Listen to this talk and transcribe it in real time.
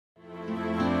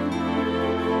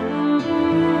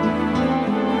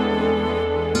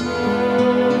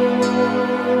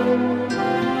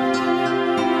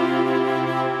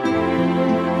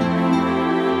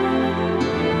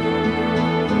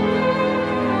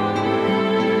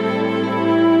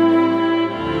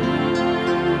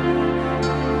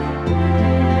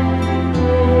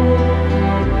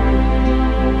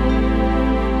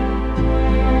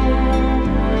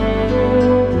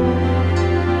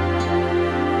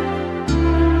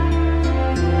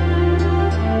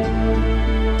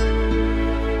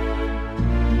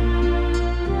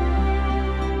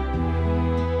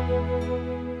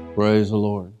Praise the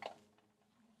Lord.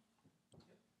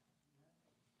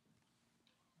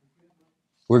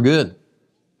 We're good.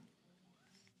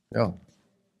 Yeah.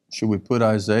 Should we put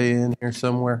Isaiah in here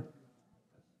somewhere?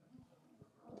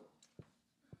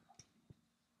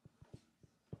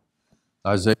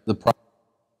 Isaiah the prophet,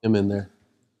 him in there.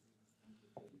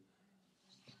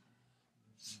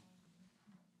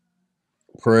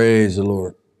 Praise the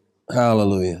Lord.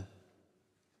 Hallelujah.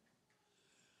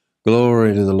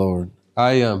 Glory to the Lord.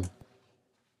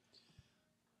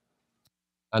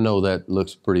 I know that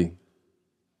looks pretty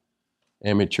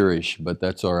amateurish, but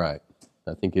that's all right.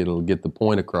 I think it'll get the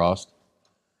point across.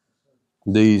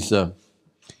 These, if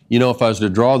I was to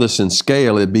draw this in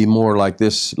scale, it'd be more like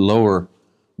this lower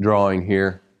drawing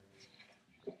here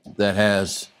that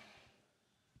has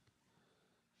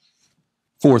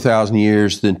 4,000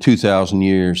 years, then 2,000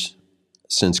 years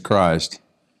since Christ.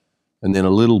 And then a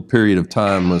little period of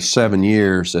time of 7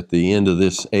 years at the end of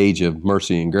this age of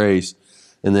mercy and grace.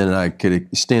 And then I could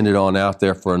extend it on out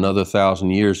there for another 1,000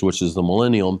 years, which is the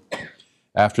millennium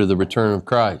after the return of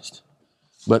Christ.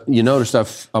 But you notice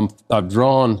I've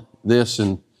drawn this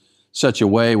in such a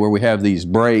way where we have these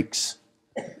breaks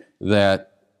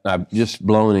that I'm just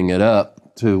blowing it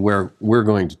up to where we're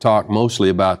going to talk mostly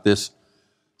about this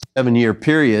 7-year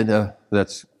period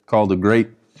that's called the Great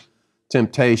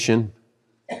Temptation.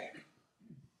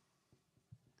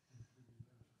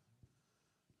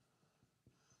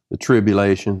 The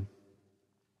tribulation,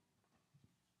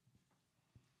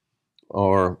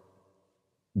 or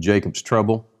Jacob's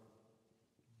trouble.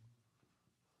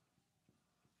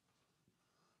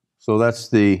 So that's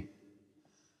the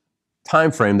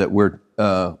time frame that we're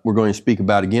going to speak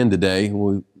about again today.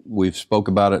 We've spoke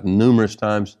about it numerous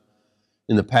times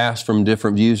in the past from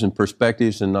different views and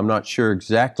perspectives, and I'm not sure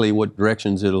exactly what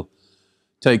directions it'll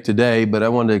take today, but I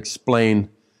want to explain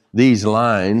these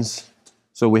lines.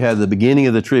 So we had the beginning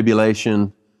of the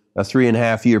tribulation, a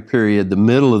 3.5-year period, the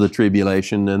middle of the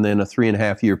tribulation, and then a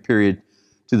 3.5-year period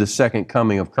to the second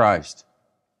coming of Christ.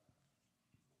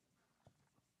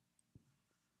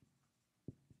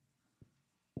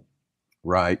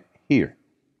 Right here,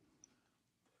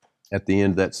 at the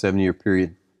end of that 7-year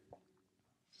period.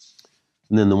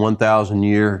 And then the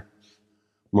 1,000-year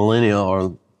millennial, or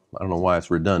I don't know why it's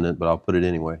redundant, but I'll put it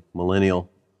anyway, millennial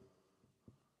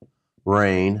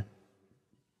reign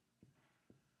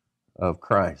of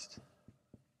Christ.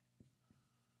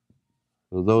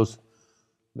 So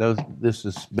this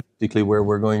is basically where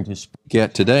we're going to speak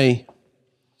at today.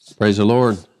 Praise the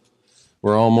Lord.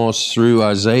 We're almost through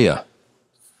Isaiah.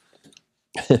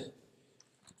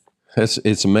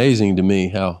 It's amazing to me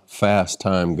how fast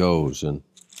time goes, and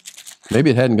maybe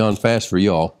it hadn't gone fast for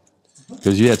y'all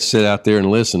because you had to sit out there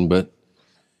and listen, but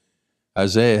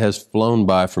Isaiah has flown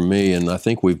by for me, and I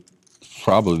think we've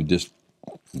probably just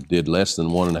did less than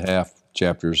 1.5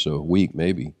 chapters a week,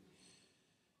 maybe.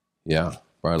 Yeah,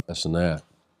 probably less than that.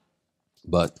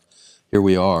 But here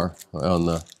we are on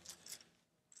I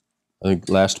think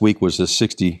last week was the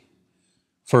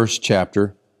 61st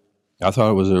chapter. I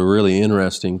thought it was a really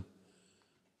interesting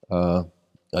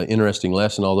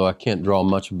lesson, although I can't draw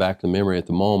much back to memory at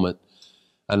the moment.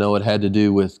 I know it had to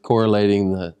do with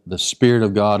correlating the Spirit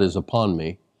of God is upon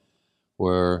me,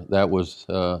 where that was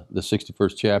the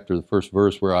 61st chapter, the first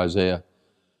verse where Isaiah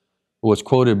was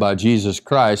quoted by Jesus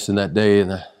Christ in that day in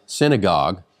the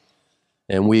synagogue.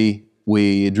 And we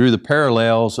drew the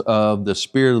parallels of the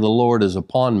Spirit of the Lord is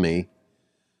upon me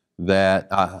that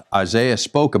Isaiah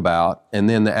spoke about, and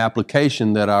then the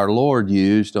application that our Lord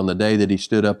used on the day that he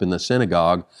stood up in the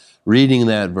synagogue, reading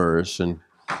that verse and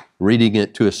reading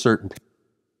it to a certain point,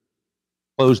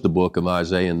 closed the book of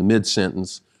Isaiah in the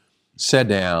mid-sentence, sat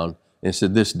down, and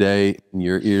said, "This day in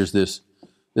your ears, this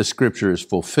scripture is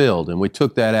fulfilled." And we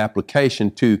took that application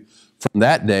from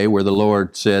that day where the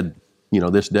Lord said,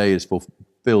 this day is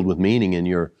fulfilled with meaning in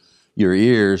your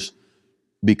ears,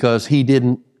 because he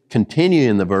didn't continue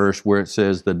in the verse where it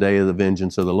says the day of the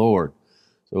vengeance of the Lord.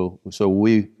 So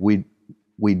we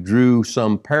drew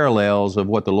some parallels of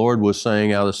what the Lord was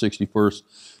saying out of the 61st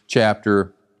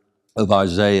chapter of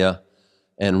Isaiah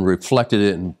and reflected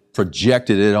it and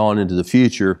projected it on into the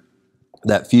future,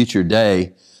 that future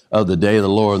day of the day of the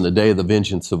Lord and the day of the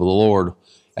vengeance of the Lord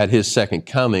at his second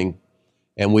coming.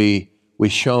 And we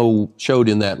showed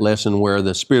in that lesson where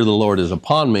the Spirit of the Lord is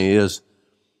upon me is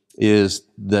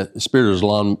that the Spirit is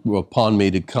upon me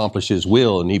to accomplish his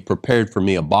will, and he prepared for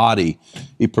me a body.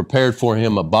 He prepared for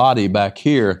him a body back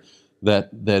here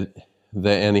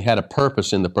and he had a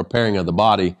purpose in the preparing of the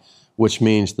body, which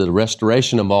means the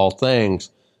restoration of all things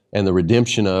and the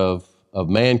redemption of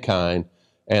mankind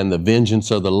and the vengeance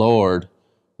of the Lord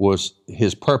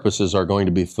his purposes are going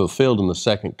to be fulfilled in the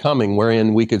second coming,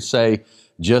 wherein we could say,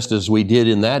 just as we did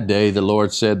in that day, the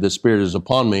Lord said, the Spirit is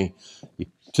upon me.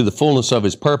 To the fullness of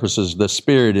his purposes, the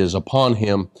Spirit is upon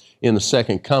him in the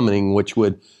second coming, which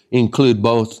would include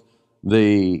both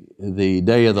the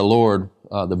day of the Lord,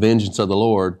 the vengeance of the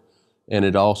Lord, and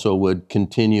it also would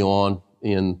continue on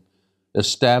in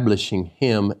establishing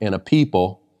him and a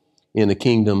people in the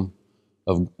kingdom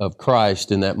of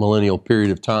Christ in that millennial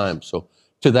period of time. So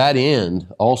to that end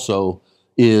also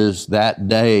is that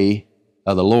day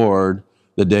of the Lord,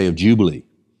 the day of Jubilee.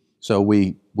 So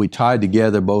we tied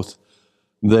together both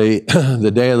the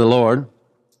day of the Lord,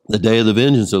 the day of the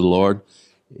vengeance of the Lord,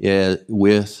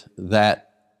 with that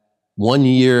 1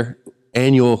 year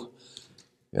annual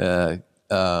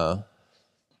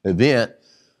event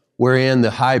wherein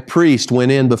the high priest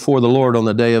went in before the Lord on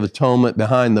the Day of Atonement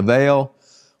behind the veil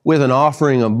with an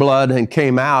offering of blood and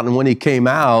came out. And when he came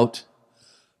out,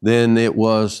 then it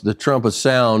was the trumpet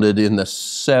sounded in the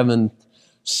seventh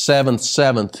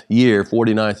year,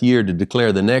 49th year, to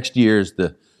declare the next year is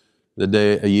the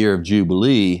day, a year of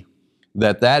Jubilee,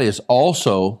 that is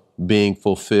also being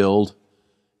fulfilled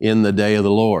in the day of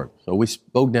the Lord. So we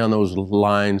spoke down those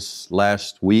lines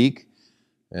last week,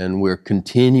 and we're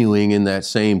continuing in that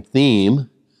same theme.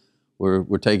 We're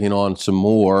taking on some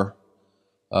more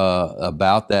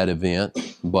about that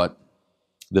event, but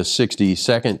the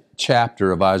 62nd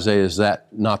chapter of Isaiah is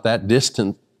not that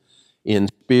distant in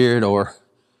spirit or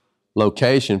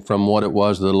location from what it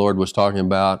was the Lord was talking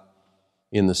about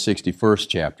in the 61st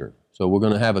chapter. So we're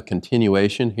going to have a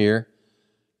continuation here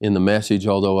in the message,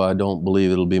 although I don't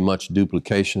believe it'll be much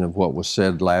duplication of what was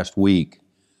said last week,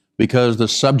 because the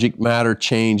subject matter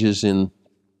changes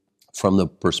from the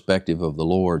perspective of the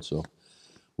Lord, so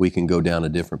we can go down a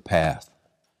different path.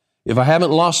 If I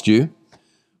haven't lost you,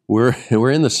 we're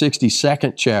in the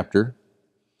 62nd chapter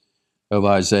of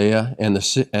Isaiah, and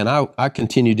I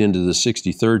continued into the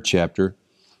 63rd chapter,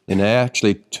 and I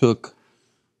actually took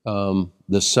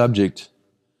the subject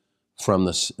from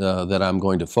that I'm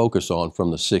going to focus on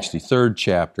from the 63rd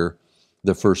chapter,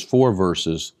 the first 4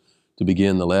 verses, to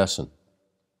begin the lesson.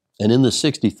 And in the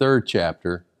 63rd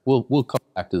chapter, we'll come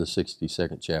back to the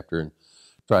 62nd chapter and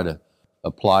try to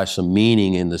apply some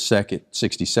meaning in the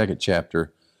 62nd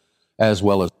chapter as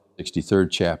well as the 63rd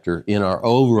chapter in our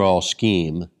overall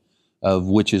scheme of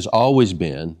which has always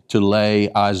been to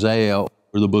lay Isaiah over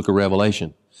the book of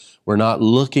Revelation. We're not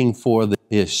looking for the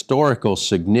historical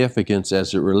significance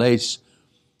as it relates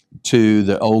to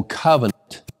the Old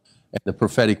Covenant and the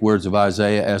prophetic words of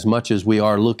Isaiah as much as we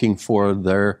are looking for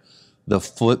the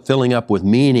filling up with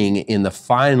meaning in the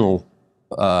final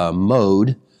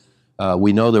mode.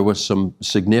 We know there was some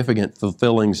significant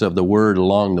fulfillings of the word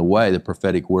along the way, the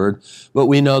prophetic word, but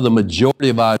we know the majority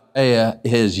of Isaiah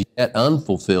is yet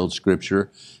unfulfilled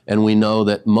scripture, and we know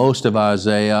that most of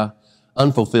Isaiah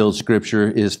unfulfilled scripture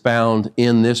is found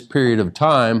in this period of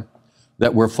time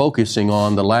that we're focusing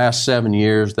on, the last 7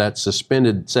 years, that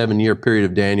suspended 7-year period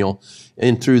of Daniel,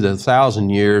 and through the 1,000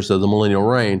 years of the millennial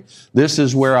reign. This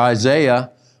is where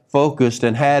Isaiah focused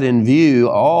and had in view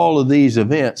all of these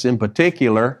events. In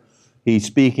particular, he's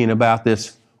speaking about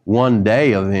this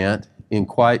one-day event in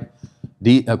quite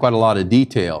a lot of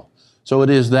detail. So it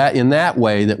is that in that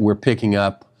way that we're picking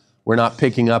up. We're not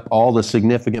picking up all the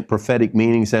significant prophetic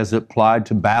meanings as applied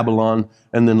to Babylon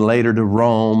and then later to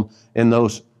Rome and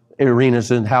those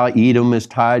arenas and how Edom is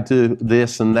tied to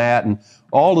this and that and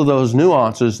all of those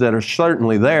nuances that are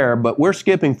certainly there, but we're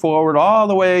skipping forward all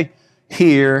the way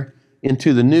here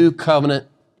into the new covenant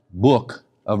book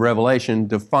of Revelation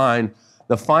to find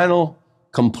the final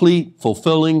complete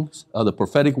fulfilling of the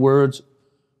prophetic words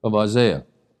of Isaiah.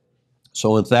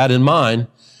 So with that in mind,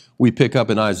 we pick up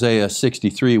in Isaiah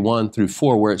 63, 1 through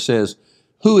 4, where it says,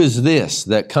 "Who is this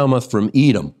that cometh from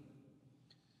Edom?"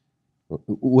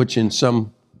 Which in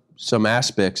some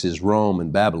aspects is Rome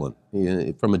and Babylon.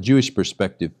 From a Jewish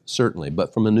perspective, certainly,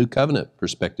 but from a New Covenant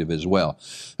perspective as well.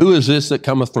 "Who is this that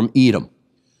cometh from Edom,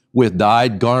 with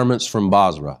dyed garments from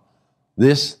Bozrah?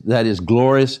 This that is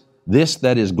glorious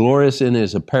in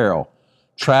his apparel,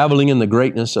 traveling in the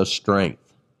greatness of strength.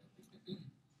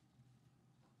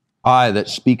 I that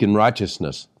speak in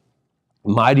righteousness,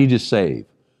 mighty to save.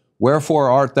 Wherefore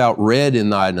art thou red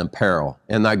in thine apparel,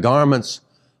 and thy garments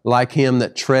like him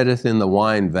that treadeth in the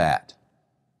winevat?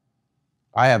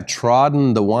 I have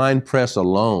trodden the winepress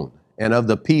alone, and of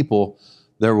the people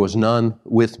there was none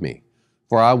with me.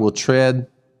 For I will tread..."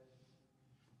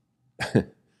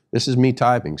 This is me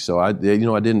typing, so I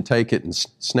didn't take it and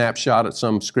snapshot at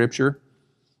some scripture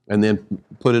and then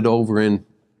put it over in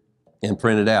and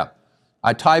print it out.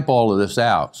 I type all of this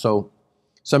out. So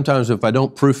Sometimes if I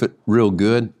don't proof it real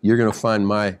good, you're going to find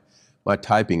my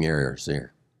typing errors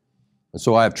there. And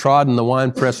so I have trodden the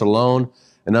winepress alone,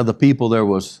 and of the people there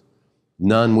was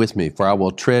none with me. For I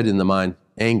will tread in mine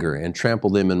anger, and trample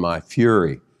them in my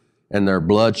fury, and their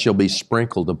blood shall be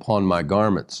sprinkled upon my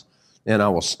garments. And I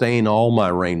will stain all my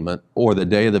raiment, or the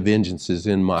day of the vengeance is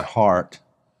in my heart,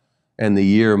 and the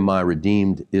year of my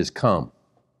redeemed is come.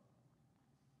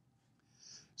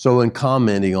 So in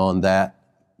commenting on that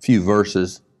few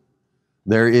verses,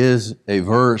 there is a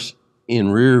verse in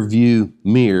rear view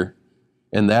mirror,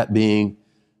 and that being,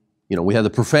 we have the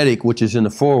prophetic, which is in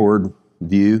the forward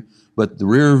view, but the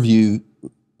rear view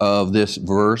of this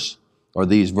verse, or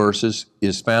these verses,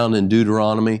 is found in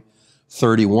Deuteronomy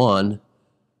 31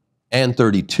 and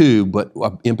 32, but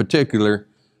in particular,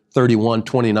 31,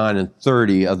 29, and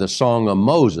 30 of the Song of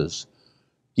Moses.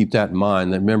 Keep that in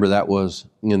mind. Remember, that was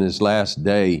in his last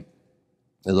day,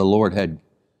 the Lord had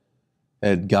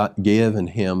given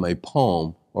him a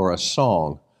poem or a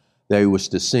song that he was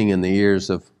to sing in the ears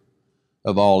of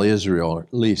all Israel, or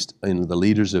at least in the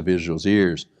leaders of Israel's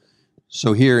ears.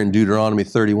 So here in Deuteronomy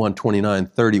 31, 29,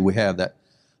 30, we have that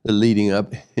leading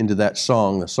up into that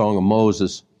song, the Song of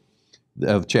Moses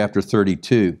of chapter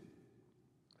 32.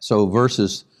 So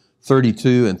verses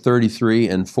 32 and 33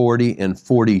 and 40 and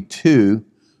 42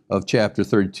 of chapter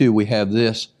 32, we have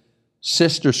this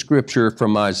sister scripture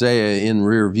from Isaiah in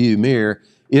rear view mirror.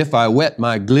 If I whet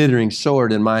my glittering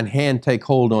sword and mine hand take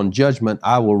hold on judgment,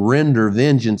 I will render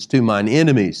vengeance to mine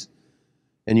enemies.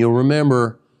 And you'll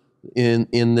remember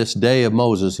in this day of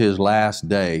Moses, his last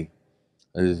day,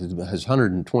 his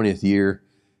 120th year,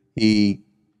 he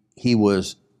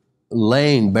was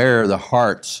laying bare the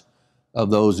hearts of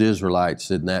those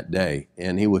Israelites in that day.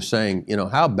 And he was saying,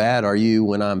 how bad are you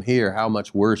when I'm here? How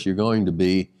much worse you're going to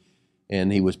be?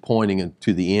 And he was pointing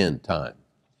to the end time.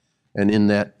 And in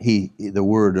that, the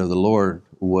word of the Lord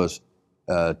was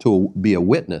to be a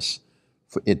witness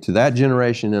to that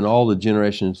generation and all the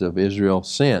generations of Israel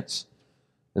since.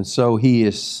 And so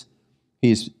he's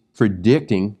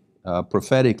predicting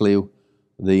prophetically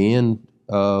at the end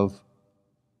of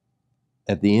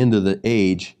the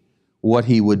age, what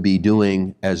he would be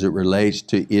doing as it relates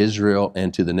to Israel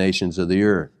and to the nations of the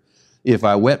earth. If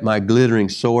I whet my glittering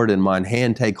sword and mine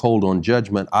hand take hold on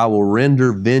judgment, I will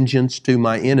render vengeance to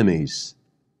mine enemies,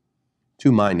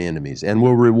 and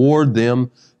will reward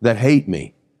them that hate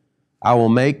me. I will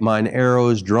make mine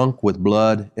arrows drunk with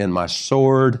blood, and my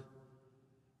sword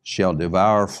shall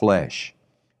devour flesh,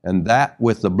 and that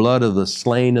with the blood of the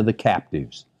slain of the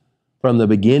captives, from the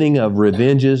beginning of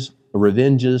revenges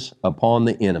upon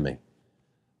the enemy.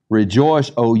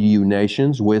 Rejoice, O you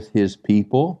nations, with his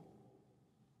people,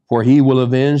 for he will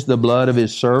avenge the blood of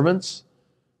his servants,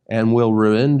 and will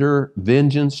render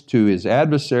vengeance to his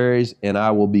adversaries, and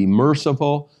I will be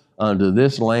merciful unto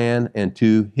this land and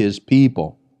to his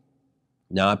people.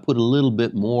 Now, I put a little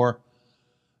bit more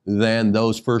than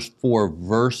those first 4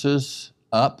 verses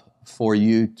up for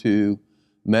you to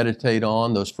meditate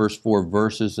on, those first 4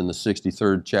 verses in the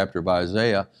 63rd chapter of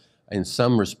Isaiah. In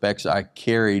some respects, I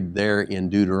carried there in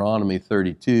Deuteronomy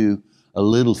 32 a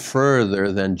little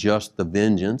further than just the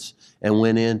vengeance, and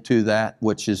went into that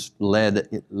which is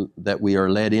that we are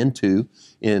led into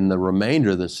in the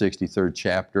remainder of the 63rd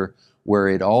chapter, where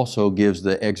it also gives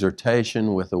the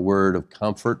exhortation with a word of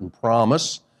comfort and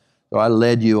promise. So I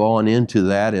led you on into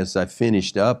that as I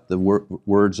finished up the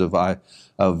words of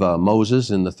Moses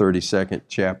in the 32nd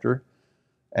chapter.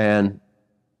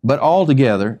 But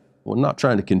altogether, well, not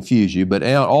trying to confuse you, but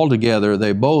altogether,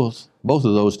 they both of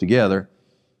those together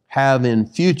have in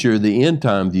future the end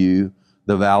time view,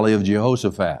 the valley of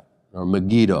Jehoshaphat, or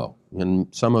Megiddo. And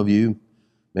some of you,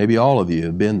 maybe all of you,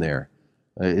 have been there.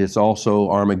 It's also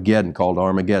Armageddon, called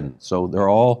Armageddon. So they're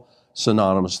all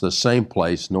synonymous, the same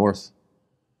place, north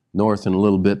and a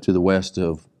little bit to the west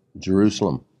of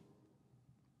Jerusalem.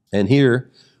 And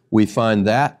here we find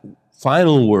that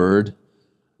final word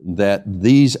that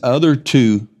these other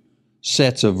 2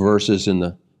 sets of verses in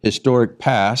the historic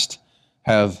past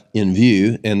have in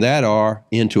view, and that are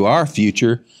into our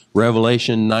future,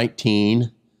 Revelation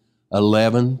 19,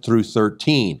 11 through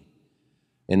 13.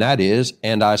 And that is,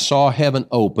 and I saw heaven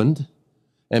opened,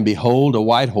 and behold, a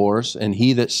white horse, and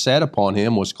he that sat upon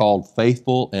him was called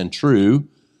Faithful and True.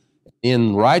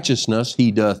 In righteousness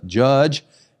he doth judge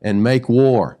and make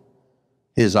war.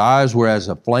 His eyes were as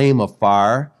a flame of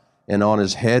fire, and on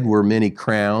his head were many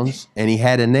crowns, and he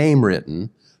had a name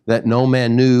written that no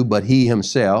man knew but he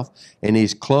himself, and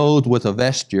he's clothed with a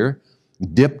vesture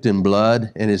dipped in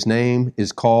blood, and his name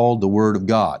is called the Word of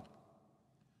God.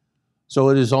 So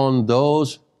it is on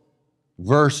those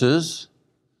verses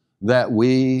that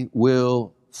we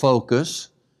will focus,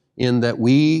 in that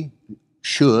we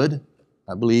should,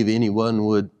 I believe anyone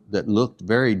that looked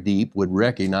very deep would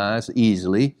recognize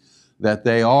easily that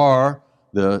they are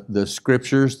the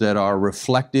scriptures that are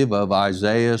reflective of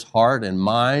Isaiah's heart and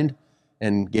mind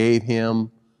and gave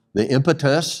him the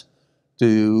impetus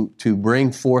to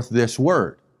bring forth this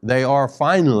word. They are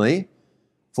finally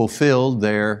fulfilled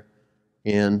there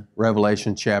in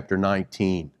Revelation chapter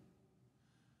 19.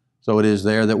 So it is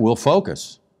there that we'll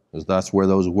focus, because that's where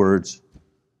those words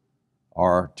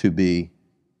are to be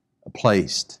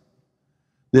placed.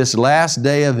 This last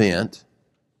day event,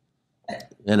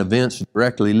 and events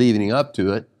directly leading up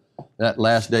to it, that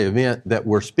last day event that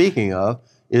we're speaking of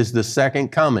is the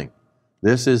second coming.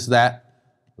 This is the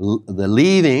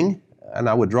leaving, and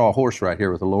I would draw a horse right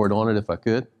here with the Lord on it if I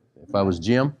could, if I was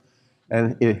Jim,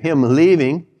 and him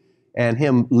leaving, and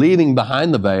him leaving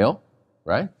behind the veil,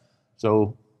 right?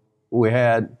 So we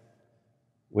have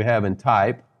in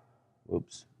type,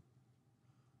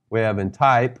 we have in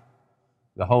type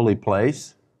the holy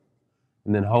place,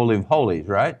 and then Holy of Holies,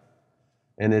 right?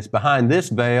 And it's behind this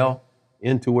veil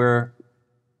into where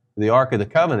the Ark of the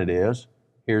Covenant is.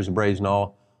 Here's the brazen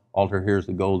altar, here's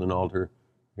the golden altar,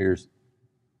 here's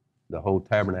the whole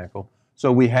tabernacle.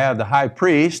 So we have the high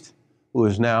priest, who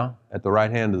is now at the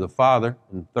right hand of the Father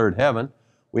in the third heaven.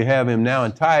 We have him now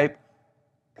in type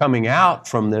coming out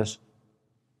from this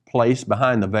place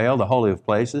behind the veil, the Holy of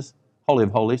Places, Holy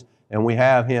of Holies, and we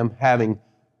have him having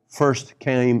first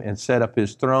came and set up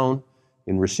his throne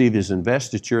and received his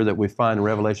investiture that we find in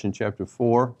Revelation chapter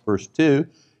 4, verse 2.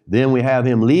 Then we have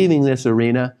him leaving this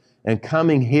arena and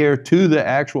coming here to the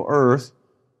actual earth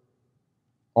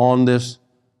on this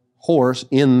horse,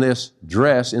 in this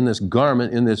dress, in this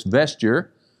garment, in this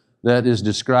vesture that is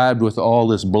described with all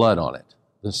this blood on it.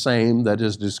 The same that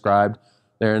is described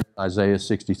there in Isaiah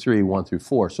 63, 1 through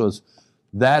 4. So it's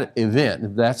that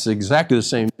event. That's exactly the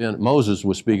same event Moses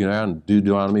was speaking about in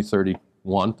Deuteronomy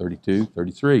 31, 32,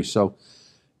 33. So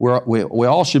we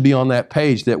all should be on that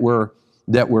page, that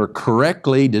we're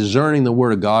correctly discerning the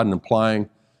Word of God and applying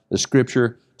the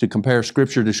Scripture to compare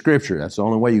Scripture to Scripture. That's the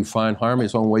only way you find harmony.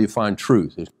 It's the only way you find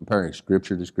truth, is comparing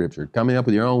Scripture to Scripture. Coming up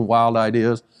with your own wild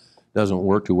ideas doesn't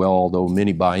work too well, although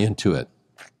many buy into it,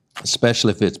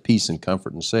 especially if it's peace and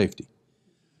comfort and safety.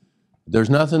 There's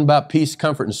nothing about peace,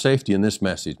 comfort, and safety in this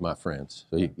message, my friends.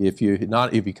 So if you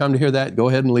come to hear that, go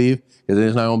ahead and leave, because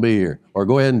it's not going to be here. Or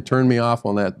go ahead and turn me off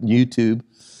on that YouTube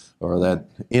or that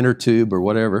inner tube or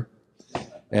whatever.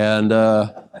 And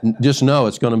just know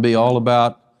it's going to be all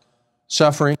about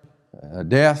suffering,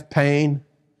 death, pain,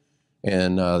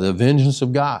 and the vengeance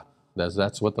of God.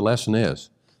 That's what the lesson is.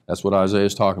 That's what Isaiah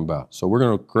is talking about. So we're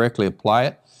going to correctly apply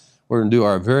it. We're going to do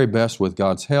our very best with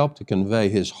God's help to convey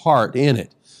His heart in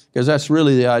it. Because that's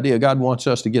really the idea. God wants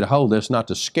us to get a hold of this, not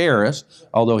to scare us,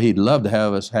 although He'd love to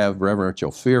have us have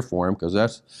reverential fear for Him, because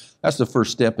that's the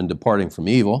first step in departing from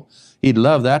evil. He'd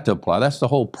love that to apply. That's the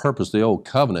whole purpose of the old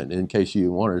covenant, in case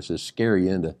you wanted us to scare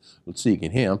you into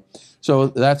seeking Him. So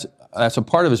that's a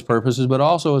part of His purposes, but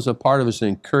also as a part of His to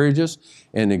encourage us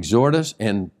and exhort us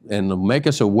and make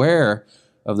us aware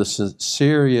of the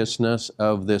seriousness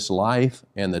of this life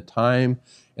and the time,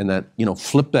 and that,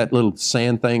 flip that little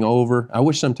sand thing over. I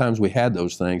wish sometimes we had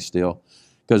those things still,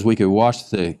 because we could watch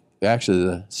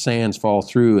the sands fall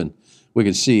through, and we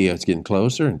could see it's getting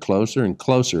closer and closer and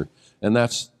closer. And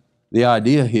that's the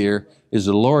idea here, is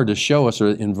the Lord to show us, or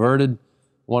inverted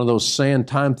one of those sand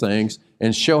time things,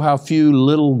 and show how few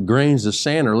little grains of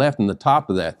sand are left in the top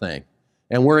of that thing.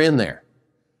 And we're in there.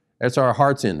 That's our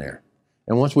heart's in there.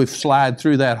 And once we slide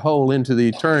through that hole into the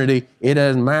eternity, it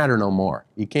doesn't matter no more.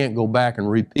 You can't go back and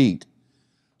repeat.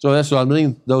 So that's what I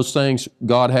believe, those things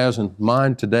God has in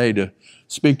mind today to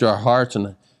speak to our hearts.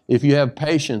 And if you have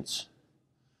patience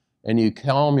and you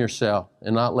calm yourself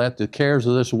and not let the cares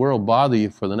of this world bother you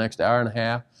for the next hour and a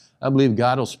half, I believe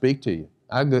God will speak to you.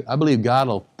 I believe God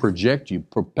will project you,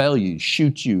 propel you,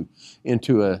 shoot you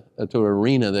into an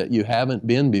arena that you haven't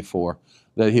been before,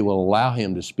 that He will allow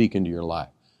Him to speak into your life.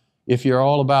 If you're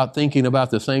all about thinking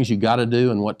about the things you got to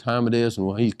do and what time it is and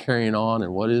what He's carrying on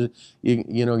and what is it,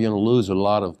 you're going to lose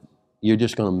you're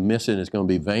just going to miss it, and it's going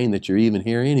to be vain that you're even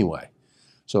here anyway.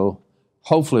 So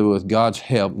hopefully with God's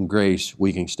help and grace,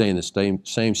 we can stay in the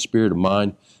same spirit of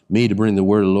mind, me to bring the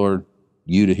word of the Lord,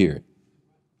 you to hear it.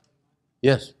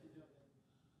 Yes?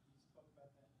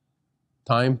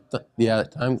 Time,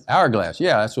 hourglass.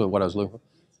 Yeah, that's what I was looking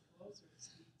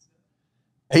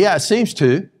for. Yeah, it seems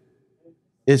to.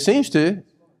 It seems to.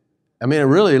 I mean, it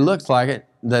really looks like it,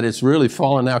 that it's really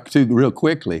falling out too real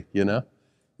quickly,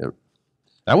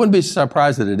 I wouldn't be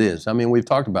surprised that it is. I mean, we've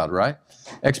talked about it, right?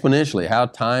 Exponentially, how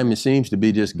time seems to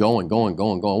be just going.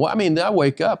 Well, I mean, I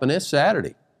wake up and it's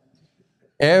Saturday.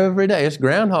 Every day, it's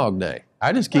Groundhog Day.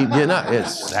 I just keep getting up.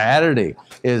 It's Saturday.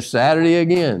 It's Saturday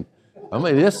again. I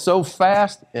mean, it's so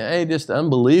fast. It's just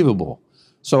unbelievable.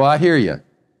 So I hear you.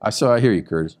 I hear you,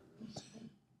 Curtis.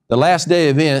 The last day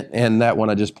event, and that one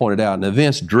I just pointed out, an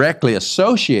event's directly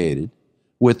associated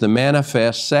with the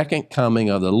manifest second coming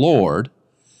of the Lord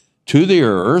to the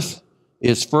earth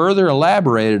is further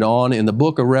elaborated on in the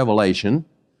book of Revelation,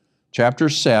 chapter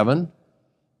 7,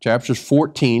 chapters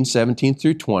 14, 17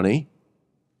 through 20,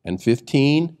 and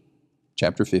 15,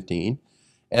 chapter 15,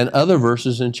 and other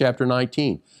verses in chapter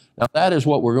 19. Now that is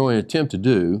what we're going to attempt to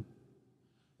do.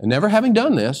 And never having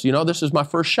done this, this is my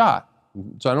first shot.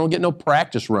 So I don't get no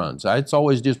practice runs. It's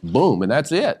always just boom, and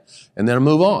that's it. And then I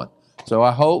move on. So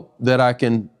I hope that I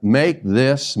can make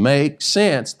this make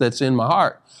sense that's in my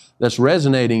heart, that's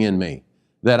resonating in me,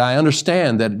 that I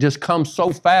understand that it just comes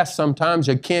so fast sometimes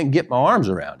I can't get my arms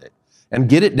around it and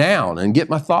get it down and get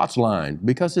my thoughts lined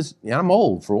because I'm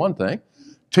old, for one thing.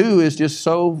 Two, is just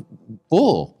so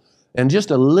full. And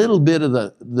just a little bit of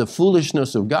the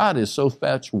foolishness of God is so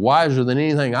much wiser than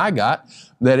anything I got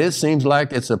that it seems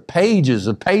like it's pages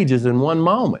of pages in one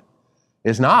moment.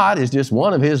 It's not. It's just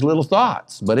one of his little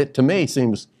thoughts. But it, to me,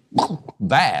 seems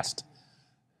vast,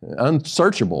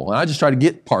 unsearchable. And I just try to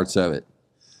get parts of it,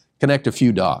 connect a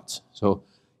few dots. So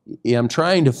I'm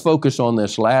trying to focus on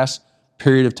this last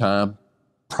period of time,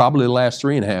 probably the last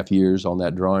 3.5 years on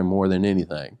that drawing more than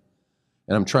anything.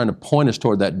 And I'm trying to point us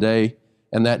toward that day,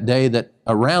 and that day that,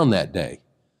 around that day.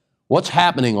 What's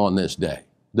happening on this day?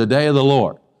 The day of the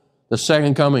Lord, the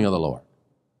second coming of the Lord.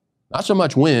 Not so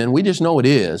much when, we just know it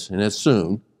is, and it's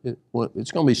soon.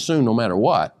 It's going to be soon no matter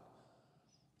what.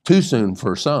 Too soon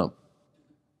for some.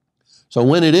 So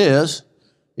when it is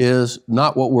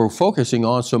not what we're focusing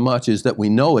on so much as that we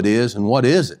know it is, and what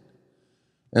is it?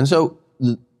 And so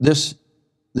this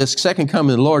second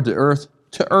coming of the Lord to earth,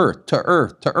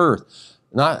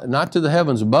 not to the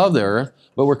heavens above the earth,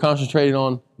 but we're concentrating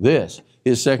on this,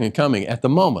 his second coming at the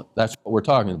moment. That's what we're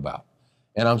talking about.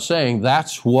 And I'm saying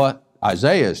that's what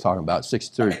Isaiah is talking about,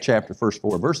 63rd chapter, first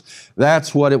 4 verses.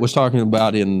 That's what it was talking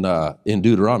about in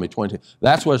Deuteronomy 22.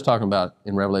 That's what it's talking about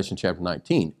in Revelation chapter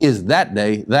 19, is that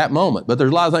day, that moment. But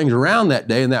there's a lot of things around that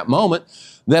day and that moment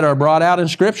that are brought out in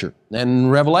Scripture and in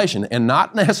Revelation, and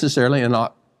not necessarily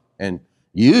and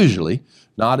usually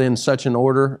not in such an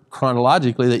order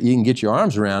chronologically that you can get your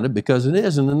arms around it, because it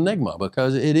is an enigma,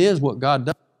 because it is what God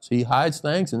does. He hides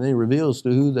things and then he reveals to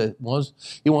who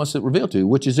he wants it revealed to,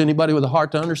 which is anybody with a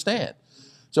heart to understand.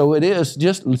 So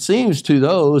it seems to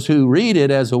those who read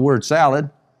it as a word salad,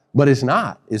 but it's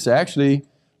not. It's actually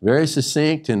very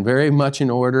succinct and very much in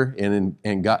order. And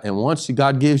once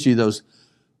God gives you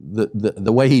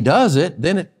the way he does it,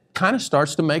 then it kind of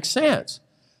starts to make sense.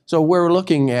 So we're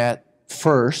looking at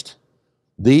first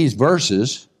these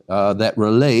verses that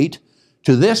relate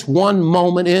to this one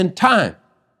moment in time,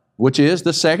 which is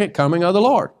the second coming of the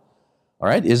Lord. All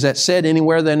right, is that said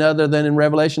anywhere other than in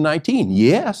Revelation 19?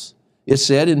 Yes, it's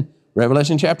said in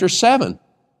Revelation chapter 7.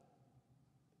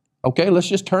 Okay, let's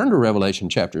just turn to Revelation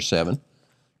chapter 7.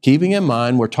 Keeping in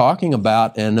mind, we're talking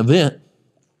about an event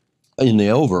in the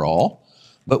overall,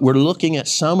 but we're looking at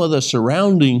some of the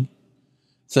surrounding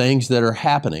things that are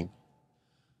happening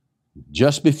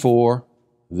just before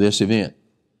this event.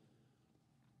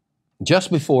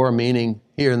 Just before, meaning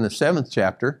here in the 7th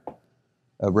chapter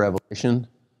of Revelation.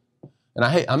 And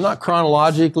I'm not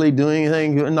chronologically doing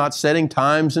anything, I'm not setting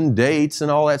times and dates and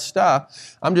all that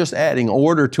stuff. I'm just adding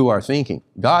order to our thinking.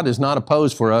 God is not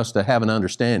opposed for us to have an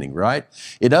understanding, right?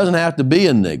 It doesn't have to be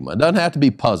enigma. It doesn't have to be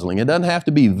puzzling. It doesn't have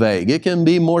to be vague. It can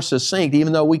be more succinct,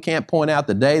 even though we can't point out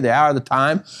the day, the hour, the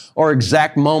time, or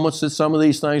exact moments that some of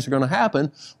these things are going to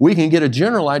happen. We can get a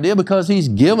general idea because He's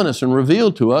given us and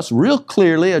revealed to us real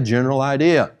clearly a general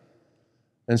idea.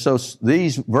 And so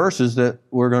these verses that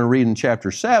we're going to read in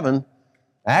chapter 7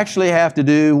 actually have to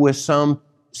do with some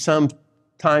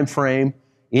time frame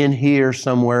in here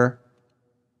somewhere,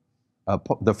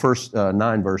 the first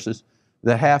 9 verses,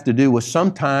 that have to do with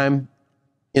some time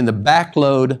in the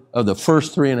backload of the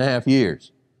first 3.5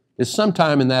 years. It's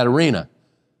sometime in that arena.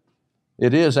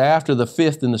 It is after the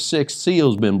 5th and the 6th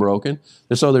seal's been broken.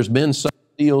 And so there's been some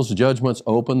seals, judgments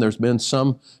open, there's been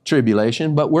some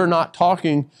tribulation, but we're not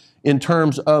talking in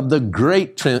terms of the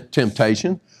great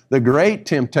temptation. The great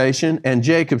temptation and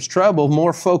Jacob's trouble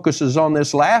more focuses on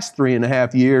this last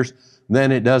 3.5 years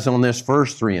than it does on this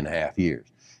first 3.5 years.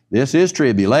 This is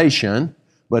tribulation,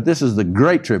 but this is the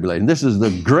great tribulation. This is the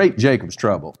great Jacob's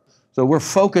trouble. So we're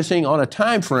focusing on a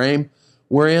time frame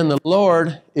wherein the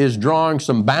Lord is drawing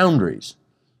some boundaries.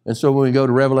 And so when we go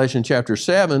to Revelation chapter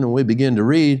 7 and we begin to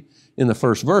read in the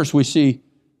first verse, we see,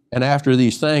 and after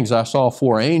these things I saw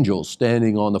 4 angels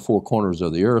standing on the 4 corners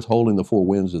of the earth, holding the 4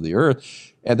 winds of the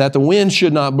earth, and that the wind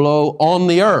should not blow on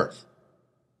the earth.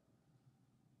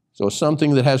 So it's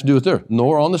something that has to do with the earth,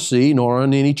 nor on the sea, nor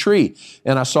on any tree.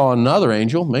 And I saw another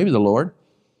angel, maybe the Lord,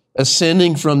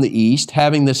 ascending from the east,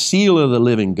 having the seal of the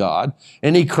living God.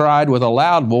 And he cried with a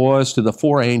loud voice to the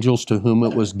 4 angels to whom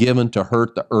it was given to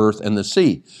hurt the earth and the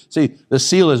sea. See, the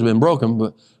seal has been broken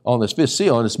but on this 5th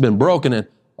seal, and it's been broken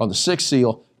on the 6th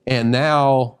seal. And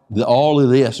now all of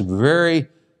this very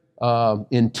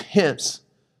intense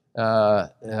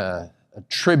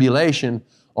tribulation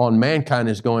on mankind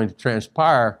is going to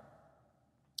transpire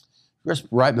just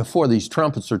right before these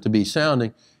trumpets are to be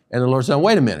sounding. And the Lord said,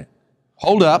 wait a minute,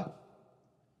 hold up,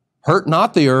 hurt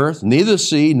not the earth, neither the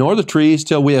sea, nor the trees,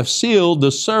 till we have sealed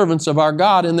the servants of our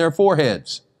God in their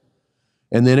foreheads.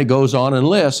 And then it goes on and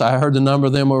lists, I heard the number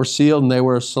of them were sealed, and they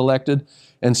were selected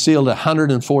and sealed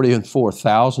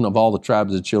 144,000 of all the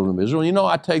tribes of the children of Israel. You know,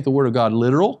 I take the word of God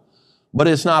literal, but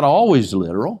it's not always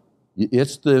literal.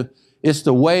 It's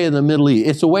the way of the Middle East.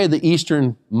 It's the way of the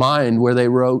Eastern mind where they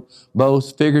wrote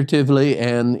both figuratively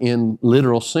and in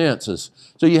literal senses.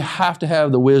 So you have to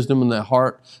have the wisdom and the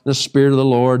heart, and the Spirit of the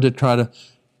Lord to try to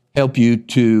help you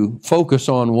to focus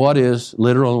on what is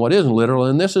literal and what isn't literal.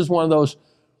 And this is one of those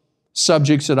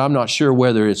subjects that I'm not sure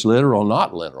whether it's literal or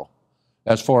not literal.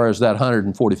 As far as that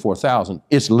 144,000,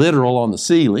 it's literal on the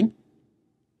sealing.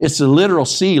 It's the literal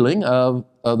sealing of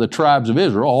the tribes of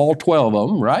Israel, all 12 of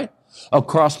them, right?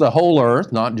 Across the whole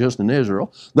earth, not just in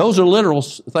Israel. Those are literal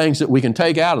things that we can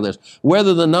take out of this.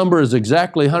 Whether the number is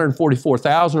exactly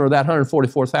 144,000 or that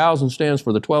 144,000 stands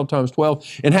for the 12 times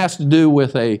 12, it has to do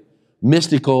with a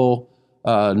mystical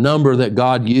number that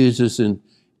God uses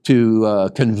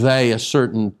to convey a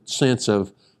certain sense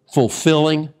of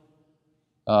fulfilling.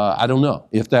 I don't know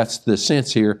if that's the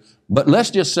sense here, but let's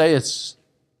just say it's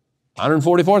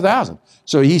 144,000.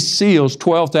 So he seals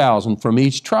 12,000 from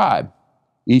each tribe.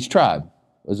 Each tribe.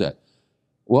 What is that?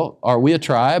 Well, are we a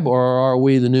tribe or are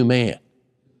we the new man?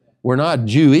 We're not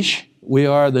Jewish. We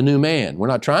are the new man. We're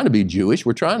not trying to be Jewish.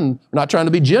 We're not trying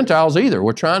to be Gentiles either.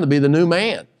 We're trying to be the new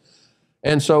man.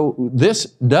 And so this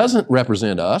doesn't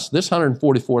represent us. This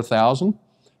 144,000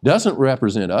 doesn't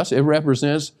represent us. It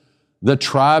represents the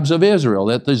tribes of Israel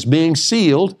that is being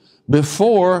sealed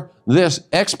before this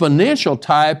exponential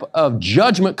type of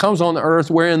judgment comes on the earth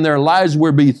wherein their lives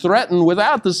will be threatened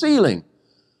without the sealing.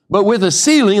 But with the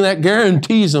sealing, that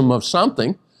guarantees them of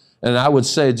something. And I would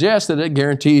suggest that it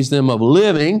guarantees them of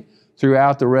living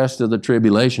throughout the rest of the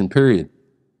tribulation period.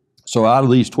 So out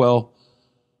of these 12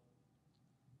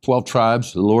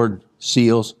 tribes, the Lord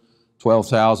seals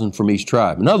 12,000 from each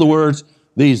tribe. In other words,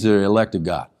 these are the elect of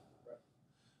God.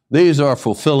 These are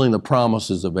fulfilling the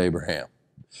promises of Abraham.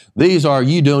 These are,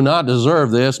 you do not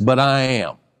deserve this, but I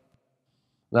am.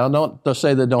 Now, don't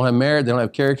say they don't have merit, they don't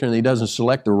have character, and he doesn't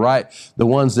select the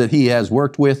ones that he has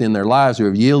worked with in their lives who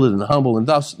have yielded and humbled, and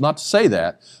not to say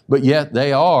that, but yet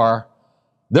they're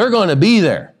going to be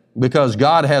there because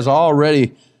God has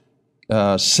already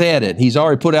said it. He's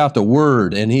already put out the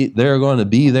word, and they're going to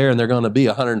be there, and they're going to be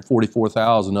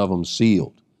 144,000 of them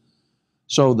sealed.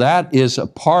 So that is a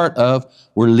part of,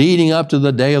 we're leading up to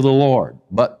the day of the Lord.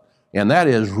 And that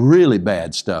is really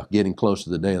bad stuff, getting close to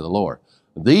the day of the Lord.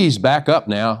 These back up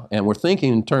now, and we're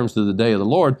thinking in terms of the day of the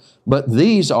Lord, but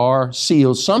these are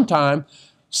sealed sometime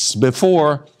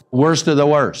before worst of the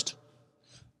worst,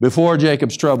 before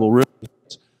Jacob's trouble really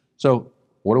hits. So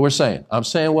what are we saying? I'm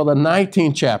saying, well, the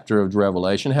 19th chapter of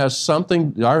Revelation has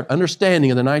something, our understanding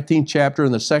of the 19th chapter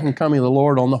and the second coming of the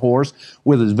Lord on the horse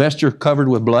with his vesture covered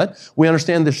with blood. We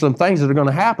understand there's some things that are going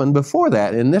to happen before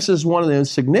that. And this is one of the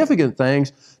significant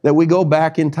things that we go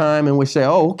back in time and we say,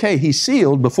 oh, okay, he's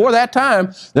sealed. Before that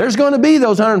time, there's going to be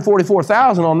those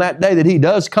 144,000 on that day that he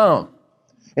does come.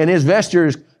 And his vesture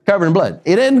is covered in blood.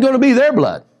 It isn't going to be their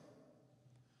blood.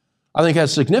 I think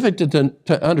that's significant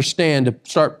to understand, to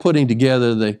start putting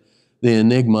together the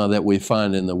enigma that we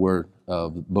find in the word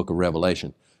of the book of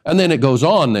Revelation. And then it goes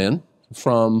on then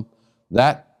from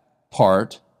that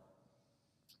part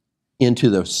into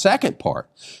the second part.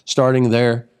 Starting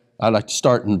there, I'd like to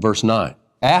start in verse 9.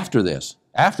 After this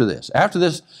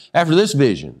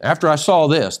vision, after I saw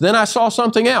this, then I saw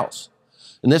something else.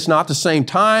 And it's not the same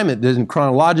time. It isn't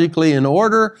chronologically in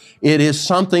order. It is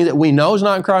something that we know is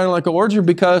not in chronological order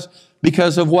because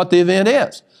of what the event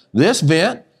is. This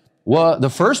event,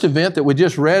 the first event that we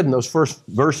just read in those first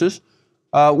verses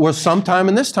was sometime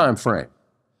in this time frame.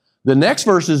 The next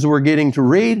verses we're getting to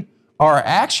read are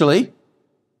actually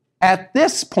at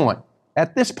this point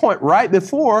right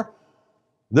before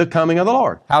the coming of the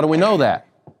Lord. How do we know that?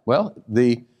 Well,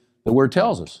 the Word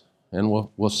tells us, and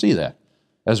we'll see that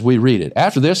as we read it.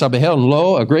 After this I beheld, and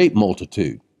lo, a great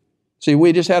multitude. See,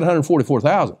 we just had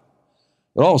 144,000.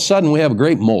 But all of a sudden we have a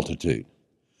great multitude,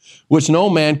 which no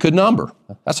man could number.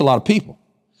 That's a lot of people.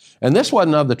 And this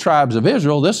wasn't of the tribes of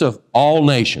Israel, this of all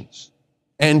nations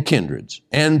and kindreds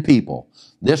and people.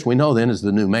 This we know then is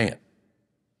the new man.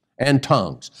 And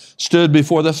tongues stood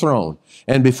before the throne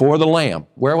and before the Lamb.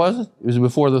 Where was it? It was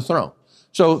before the throne.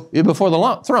 So before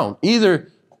the throne,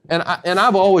 either, and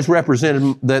I've always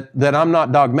represented that I'm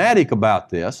not dogmatic about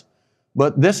this,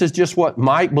 but this is just what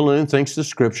Mike Balloun thinks the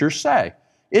Scriptures say.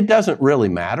 It doesn't really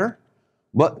matter,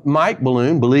 but Mike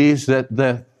Balloun believes that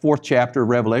the 4th chapter of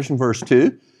Revelation, verse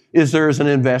 2, is there is an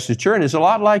investiture, and it's a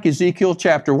lot like Ezekiel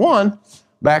chapter 1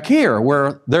 back here,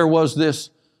 where there was this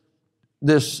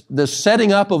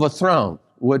setting up of a throne,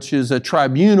 which is a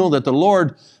tribunal that the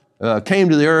Lord came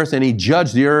to the earth and He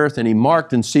judged the earth and He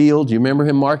marked and sealed. Do you remember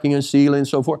Him marking and sealing and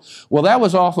so forth? Well, that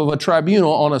was off of a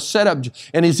tribunal on a setup.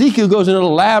 And Ezekiel goes into an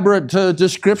elaborate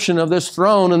description of this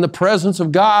throne and the presence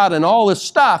of God and all this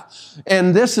stuff.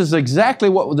 And this is exactly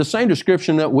what the same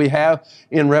description that we have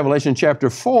in Revelation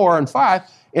chapter 4 and 5.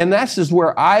 And this is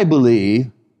where I believe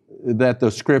that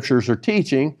the Scriptures are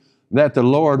teaching that the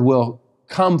Lord will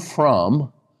come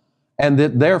from, and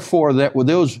that therefore that with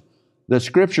the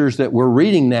Scriptures that we're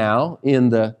reading now in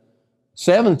the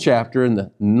 7th chapter and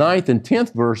the 9th and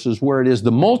 10th verses, where it is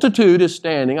the multitude is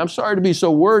standing. I'm sorry to be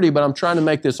so wordy, but I'm trying to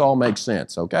make this all make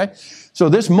sense, okay? So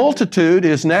this multitude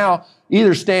is now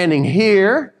either standing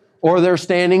here or they're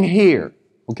standing here,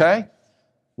 okay?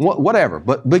 Whatever,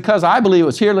 but because I believe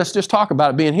it's here, let's just talk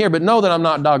about it being here, but know that I'm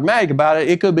not dogmatic about it.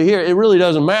 It could be here. It really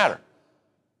doesn't matter.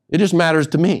 It just matters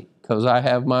to me because I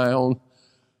have my own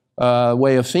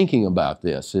way of thinking about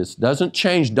this. It doesn't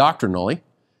change doctrinally,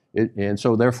 and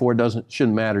so therefore it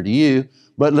shouldn't matter to you.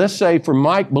 But let's say from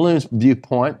Mike Balloun's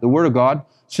viewpoint, the Word of God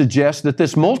suggests that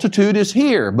this multitude is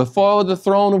here before the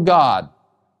throne of God.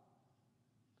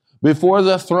 Before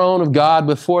the throne of God,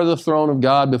 before the throne of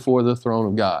God, before the throne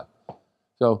of God.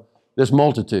 So this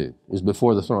multitude is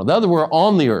before the throne. The other were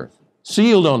on the earth,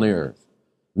 sealed on the earth.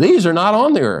 These are not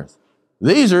on the earth.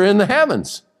 These are in the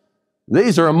heavens.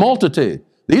 These are a multitude.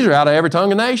 These are out of every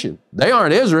tongue and nation. They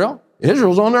aren't Israel.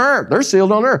 Israel's on the earth. They're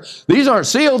sealed on the earth. These aren't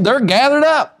sealed. They're gathered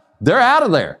up. They're out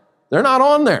of there. They're not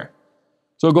on there.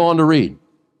 So go on to read.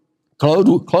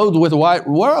 Clothed with white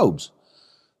robes.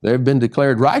 They've been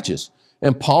declared righteous.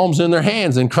 And palms in their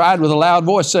hands, and cried with a loud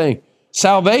voice, saying,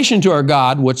 Salvation to our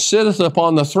God, which sitteth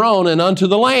upon the throne, and unto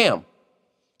the Lamb.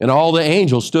 And all the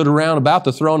angels stood around about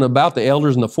the throne, about the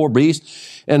elders and the 4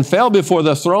 beasts, and fell before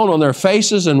the throne on their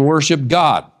faces and worshiped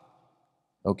God.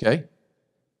 Okay?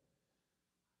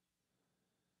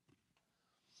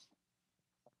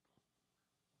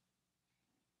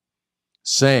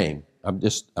 Saying,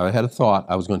 I had a thought.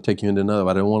 I was going to take you into another,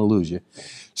 but I didn't want to lose you.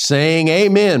 Saying,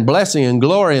 Amen, blessing and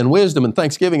glory and wisdom and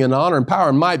thanksgiving and honor and power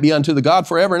and might be unto the God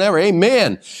forever and ever.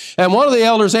 Amen. And one of the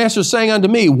elders answered, saying unto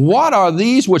me, What are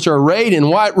these which are arrayed in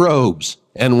white robes?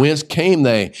 And whence came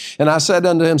they? And I said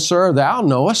unto him, Sir, thou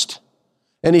knowest.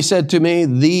 And he said to me,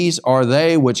 These are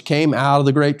they which came out of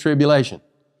the great tribulation.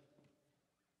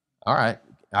 All right.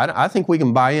 I think we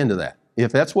can buy into that.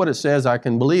 If that's what it says, I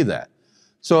can believe that.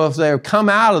 So if they've come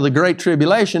out of the great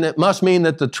tribulation, it must mean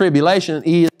that the tribulation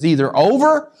is either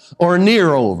over or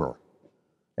near over.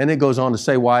 And it goes on to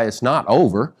say why it's not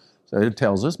over. So it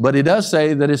tells us, but it does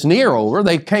say that it's near over.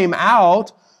 They came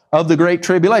out of the great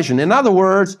tribulation. In other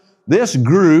words, this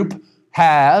group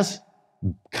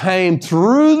came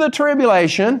through the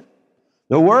tribulation,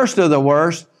 the worst of the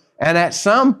worst, and at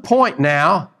some point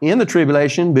now in the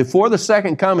tribulation, before the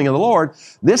second coming of the Lord,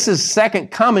 this is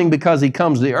second coming because He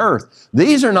comes to the earth.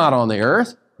 These are not on the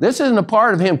earth. This isn't a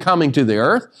part of Him coming to the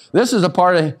earth. This is a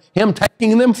part of Him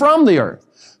taking them from the earth.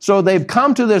 So they've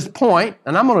come to this point,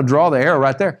 and I'm going to draw the arrow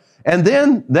right there, and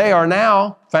then they are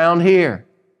now found here.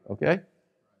 Okay?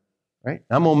 Right?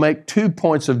 I'm going to make 2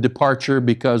 points of departure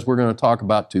because we're going to talk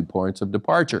about 2 points of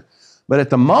departure. But at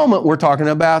the moment, we're talking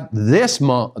about this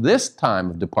time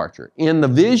of departure. In the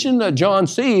vision that John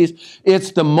sees,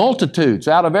 it's the multitudes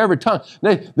out of every tongue.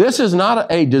 This is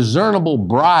not a discernible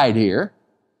bride here.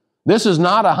 This is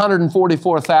not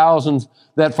 144,000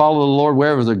 that follow the Lord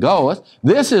wherever they goeth.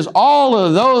 This is all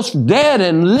of those dead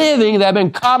and living that have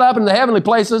been caught up in the heavenly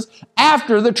places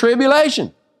after the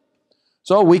tribulation.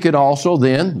 So we could also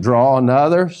then draw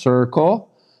another circle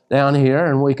down here,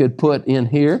 and we could put in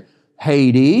here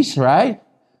Hades, right?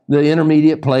 The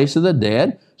intermediate place of the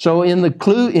dead. So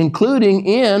including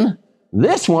in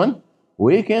this one,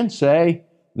 we can say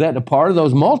that a part of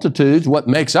those multitudes, what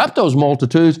makes up those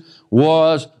multitudes,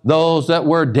 was those that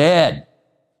were dead.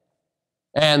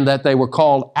 And that they were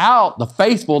called out, the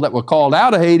faithful that were called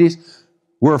out of Hades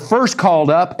were first called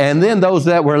up, and then those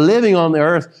that were living on the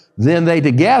earth, then they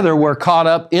together were caught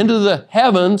up into the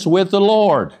heavens with the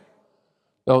Lord.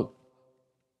 So,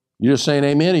 you're just saying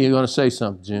amen, or you're going to say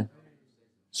something, Jim?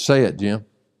 Say it, Jim.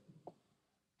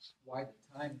 Why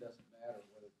the time doesn't matter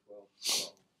whether 12 is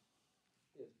 12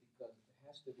 is because there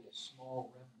has to be a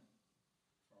small remnant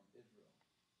from Israel.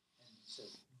 And it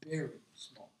says very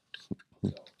small. So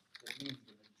it means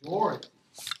the majority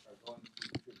are going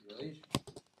through tribulation.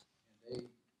 And they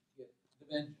get the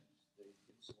vengeance. They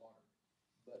get slaughtered.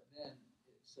 But then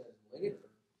it says later,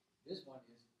 this one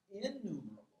is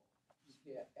innumerable. You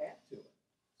can't add to it.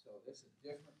 So this is a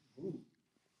different group.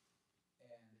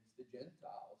 And it's the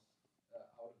Gentiles out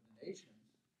of the nations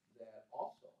that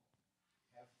also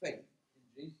have faith in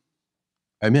Jesus.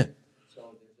 Amen.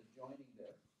 So there's a joining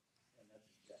there. And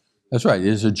that's right.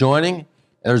 There's a joining.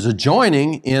 There's a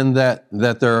joining in that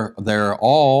they're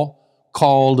all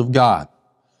called of God.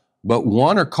 But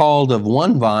one are called of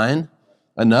one vine,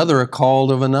 another are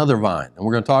called of another vine. And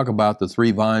we're going to talk about the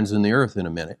three vines in the earth in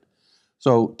a minute.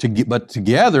 But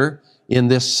together, in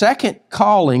this second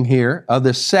calling here, of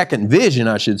this second vision,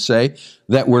 I should say,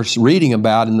 that we're reading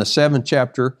about in the 7th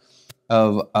chapter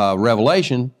of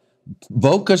Revelation,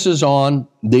 focuses on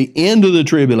the end of the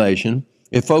tribulation.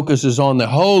 It focuses on the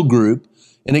whole group,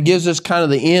 and it gives us kind of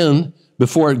the end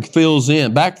before it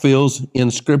backfills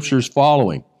in Scriptures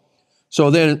following. So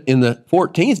then in the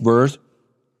 14th verse,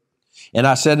 and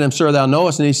I said to him, Sir, thou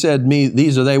knowest. And he said to me,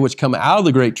 These are they which come out of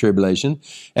the great tribulation,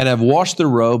 and have washed their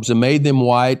robes and made them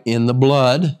white in the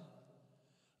blood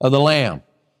of the Lamb.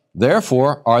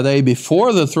 Therefore are they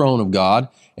before the throne of God,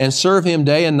 and serve him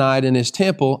day and night in his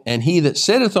temple. And he that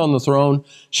sitteth on the throne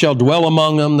shall dwell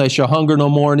among them. They shall hunger no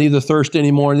more, neither thirst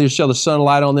any more, neither shall the sun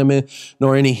light on them,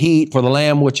 nor any heat. For the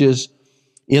Lamb which is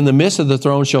in the midst of the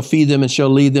throne shall feed them, and shall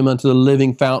lead them unto the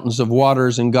living fountains of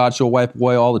waters, and God shall wipe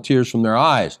away all the tears from their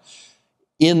eyes.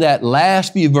 In that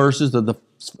last few verses of the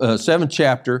 7th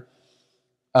chapter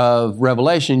of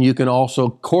Revelation, you can also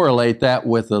correlate that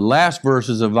with the last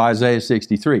verses of Isaiah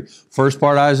 63. First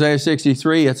part of Isaiah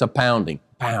 63, it's a pounding.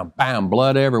 Bam, bam,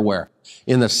 blood everywhere.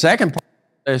 In the second part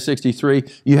of Isaiah 63,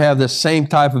 you have the same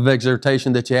type of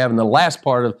exhortation that you have in the last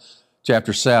part of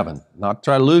chapter 7. Not to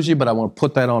try to lose you, but I want to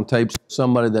put that on tape so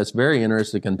somebody that's very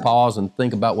interested can pause and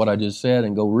think about what I just said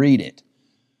and go read it.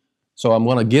 So I'm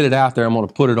going to get it out there. I'm going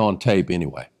to put it on tape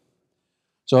anyway.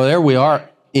 So there we are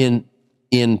in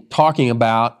talking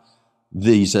about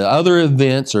these other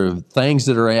events or things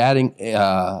that are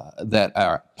that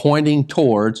are pointing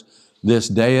towards this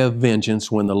day of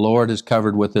vengeance when the Lord is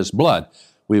covered with His blood.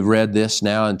 We've read this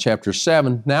now in chapter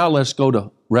 7. Now let's go to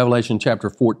Revelation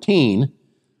chapter 14,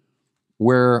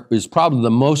 where is probably the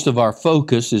most of our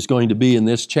focus is going to be in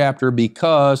this chapter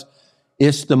because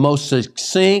it's the most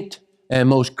succinct and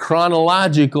most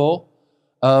chronological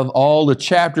of all the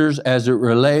chapters as it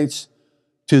relates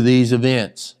to these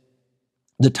events,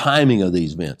 the timing of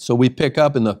these events. So we pick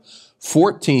up in the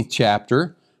 14th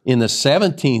chapter, in the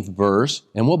 17th verse,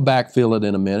 and we'll backfill it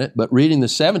in a minute, but reading the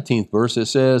 17th verse, it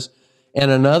says,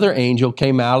 And another angel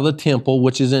came out of the temple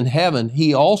which is in heaven,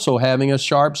 he also having a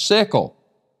sharp sickle.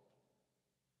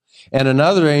 And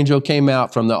another angel came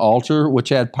out from the altar which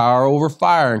had power over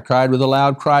fire, and cried with a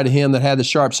loud cry to him that had the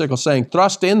sharp sickle, saying,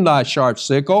 Thrust in thy sharp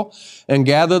sickle, and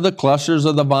gather the clusters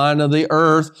of the vine of the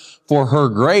earth, for her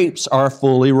grapes are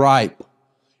fully ripe.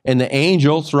 And the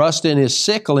angel thrust in his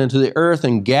sickle into the earth,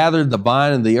 and gathered the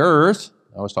vine of the earth,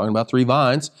 I was talking about 3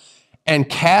 vines, and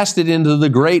cast it into the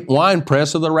great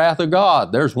winepress of the wrath of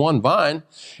God. There's one vine.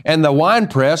 And the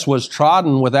winepress was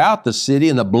trodden without the city,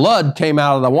 and the blood came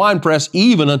out of the winepress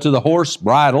even unto the horse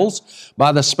bridles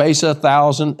by the space of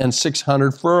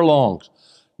 1,600 furlongs.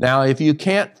 Now, if you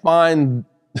can't find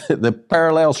the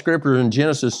parallel scripture in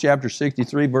Genesis chapter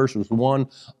 63, verses 1,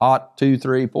 2,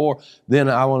 3, 4, then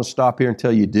I want to stop here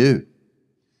until you do.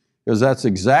 Because that's the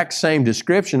exact same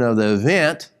description of the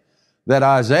event that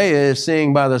Isaiah is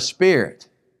seeing by the Spirit.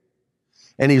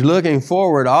 And he's looking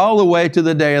forward all the way to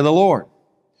the day of the Lord.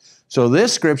 So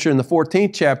this scripture in the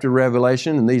 14th chapter of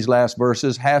Revelation, in these last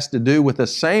verses, has to do with the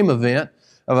same event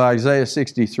of Isaiah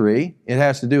 63. It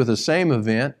has to do with the same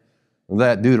event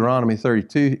that Deuteronomy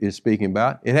 32 is speaking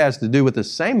about. It has to do with the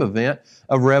same event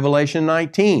of Revelation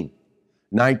 19.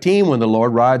 19, when the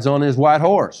Lord rides on His white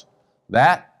horse.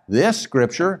 This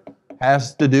scripture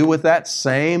has to do with that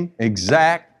same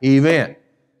exact event.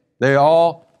 They're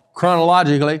all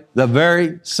chronologically the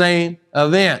very same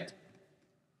event.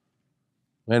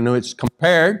 And it's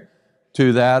compared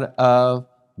to that of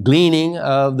gleaning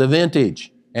of the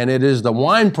vintage. And it is the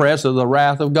winepress of the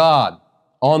wrath of God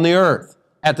on the earth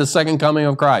at the second coming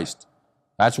of Christ.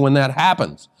 That's when that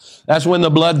happens. That's when the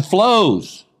blood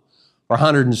flows for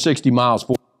 160 miles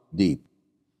deep.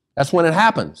 That's when it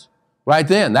happens. Right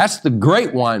then. That's the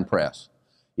great winepress.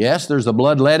 Yes, there's the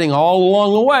bloodletting all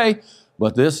along the way,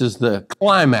 but this is the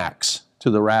climax to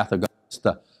the wrath of God. It's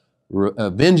the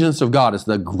vengeance of God. It's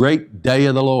the great day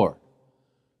of the Lord.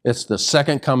 It's the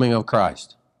second coming of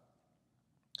Christ.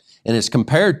 And it's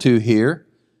compared to here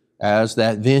as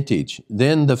that vintage.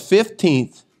 Then the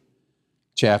 15th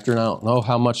chapter, and I don't know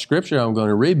how much scripture I'm going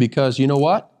to read because you know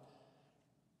what?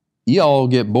 You all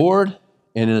get bored,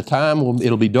 and in a time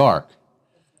it'll be dark.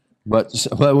 But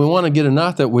we want to get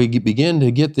enough that we begin to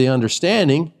get the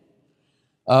understanding.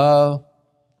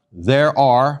 There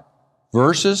are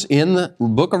verses in the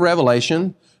book of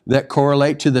Revelation that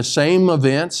correlate to the same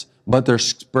events, but they're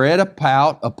spread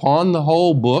out upon the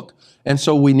whole book. And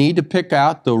so we need to pick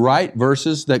out the right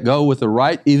verses that go with the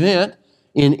right event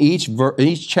in each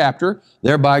chapter,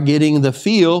 thereby getting the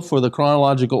feel for the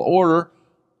chronological order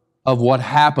of what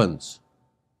happens.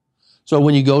 So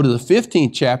when you go to the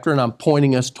 15th chapter, and I'm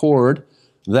pointing us toward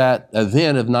that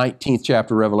event of 19th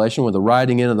chapter of Revelation with the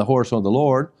riding in of the horse of the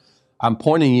Lord, I'm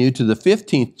pointing you to the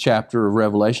 15th chapter of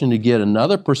Revelation to get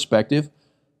another perspective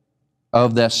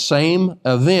of that same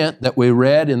event that we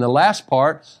read in the last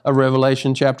part of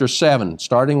Revelation chapter 7,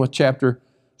 starting with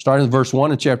verse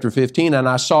 1 in chapter 15. And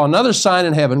I saw another sign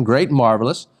in heaven, great and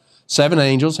marvelous, 7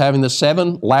 angels having the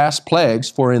 7 last plagues,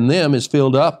 for in them is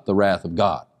filled up the wrath of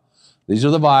God. These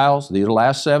are the vials. These are the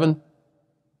last 7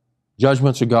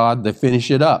 judgments of God. They finish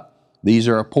it up. These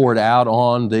are poured out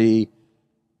on the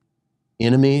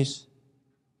enemies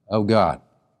of God,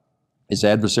 his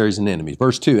adversaries and enemies.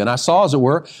 Verse 2, and I saw, as it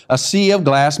were, a sea of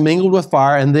glass mingled with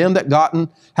fire, and them that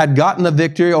had gotten the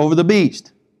victory over the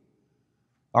beast.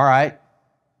 All right.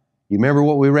 You remember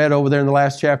what we read over there in the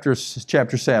last chapter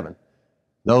 7.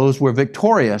 Those were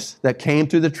victorious that came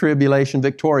through the tribulation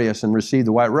victorious and received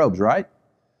the white robes, right?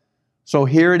 So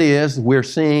here it is. We're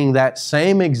seeing that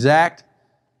same exact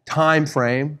time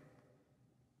frame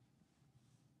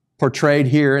portrayed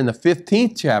here in the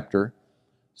 15th chapter.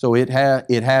 So it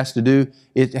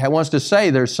wants to say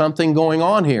there's something going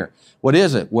on here. What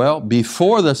is it? Well,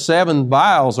 before the 7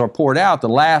 vials are poured out, the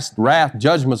last wrath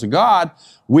judgments of God,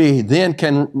 we then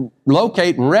can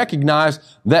locate and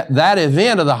recognize that that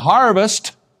event of the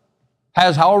harvest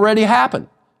has already happened.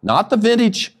 Not the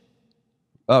vintage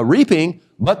reaping,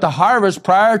 but the harvest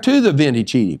prior to the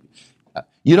vintage eating.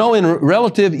 You know,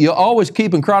 you always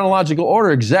keep in chronological order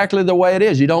exactly the way it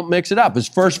is. You don't mix it up. It's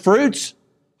first fruits,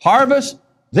 harvest,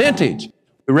 vintage.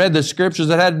 We read the scriptures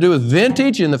that had to do with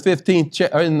vintage in the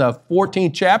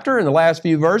 14th chapter in the last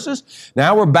few verses.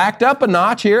 Now we're backed up a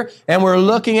notch here, and we're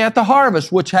looking at the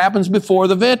harvest, which happens before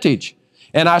the vintage.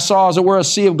 And I saw, as it were, a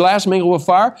sea of glass mingled with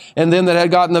fire, and them that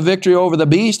had gotten the victory over the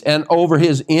beast, and over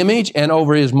his image, and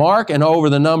over his mark, and over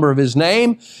the number of his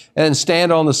name, and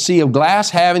stand on the sea of glass,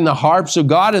 having the harps of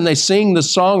God, and they sing the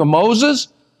song of Moses,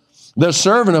 the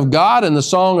servant of God, and the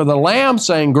song of the Lamb,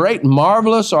 saying, great and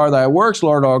marvelous are thy works,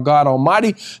 Lord our God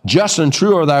Almighty. Just and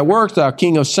true are thy works, thou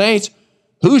King of saints.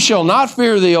 Who shall not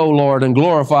fear thee, O Lord, and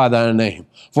glorify thy name?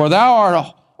 For thou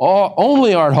art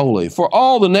only art holy. For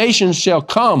all the nations shall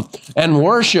come and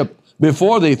worship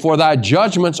before thee, for thy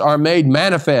judgments are made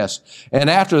manifest. And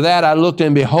after that I looked,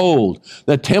 and behold,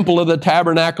 the temple of the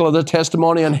tabernacle of the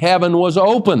testimony in heaven was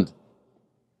opened.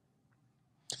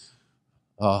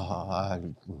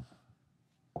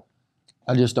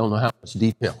 I just don't know how much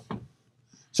detail.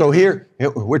 So here,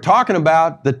 we're talking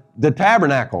about the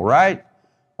tabernacle, right?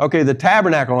 Okay, the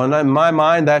tabernacle, and in my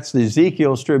mind, that's the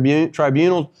Ezekiel's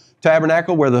tribunal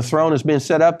tabernacle where the throne is being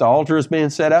set up, the altar is being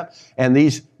set up, and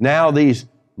these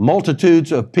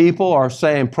multitudes of people are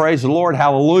saying, praise the Lord,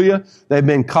 hallelujah. They've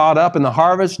been caught up in the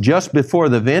harvest just before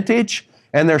the vintage,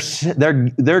 and they're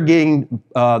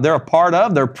a part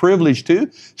of, they're privileged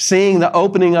to, seeing the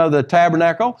opening of the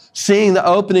tabernacle, seeing the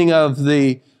opening of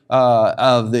the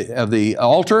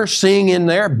altar, seeing in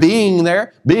there, being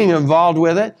involved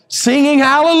with it, singing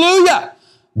hallelujah.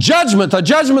 The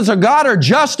judgments of God are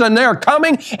just, and they're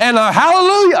coming, and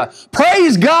hallelujah,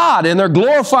 praise God, and they're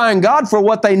glorifying God for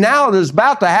what they now is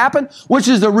about to happen, which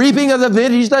is the reaping of the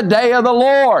vintage, the day of the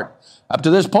Lord. Up to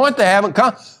this point, they haven't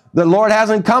come. The Lord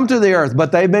hasn't come to the earth,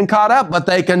 but they've been caught up, but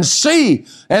they can see,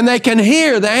 and they can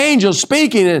hear the angels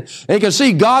speaking, and they can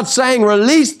see God saying,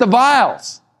 release the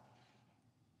vials.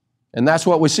 And that's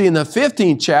what we see in the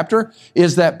 15th chapter,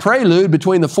 is that prelude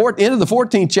between the end of the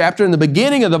 14th chapter and the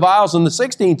beginning of the vials in the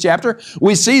 16th chapter.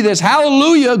 We see this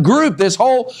hallelujah group, this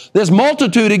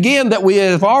multitude again that we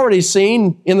have already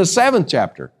seen in the 7th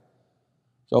chapter.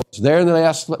 So it's there in the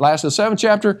last of the 7th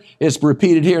chapter. It's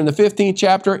repeated here in the 15th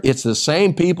chapter. It's the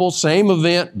same people, same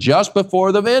event, just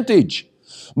before the vintage.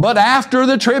 But after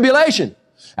the tribulation,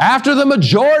 after the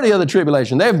majority of the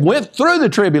tribulation, they've went through the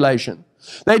tribulation.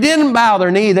 They didn't bow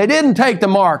their knee. They didn't take the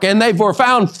mark, and they were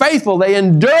found faithful. They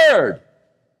endured.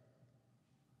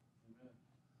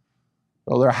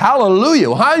 So they're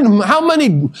hallelujah.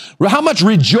 How much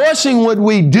rejoicing would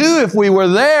we do if we were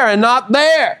there and not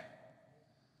there?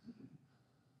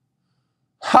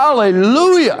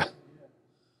 Hallelujah.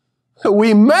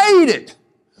 We made it.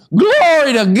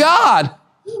 Glory to God.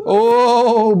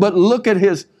 Oh, but look at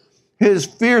His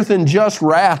fierce and just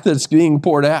wrath that's being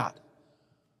poured out.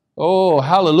 Oh,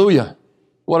 hallelujah.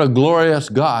 What a glorious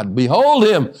God. Behold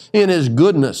Him in His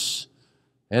goodness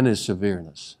and His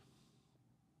severeness.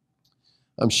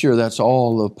 I'm sure that's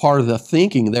all a part of the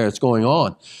thinking there that's going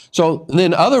on. So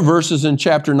then other verses in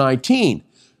chapter 19,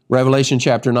 Revelation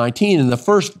chapter 19, in the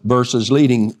first verses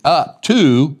leading up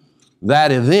to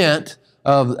that event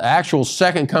of the actual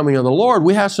second coming of the Lord,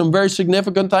 we have some very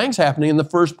significant things happening in the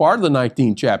first part of the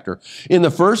 19th chapter. In the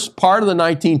first part of the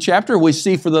 19th chapter, we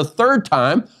see for the third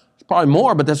time, probably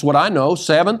more, but that's what I know,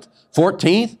 7th,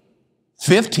 14th,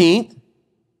 15th,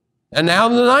 and now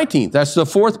the 19th. That's the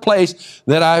fourth place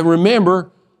that I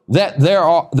remember that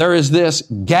there is this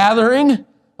gathering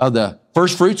of the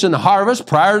first fruits in the harvest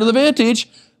prior to the vintage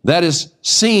that is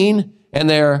seen, and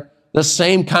they're the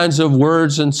same kinds of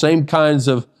words and same kinds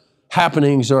of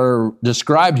happenings are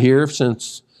described here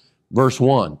since verse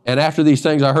 1. And after these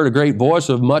things I heard a great voice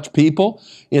of much people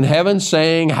in heaven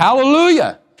saying,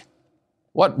 hallelujah.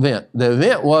 What event? The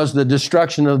event was the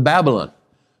destruction of Babylon.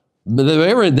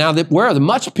 Now, where are the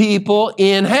much people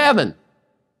in heaven?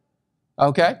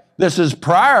 Okay? This is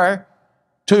prior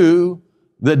to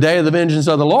the day of the vengeance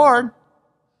of the Lord,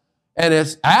 and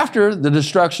it's after the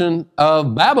destruction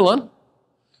of Babylon.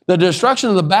 The destruction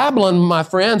of the Babylon, my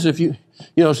friends, if you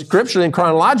know, scripturally and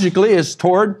chronologically, is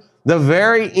toward the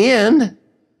very end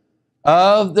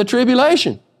of the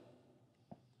tribulation.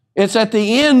 It's at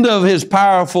the end of His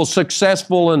powerful,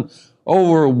 successful, and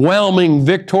overwhelming,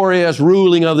 victorious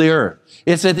ruling of the earth.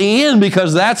 It's at the end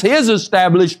because that's His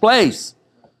established place.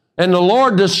 And the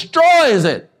Lord destroys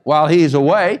it while He's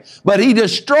away, but He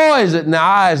destroys it in the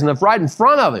eyes and right in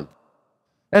front of Him.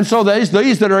 And so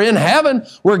these that are in heaven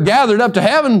were gathered up to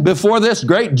heaven before this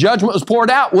great judgment was poured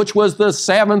out, which was the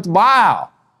 7th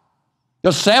vial.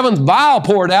 The 7th vial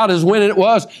poured out is when it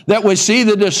was that we see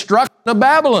the destruction of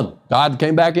Babylon. God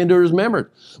came back into His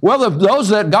remembrance. Well, those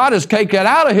that God has taken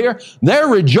out of here, they're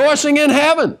rejoicing in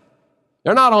heaven.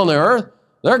 They're not on the earth.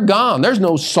 They're gone. There's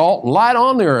no salt and light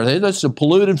on the earth. It's a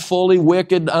polluted, fully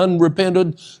wicked,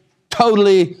 unrepented,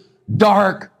 totally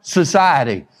dark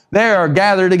society. They are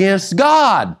gathered against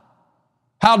God.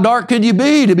 How dark could you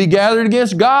be to be gathered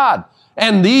against God?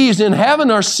 And these in heaven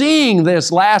are seeing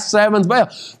this last 7th veil.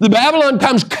 The Babylon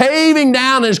comes caving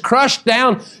down and is crushed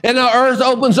down, and the earth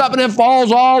opens up and it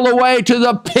falls all the way to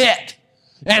the pit.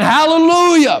 And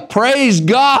hallelujah, praise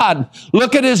God.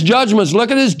 Look at His judgments.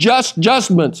 Look at His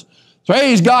judgments.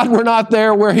 Praise God, we're not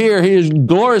there, we're here. He has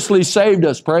gloriously saved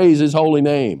us. Praise His holy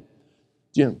name.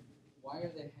 Jim. Why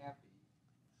are they happy,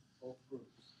 both groups?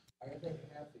 Why are they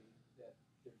happy that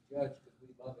they're judged because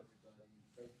we love everybody,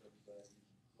 pray for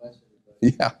everybody, bless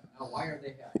everybody? Yeah. Now, why are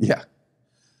they happy? Yeah.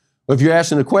 Well, if you're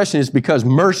asking the question, it's because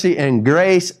mercy and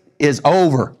grace is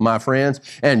over, my friends,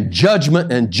 and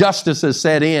judgment and justice has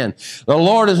set in. The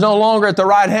Lord is no longer at the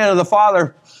right hand of the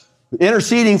Father,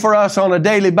 interceding for us on a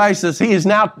daily basis. He is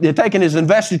now taken His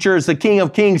investiture as the King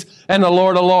of Kings and the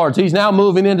Lord of Lords. He's now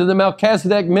moving into the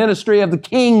Melchizedek ministry of the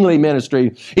kingly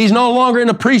ministry. He's no longer in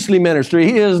the priestly ministry.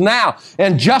 He is now,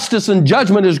 and justice and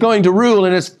judgment is going to rule,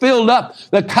 and it's filled up.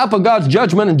 The cup of God's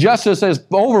judgment and justice is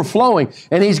overflowing,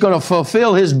 and He's going to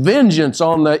fulfill His vengeance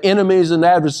on the enemies and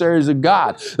adversaries of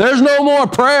God. There's no more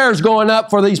prayers going up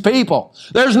for these people.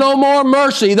 There's no more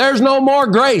mercy. There's no more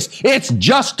grace. It's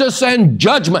justice and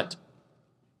judgment.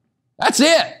 That's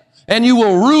it. And you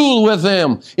will rule with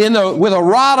them with a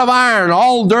rod of iron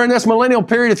all during this millennial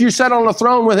period. If you sit on the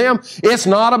throne with Him, it's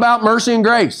not about mercy and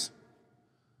grace.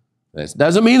 This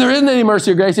doesn't mean there isn't any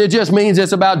mercy or grace. It just means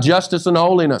it's about justice and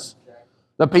holiness.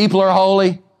 The people are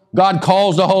holy. God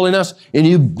calls to holiness, and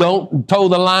you don't toe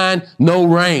the line, no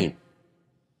rain.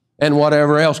 and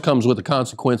whatever else comes with the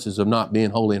consequences of not being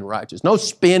holy and righteous. No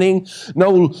spinning,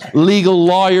 no legal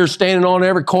lawyers standing on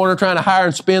every corner trying to hire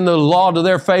and spin the law to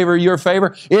their favor, your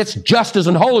favor. It's justice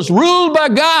and holiness ruled by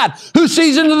God, who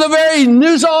sees into the very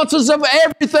nuances of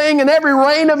everything and every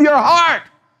reign of your heart.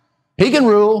 He can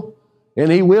rule,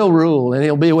 and He will rule, and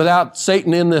He'll be without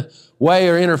Satan in the way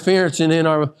or interference,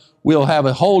 and we'll have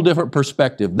a whole different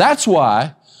perspective. That's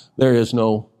why there is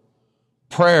no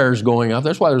prayers going up.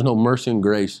 That's why there's no mercy and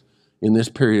grace in this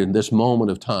period, in this moment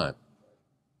of time.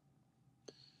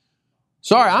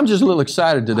 Sorry, I'm just a little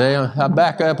excited today. I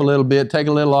back up a little bit, take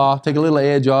a little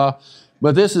edge off.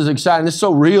 But this is exciting. It's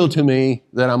so real to me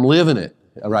that I'm living it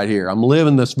right here. I'm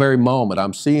living this very moment.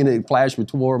 I'm seeing it flash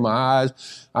before my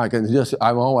eyes. I can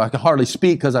hardly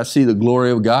speak because I see the glory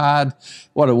of God.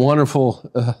 What a wonderful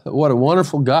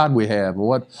God we have.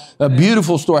 What a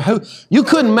beautiful story. You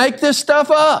couldn't make this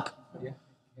stuff up.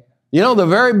 You know, the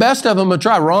very best of them have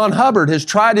tried. Ron Hubbard has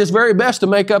tried his very best to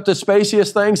make up the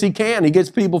spaciest things he can. He gets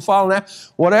people following that,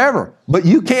 whatever. But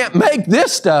you can't make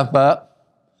this stuff up.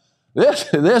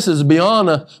 This is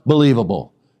beyond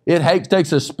believable. It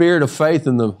takes a spirit of faith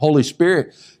in the Holy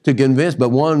Spirit to convince, but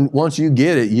once you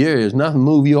get it, there's nothing to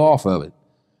move you off of it.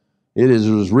 It is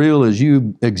as real as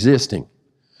you existing.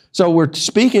 So we're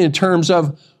speaking in terms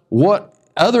of what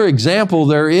other example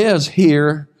there is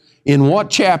here. In what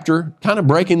chapter, kind of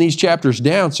breaking these chapters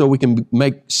down so we can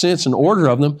make sense and order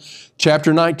of them.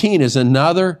 Chapter 19 is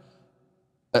another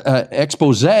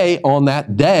expose on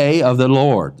that day of the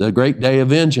Lord, the great day of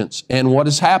vengeance, and what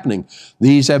is happening.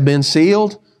 These have been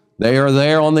sealed. They are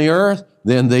there on the earth.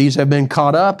 Then these have been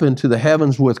caught up into the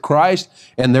heavens with Christ,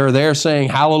 and they're there saying,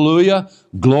 hallelujah,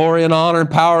 glory and honor and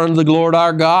power unto the Lord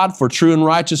our God, for true and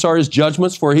righteous are His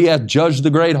judgments, for He hath judged the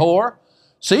great whore.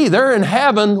 See, they're in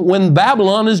heaven when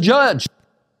Babylon is judged.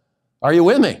 Are you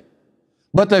with me?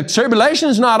 But the tribulation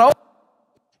is not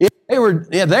over. They were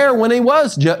there when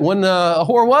the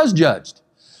whore was judged.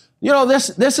 You know, this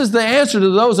is the answer to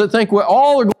those that think we're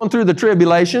all going through the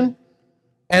tribulation,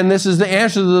 and this is the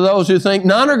answer to those who think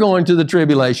none are going to the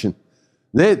tribulation.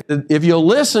 If you'll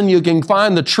listen, you can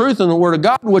find the truth in the Word of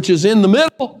God, which is in the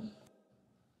middle.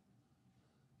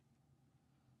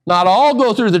 Not all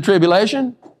go through the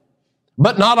tribulation,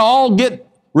 but not all get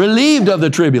relieved of the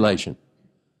tribulation.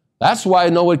 That's why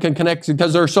no one can connect,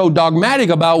 because they're so dogmatic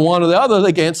about one or the other,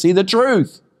 they can't see the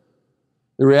truth.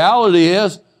 The reality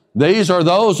is, these are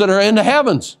those that are in the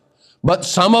heavens. But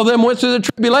some of them went through the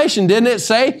tribulation. Didn't it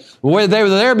say where they were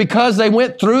there because they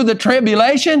went through the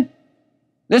tribulation?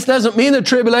 This doesn't mean the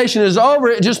tribulation is over.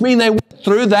 It just means they went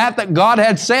through that God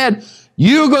had said,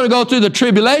 you're going to go through the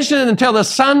tribulation until the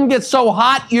sun gets so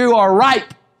hot you are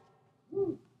ripe.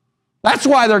 That's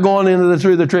why they're going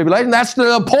through the tribulation. That's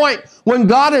the point. When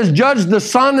God has judged, the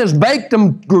sun has baked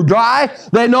them dry.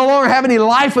 They no longer have any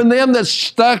life in them that's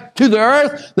stuck to the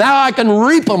earth. Now I can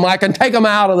reap them. I can take them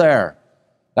out of there.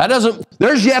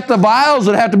 There's yet the vials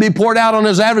that have to be poured out on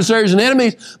His adversaries and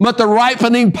enemies, but the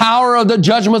ripening power of the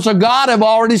judgments of God have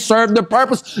already served their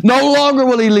purpose. No longer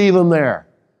will He leave them there.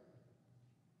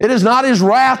 It is not His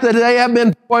wrath that they have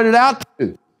been pointed out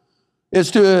to. It's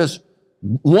to His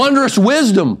wondrous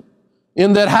wisdom,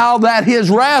 in that how that His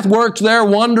wrath works their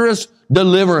wondrous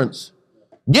deliverance.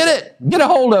 Get it. Get a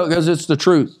hold of it, because it's the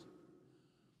truth.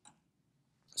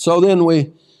 So then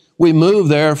we move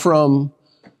there from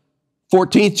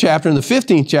 14th chapter and the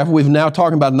 15th chapter. We've now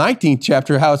talking about 19th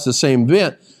chapter, how it's the same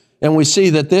event. And we see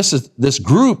that this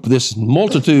group, this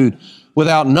multitude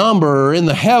without number are in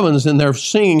the heavens, and they're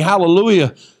singing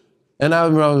hallelujah. And I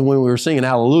remember when we were singing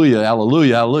hallelujah,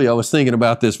 hallelujah, hallelujah, I was thinking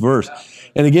about this verse.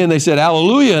 And again, they said,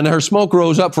 hallelujah, and her smoke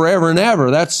rose up forever and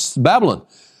ever. That's Babylon.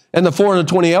 And the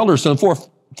 420 elders and the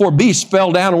four beasts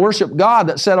fell down and worshiped God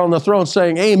that sat on the throne,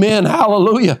 saying, amen,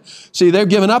 hallelujah. See, they've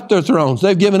given up their thrones.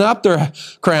 They've given up their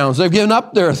crowns. They've given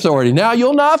up their authority. Now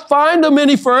you'll not find them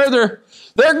any further.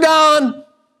 They're gone.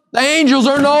 The angels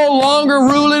are no longer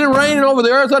ruling and reigning over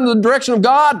the earth under the direction of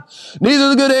God.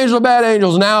 Neither the good angels or bad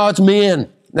angels. Now it's men.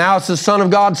 Now it's the Son of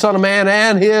God, Son of Man,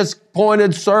 and His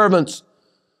appointed servants.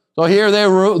 So here they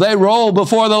roll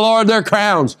before the Lord their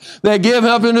crowns. They give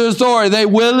up into His authority. They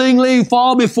willingly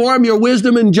fall before Him. Your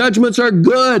wisdom and judgments are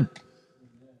good.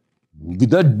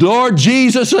 The Lord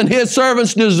Jesus and His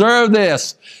servants deserve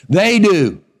this. They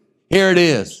do. Here it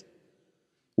is.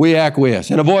 We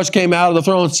acquiesce. And a voice came out of the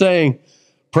throne saying,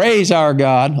 praise our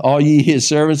God, all ye His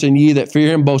servants, and ye that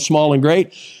fear Him, both small and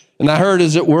great. And I heard,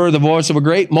 as it were, the voice of a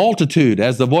great multitude,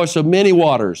 as the voice of many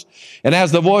waters, and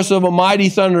as the voice of a mighty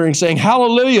thundering, saying,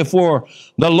 hallelujah, for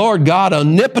the Lord God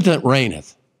omnipotent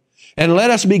reigneth. And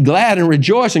let us be glad and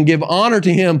rejoice and give honor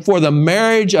to him, for the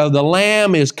marriage of the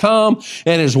Lamb is come,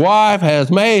 and his wife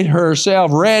has made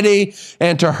herself ready,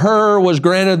 and to her was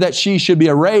granted that she should be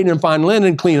arrayed in fine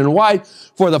linen, clean and white,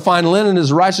 for the fine linen is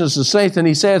the righteousness of saints. And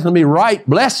he saith unto me, right,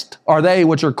 blessed are they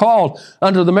which are called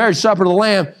unto the marriage supper of the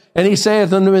Lamb. And he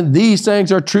saith unto me, these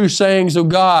things are true sayings of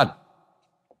God.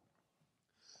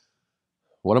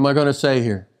 What am I going to say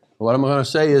here? What I'm going to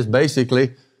say is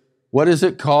basically, what is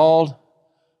it called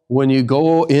when you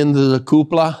go into the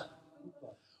kupla?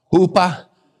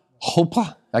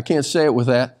 Hopa? I can't say it with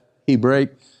that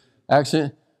Hebraic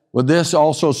accent. Well, this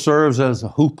also serves as a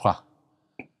hoopah.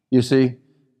 You see?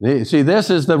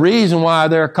 This is the reason why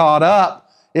they're caught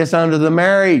up. It's under the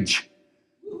marriage.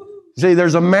 See,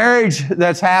 there's a marriage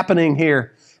that's happening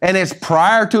here, and it's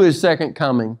prior to his second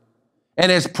coming,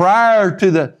 and it's prior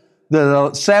to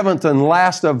the seventh and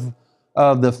last of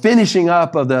the finishing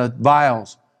up of the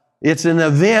vials. It's an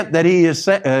event that he is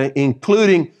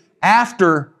including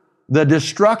after the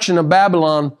destruction of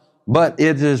Babylon, but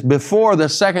it is before the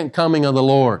second coming of the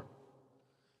Lord.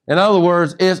 In other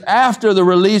words, it's after the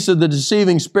release of the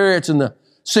deceiving spirits in the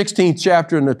 16th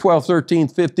chapter and the 12th,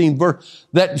 13th, 15th verse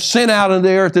that sent out into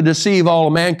the earth to deceive all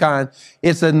of mankind.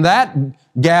 It's in that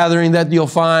gathering that you'll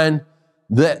find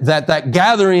that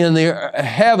gathering in the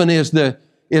heaven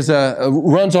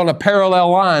runs on a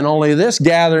parallel line. Only this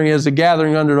gathering is a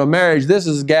gathering under a marriage. This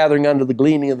is a gathering under the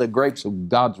gleaning of the grapes of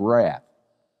God's wrath.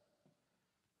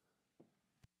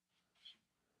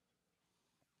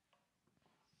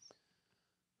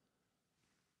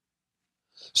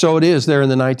 So it is there in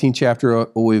the 19th chapter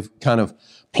we've kind of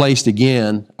placed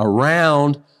again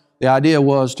around. The idea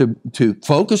was to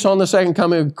focus on the second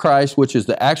coming of Christ, which is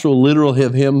the actual literal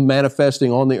of him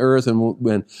manifesting on the earth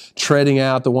and treading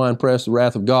out the winepress, the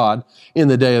wrath of God in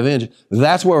the day of vengeance.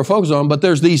 That's what we're focused on. But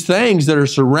there's these things that are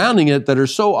surrounding it that are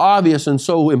so obvious and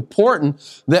so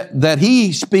important that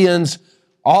he spends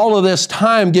all of this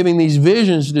time giving these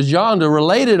visions to John to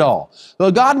relate it all.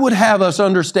 Well, God would have us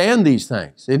understand these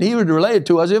things, and he would relate it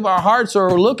to us if our hearts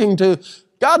are looking to,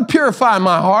 God, purify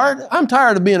my heart. I'm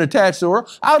tired of being attached to the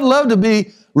world. I would love to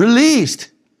be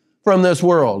released from this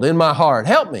world in my heart.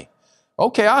 Help me.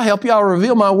 Okay, I'll help you. I'll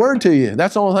reveal my word to you.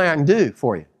 That's the only thing I can do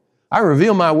for you. I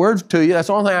reveal my word to you. That's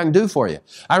the only thing I can do for you.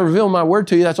 I reveal my word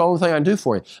to you. That's the only thing I can do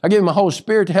for you. I give you my Holy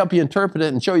Spirit to help you interpret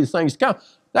it and show you things to come.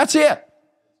 That's it.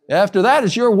 After that,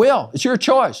 it's your will. It's your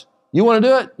choice. You want to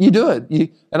do it? You do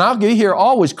it. And I'll be here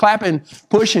always clapping,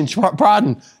 pushing,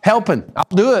 prodding, helping. I'll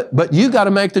do it. But you got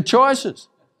to make the choices.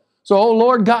 So, oh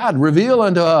Lord God, reveal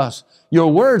unto us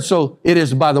your word. So it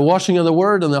is by the washing of the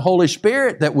word and the Holy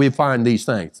Spirit that we find these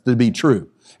things to be true.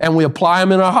 And we apply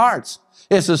them in our hearts.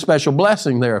 It's a special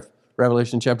blessing there,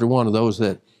 Revelation chapter 1, of those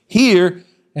that hear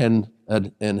and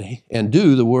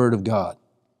do the word of God.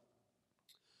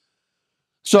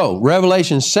 So,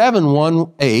 Revelation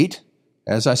 7:1-8,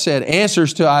 as I said,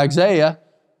 answers to Isaiah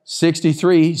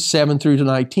 63, 7 through to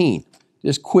 19.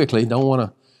 Just quickly, don't want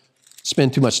to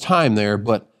spend too much time there,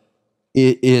 but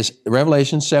it is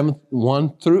Revelation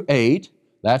 7:1-8.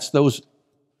 That's those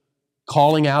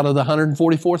calling out of the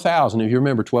 144,000. If you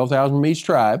remember, 12,000 from each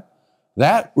tribe.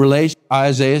 That relates to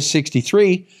Isaiah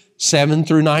 63, 7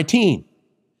 through 19.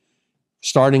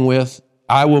 Starting with,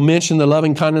 I will mention the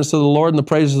loving kindness of the Lord and the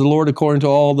praises of the Lord according to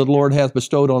all that the Lord hath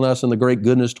bestowed on us and the great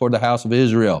goodness toward the house of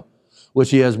Israel,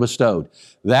 which he has bestowed.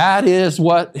 That is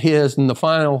what is in the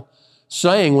final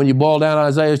saying when you boil down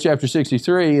Isaiah chapter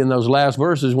 63 in those last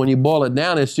verses. When you boil it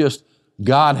down, it's just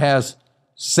God has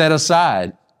set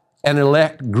aside an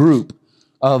elect group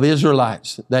of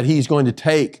Israelites that he's going to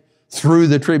take through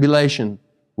the tribulation,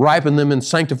 ripen them and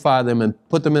sanctify them and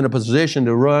put them in a position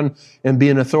to run and be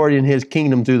an authority in his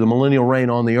kingdom through the millennial reign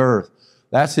on the earth.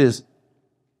 That's his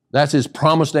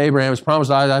promise to Abraham, his promise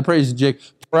to Isaac, I praise Jacob,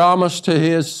 promise to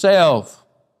himself.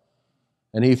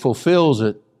 And he fulfills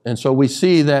it. And so we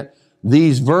see that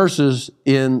these verses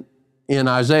in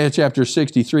Isaiah chapter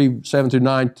 63, 7 through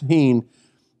 19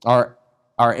 are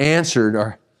answered,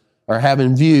 or have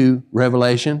in view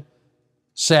Revelation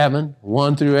 7,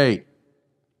 1 through 8.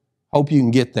 Hope you can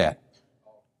get that.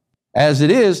 As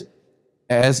it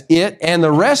and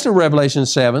the rest of Revelation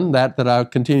 7, that I'll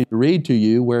continue to read to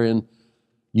you, wherein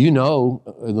you know,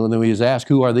 when he was asked,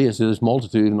 who are these, this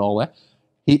multitude and all that,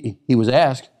 he was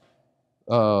asked,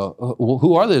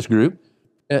 who are this group?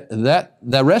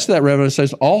 The rest of that Revelation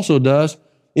also does,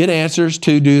 it answers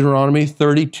to Deuteronomy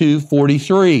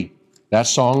 32:43. That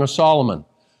Song of Solomon.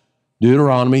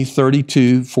 Deuteronomy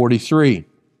 32:43.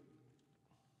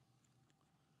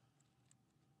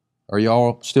 Are you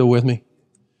all still with me?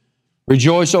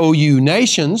 Rejoice, O you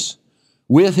nations,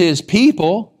 with his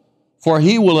people, For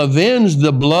he will avenge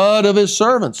the blood of his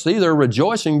servants. See, they're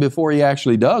rejoicing before he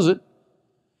actually does it.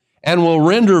 And will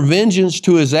render vengeance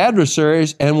to his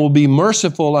adversaries, and will be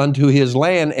merciful unto his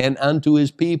land and unto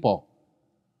his people.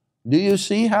 Do you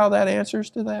see how that answers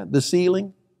to that? The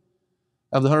sealing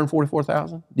of the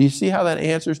 144,000? Do you see how that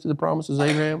answers to the promises of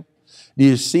Abraham? Do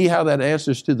you see how that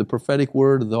answers to the prophetic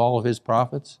word of all of his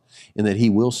prophets? In that he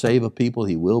will save a people,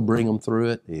 he will bring them through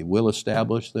it, he will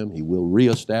establish them, he will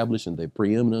reestablish in the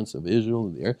preeminence of Israel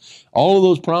in the earth. All of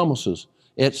those promises,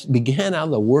 it began out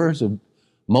of the words of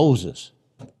Moses.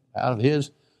 Out of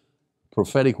his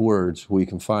prophetic words, we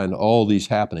can find all these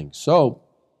happenings. So,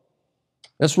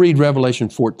 let's read Revelation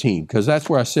 14, because that's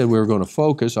where I said we were going to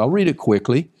focus. I'll read it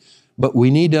quickly, but we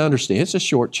need to understand. It's a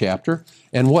short chapter,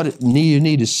 and what you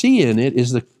need to see in it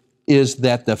is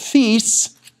that the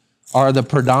feasts are the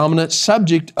predominant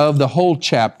subject of the whole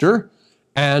chapter,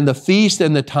 and the feast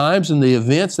and the times and the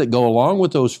events that go along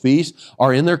with those feasts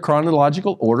are in their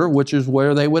chronological order, which is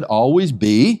where they would always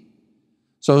be.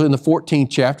 So in the 14th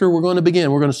chapter, we're going to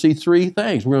begin. We're going to see three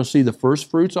things. We're going to see the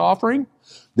first fruits offering.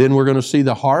 Then we're going to see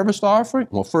the harvest offering.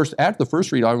 Well, first, after the first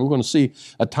fruit offering, we're going to see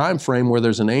a time frame where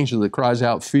there's an angel that cries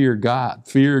out, fear God,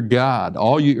 fear God.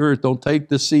 All you earth, don't take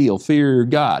the seal, fear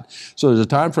God. So there's a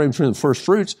time frame between the first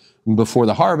fruits before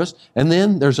the harvest, and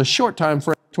then there's a short time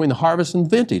frame between the harvest and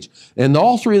vintage. And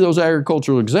all three of those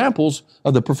agricultural examples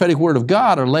of the prophetic word of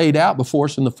God are laid out before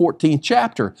us in the 14th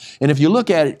chapter. And if you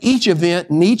look at it, each event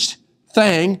and each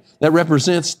thing that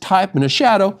represents type and a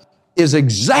shadow is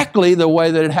exactly the way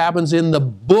that it happens in the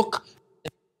book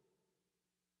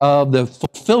of the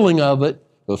fulfilling of it,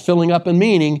 the filling up in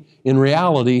meaning in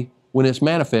reality when it's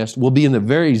manifest will be in the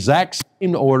very exact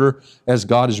same order as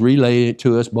God has relayed it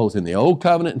to us both in the Old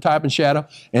Covenant and type and shadow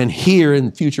and here in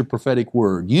the future prophetic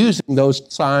word using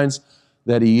those signs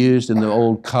that he used in the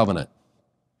Old Covenant.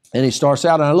 And he starts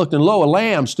out, and I looked, and lo, a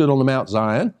lamb stood on the Mount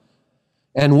Zion,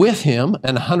 and with him,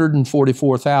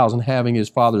 144,000 having his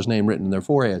father's name written in their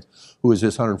foreheads. Who is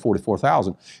this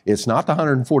 144,000? It's not the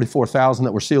 144,000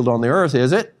 that were sealed on the earth,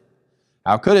 is it?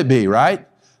 How could it be, right?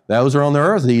 Those are on the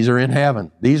earth. These are in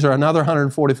heaven. These are another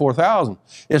 144,000.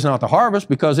 It's not the harvest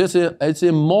because it's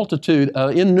in multitude,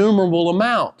 innumerable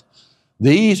amount.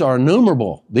 These are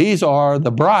numerable. These are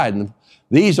the bride.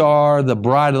 These are the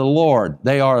bride of the Lord.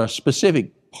 They are a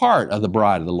specific part of the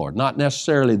bride of the Lord, not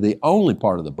necessarily the only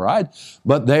part of the bride,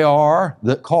 but they are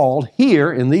called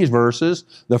here in these verses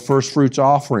the first fruits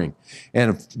offering.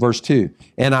 And verse 2,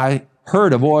 and I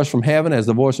heard a voice from heaven as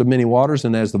the voice of many waters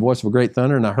and as the voice of a great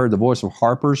thunder, and I heard the voice of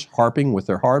harpers harping with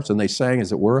their harps, and they sang,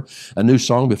 as it were, a new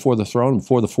song before the throne,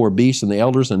 before the four beasts and the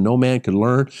elders, and no man could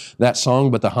learn that song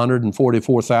but the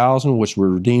 144,000 which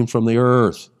were redeemed from the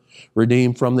earth.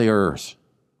 Redeemed from the earth.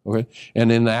 Okay?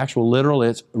 And in the actual literal,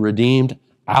 it's redeemed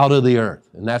out of the earth.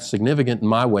 And that's significant in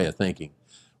my way of thinking.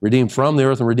 Redeemed from the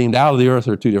earth and redeemed out of the earth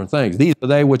are two different things. These are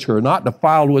they which are not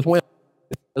defiled with women.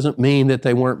 It doesn't mean that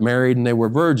they weren't married and they were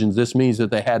virgins. This means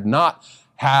that they had not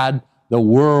had the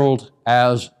world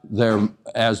as their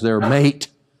mate.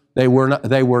 They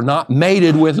were not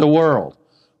mated with the world.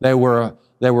 They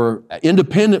were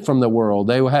independent from the world.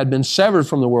 They had been severed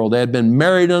from the world. They had been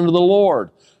married unto the Lord,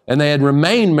 and they had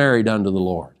remained married unto the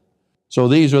Lord. So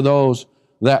these are those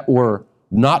that were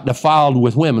not defiled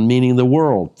with women, meaning the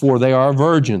world, for they are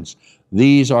virgins.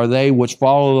 These are they which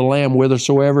follow the Lamb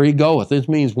whithersoever he goeth. This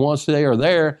means once they are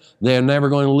there, they're never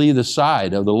going to leave the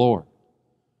side of the Lord.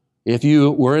 If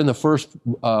you were in the first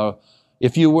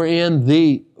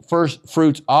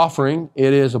fruits offering,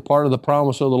 it is a part of the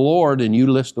promise of the Lord, and you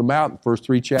list them out in the first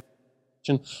three chapters.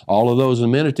 All of those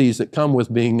amenities that come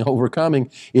with being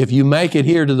overcoming. If you make it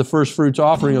here to the first fruits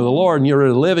offering of the Lord and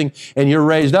you're living and you're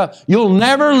raised up, you'll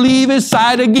never leave his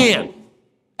side again.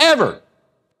 Ever.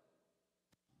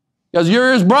 Because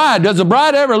you're his bride. Does the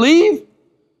bride ever leave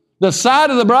the side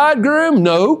of the bridegroom?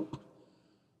 No.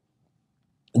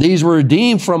 These were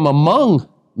redeemed from among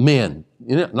men.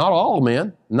 Not all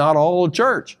men, not all the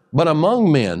church, but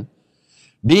among men,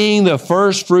 being the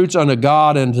first fruits unto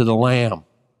God and to the Lamb.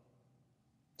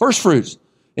 First fruits,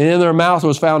 and in their mouth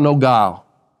was found no guile,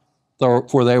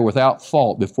 for they were without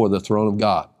fault before the throne of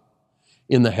God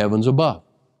in the heavens above.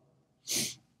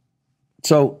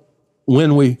 So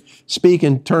when we speak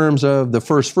in terms of the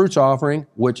first fruits offering,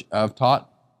 which I've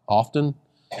taught often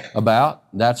about,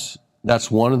 that's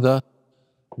one of the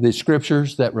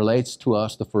scriptures that relates to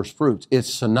us, the first fruits.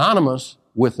 It's synonymous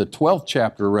with the 12th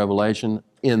chapter of Revelation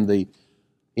in the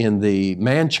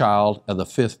man-child of the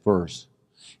 5th verse.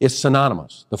 It's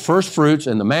synonymous. The first fruits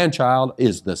and the man-child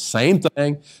is the same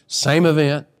thing, same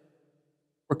event.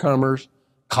 Overcomers,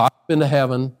 caught up into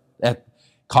heaven,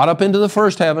 caught up into the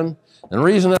first heaven. And the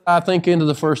reason that I think into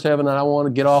the first heaven, and I want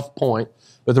to get off point,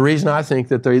 but the reason I think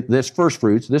that this first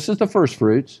fruits, this is the first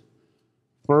fruits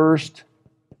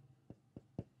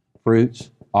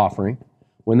offering.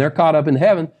 When they're caught up in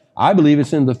heaven, I believe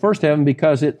it's in the first heaven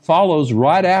because it follows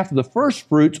right after the first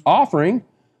fruits offering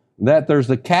that there's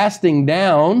the casting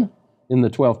down in the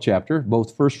 12th chapter.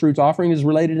 Both first fruits offering is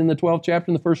related in the 12th chapter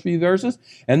in the first few verses,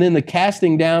 and then the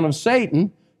casting down of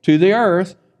Satan to the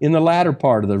earth in the latter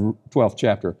part of the 12th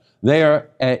chapter.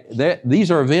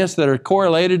 These are events that are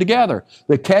correlated together.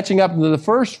 The catching up into the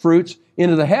first fruits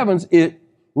into the heavens, it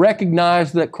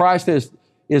recognized that Christ is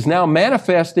now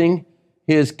manifesting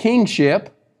His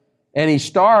kingship, and He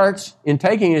starts in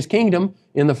taking His kingdom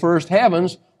in the first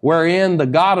heavens, wherein the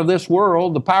God of this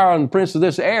world, the power and the prince of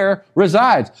this air,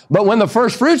 resides. But when the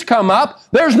first fruits come up,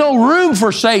 there's no room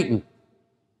for Satan.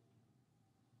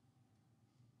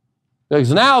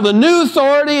 Because now the new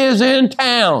authority is in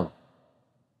town.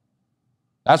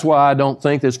 That's why I don't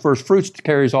think this first fruits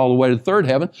carries all the way to the third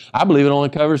heaven. I believe it only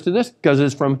covers to this because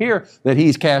it's from here that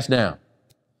He's cast down.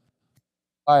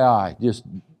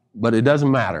 But it doesn't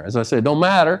matter. As I said, it don't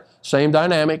matter. Same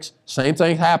dynamics, same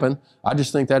thing happen. I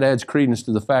just think that adds credence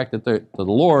to the fact that the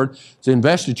Lord's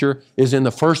investiture is in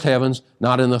the first heavens,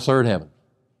 not in the third heaven.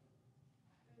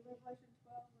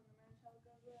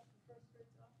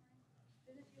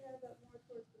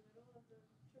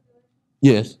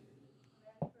 Yes.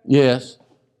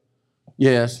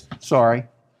 Sorry.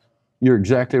 You're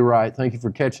exactly right. Thank you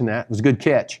for catching that. It was a good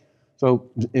catch. So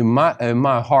in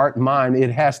my heart and mind,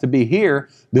 it has to be here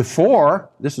before,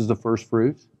 this is the first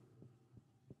fruits.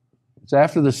 It's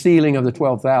after the sealing of the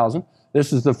 12,000.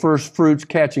 This is the first fruits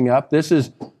catching up. This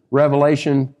is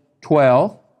Revelation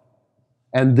 12.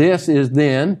 And this is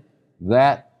then,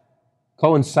 that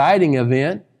coinciding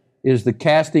event is the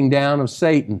casting down of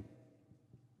Satan.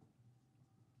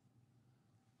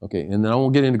 Okay, and then I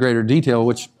won't get into greater detail,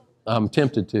 which I'm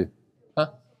tempted to.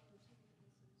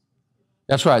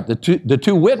 That's right. The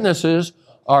two witnesses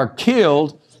are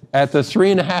killed at the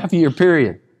 3.5 year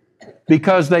period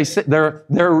because they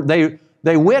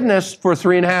witness for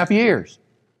 3.5 years.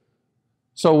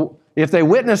 So if they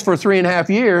witness for 3.5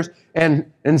 years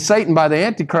and Satan by the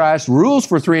Antichrist rules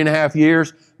for 3.5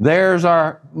 years, there's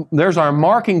our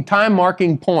time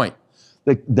marking point.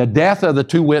 The death of the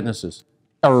two witnesses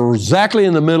are exactly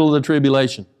in the middle of the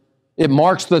tribulation. It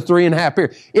marks the 3.5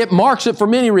 period. It marks it for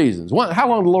many reasons. How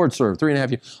long did the Lord serve?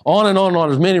 3.5 years. On and on and on.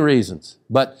 There's many reasons.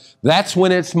 But that's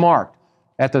when it's marked,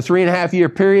 at the 3.5 year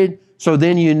period. So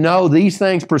then you know these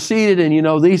things preceded and you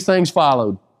know these things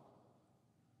followed.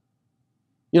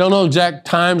 You don't know exact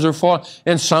times or fall.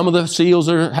 And some of the seals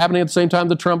are happening at the same time,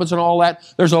 the trumpets and all that.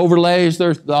 There's overlays.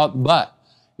 But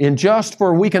in just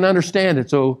for we can understand it,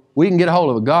 so we can get a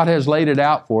hold of it. God has laid it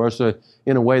out for us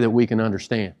in a way that we can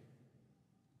understand.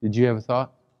 Did you have a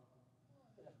thought?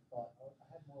 I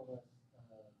had more or less just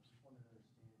wanted to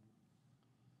understand,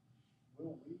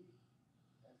 will we,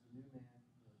 as a new man,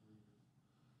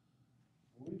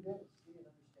 will we be able to see and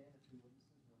understand the two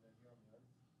witnesses when they're here on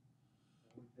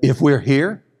the earth? If we're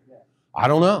here? Yeah. I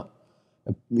don't know.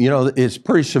 You know, it's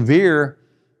pretty severe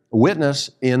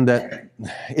witness in that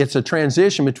it's a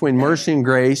transition between mercy and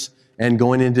grace and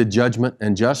going into judgment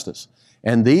and justice.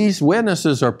 And these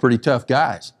witnesses are pretty tough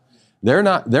guys. They're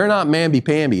not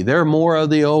mamby-pamby. They're more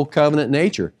of the old covenant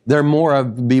nature. They're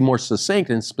be more succinct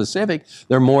and specific.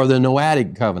 They're more of the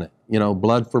Noahic covenant,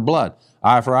 blood for blood,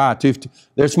 eye for eye, tooth.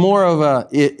 There's more of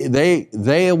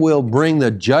they will bring the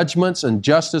judgments and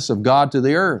justice of God to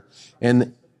the earth.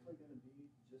 And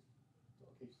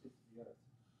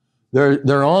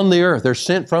they're on the earth. They're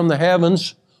sent from the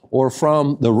heavens or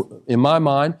in my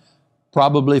mind,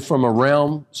 probably from a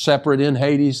realm separate in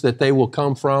Hades that they will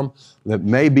come from, that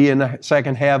may be in the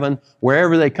second heaven.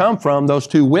 Wherever they come from, those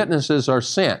two witnesses are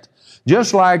sent.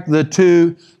 Just like the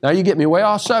two, now you get me way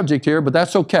off subject here, but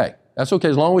that's okay. That's okay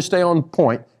as long as we stay on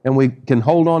point and we can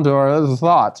hold on to our other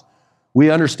thoughts. We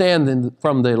understand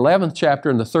from the 11th chapter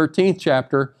and the 13th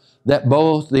chapter that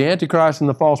both the Antichrist and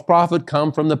the false prophet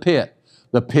come from the pit.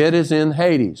 The pit is in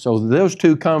Hades. So those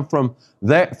two come from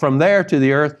there to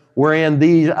the earth, wherein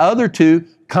these other two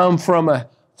come from a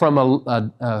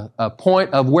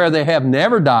point of where they have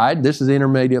never died. This is the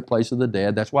intermediate place of the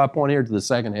dead. That's why I point here to the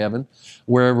second heaven,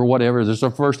 whatever. There's the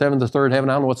first heaven, the third heaven.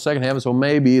 I don't know what the second heaven, so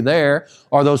maybe there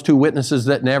are those two witnesses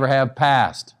that never have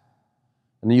passed.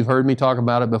 And you've heard me talk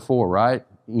about it before, right?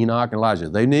 Enoch and Elijah.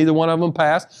 Neither one of them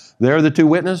passed. They're the two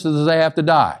witnesses. They have to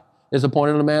die. It's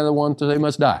appointed a man that one they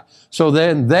must die. So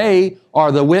then they are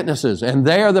the witnesses, and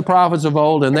they are the prophets of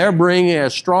old, and they're bringing a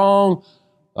strong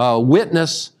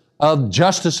witness of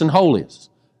justice and holiness.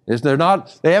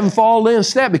 They haven't fallen in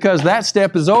step because that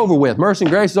step is over with. Mercy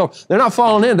and grace is over. They're not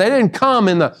falling in. They didn't come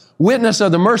in the witness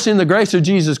of the mercy and the grace of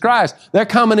Jesus Christ. They're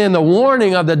coming in the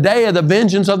warning of the day of the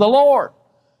vengeance of the Lord.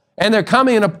 And they're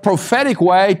coming in a prophetic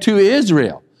way to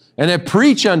Israel. And they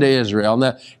preach unto Israel.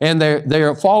 And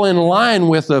they fall in line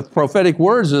with the prophetic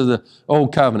words of the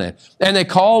Old Covenant. And they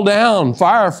call down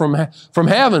fire from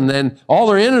heaven. And all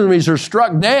their enemies are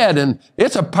struck dead. And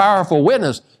it's a powerful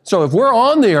witness. So if we're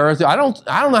on the earth, I don't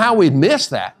know how we'd miss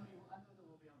that.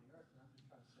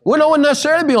 We don't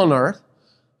necessarily be on the earth.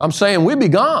 I'm saying we'd be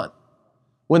gone.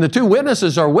 When the two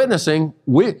witnesses are witnessing,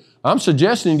 I'm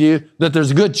suggesting to you that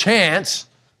there's a good chance,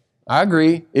 I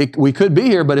agree, we could be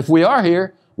here, but if we are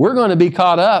here, we're going to be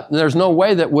caught up. And there's no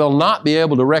way that we'll not be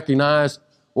able to recognize,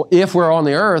 if we're on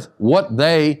the earth, what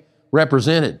they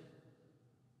represented.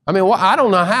 I mean, I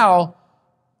don't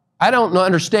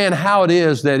understand how it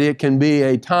is that it can be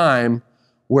a time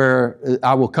where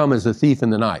I will come as a thief in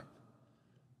the night.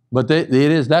 But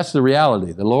that's the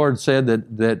reality. The Lord said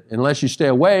that unless you stay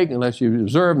awake, unless you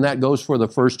observe, and that goes for the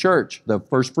first church, the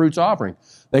first fruits offering,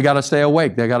 they got to stay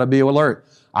awake. They got to be alert.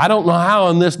 I don't know how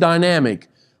in this dynamic,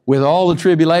 with all the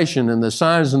tribulation and the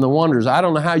signs and the wonders, I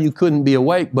don't know how you couldn't be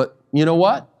awake. But you know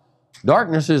what?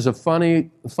 Darkness is a funny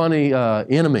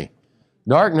enemy.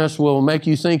 Darkness will make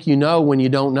you think you know when you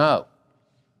don't know.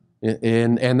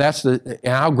 And that's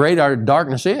how great our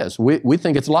darkness is. We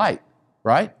think it's light,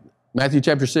 right? Matthew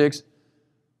chapter 6.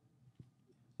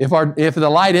 If the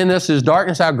light in us is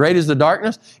darkness, how great is the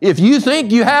darkness? If you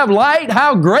think you have light,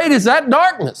 how great is that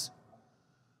darkness?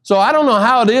 So I don't know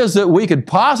how it is that we could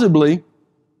possibly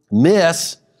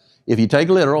miss, if you take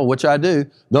literal, which I do,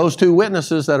 those two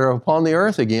witnesses that are upon the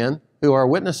earth again, who are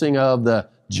witnessing of the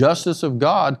justice of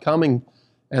God coming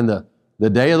and the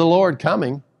day of the Lord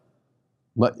coming.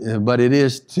 But it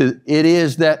is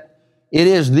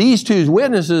these two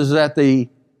witnesses that the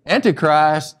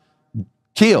Antichrist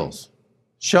kills,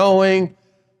 showing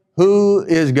who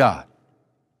is God.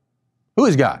 Who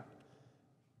is God?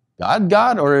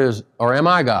 God, or am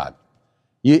I God?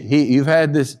 You've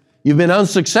been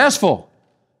unsuccessful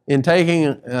in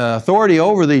taking authority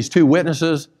over these two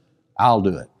witnesses. I'll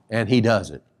do it. And he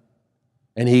does it.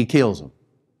 And he kills them.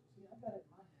 I've got it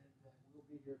in my head that we'll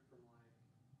be here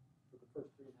for the first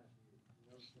 3.5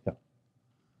 years. Yeah.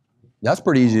 That's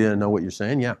pretty easy to know what you're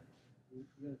saying, yeah. You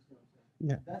understand what I'm saying?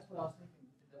 Yeah. That's what I was thinking,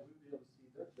 that we'd be able to see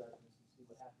their judgments and see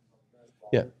what happens on the earth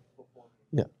while Yeah. they're performing.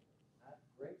 Yeah. That's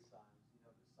great signs,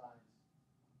 the signs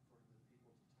for the people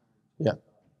to turn.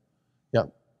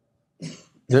 Yeah.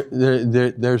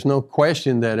 There's no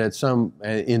question that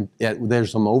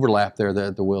there's some overlap there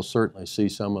that we'll certainly see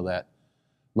some of that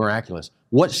miraculous.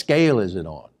 What scale is it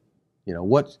on?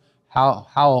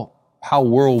 How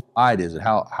worldwide is it?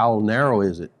 How narrow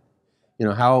is it?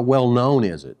 How well known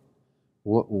is it?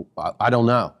 I don't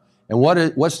know. And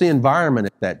what's the environment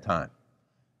at that time?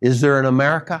 Is there an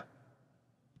America?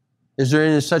 Is there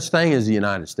any such thing as the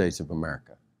United States of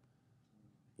America?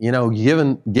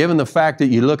 Given the fact that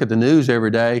you look at the news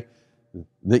every day,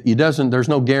 there's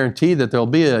no guarantee that there'll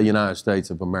be a United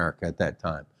States of America at that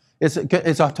time. It's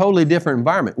a totally different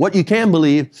environment. What you can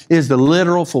believe is the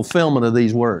literal fulfillment of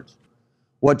these words.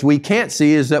 What we can't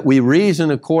see is that we reason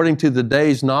according to the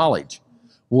day's knowledge.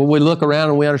 When we look around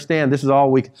and we understand this is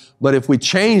all but if we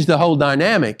change the whole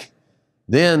dynamic,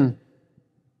 then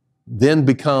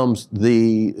becomes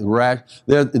the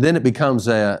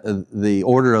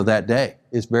order of that day.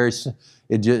 It's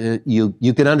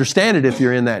you can understand it if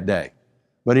you're in that day,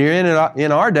 but if you're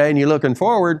in our day and you're looking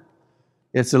forward,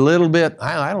 it's a little bit.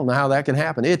 I don't know how that can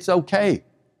happen. It's okay,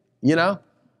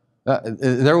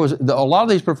 There was a lot of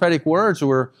these prophetic words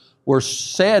were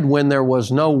said when there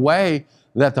was no way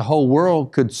that the whole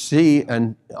world could see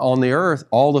and on the earth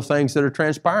all the things that are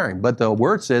transpiring. But the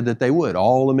word said that they would.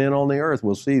 All the men on the earth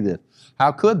will see this.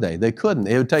 How could they? They couldn't.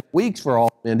 It would take weeks for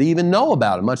all men to even know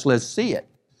about it, much less see it.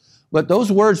 But those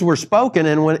words were spoken,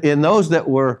 and in those that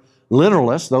were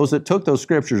literalists, those that took those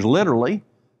scriptures literally,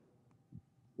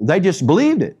 they just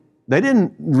believed it. They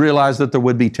didn't realize that there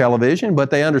would be television, but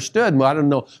they understood. Well, I don't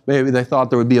know, maybe they thought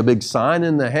there would be a big sign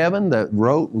in the heaven that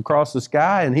wrote across the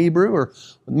sky in Hebrew, or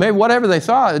maybe whatever they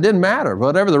thought, it didn't matter.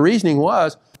 Whatever the reasoning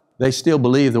was, they still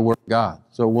believed the Word of God.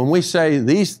 So when we say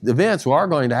these events are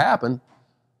going to happen,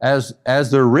 as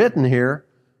they're written here,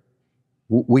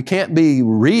 we can't be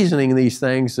reasoning these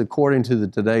things according to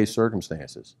today's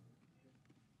circumstances.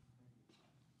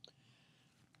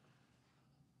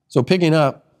 So picking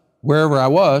up wherever I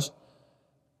was,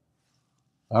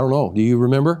 I don't know, do you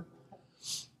remember?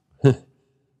 We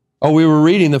were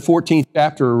reading the 14th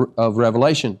chapter of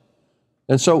Revelation.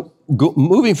 And so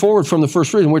moving forward from the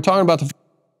first reading, we're talking about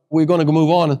we're going to move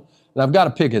on, and I've got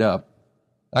to pick it up.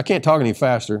 I can't talk any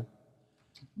faster.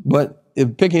 But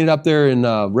picking it up there in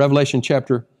Revelation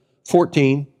chapter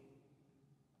 14,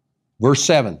 verse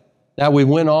 7. Now we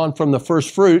went on from the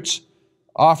first fruits,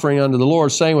 offering unto the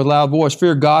Lord, saying with loud voice,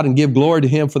 Fear God and give glory to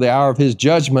Him, for the hour of His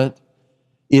judgment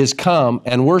is come,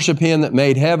 and worship Him that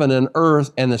made heaven and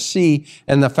earth and the sea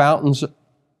and the fountains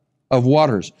of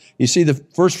waters. You see, the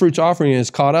first fruits offering is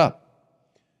caught up.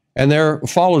 And there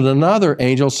followed another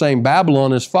angel saying,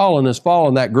 Babylon is fallen,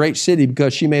 that great city,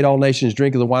 because she made all nations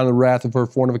drink of the wine of the wrath of her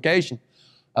fornication.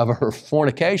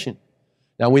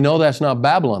 Now we know that's not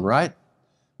Babylon, right?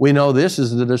 We know this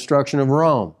is the destruction of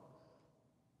Rome.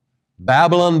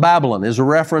 Babylon is a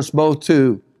reference both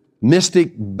to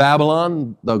mystic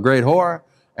Babylon, the great whore,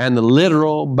 and the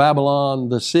literal Babylon,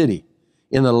 the city.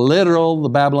 In the literal, the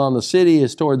Babylon, the city,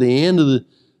 is toward the end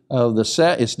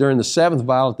it's during the seventh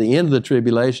vial at the end of the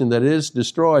tribulation that it is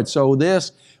destroyed. So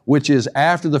this, which is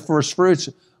after the first fruits,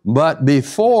 but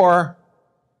before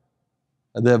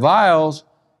the vials,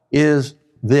 is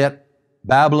that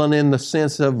Babylon in the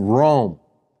sense of Rome.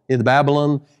 It's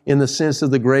Babylon in the sense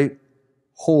of the great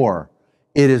whore.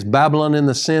 It is Babylon in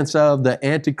the sense of the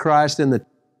Antichrist and the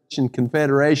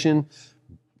Confederation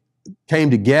came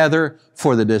together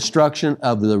for the destruction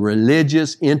of the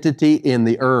religious entity in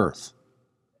the earth.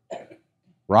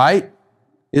 Right?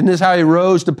 Isn't this how he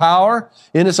rose to power?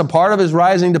 Isn't this a part of his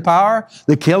rising to power?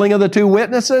 The killing of the two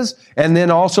witnesses, and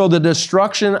then also the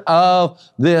destruction of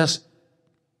this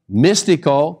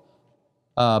mystical,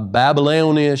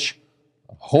 Babylonish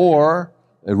whore,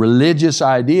 religious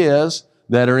ideas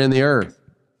that are in the earth.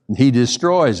 He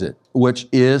destroys it, which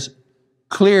is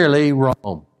clearly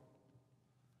Rome.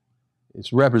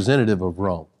 It's representative of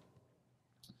Rome.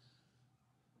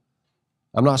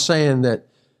 I'm not saying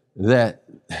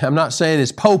I'm not saying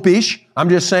it's popish. I'm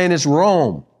just saying it's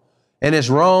Rome. And it's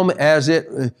Rome as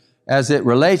it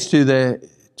relates to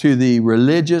the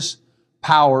religious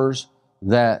powers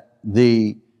that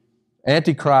the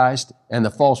Antichrist and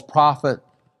the false prophet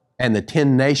and the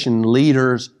 10 nation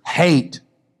leaders hate.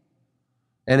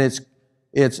 And it's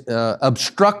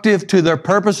obstructive to their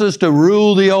purposes to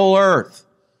rule the whole earth.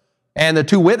 And the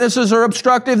two witnesses are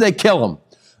obstructive, they kill them.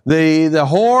 The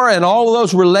whore and all of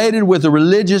those related with the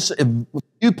religious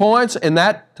viewpoints in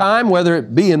that time, whether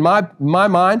it be in my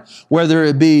mind, whether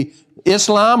it be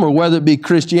Islam or whether it be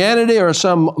Christianity or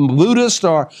some Buddhist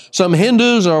or some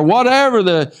Hindus or whatever,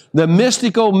 the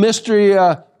mystical mystery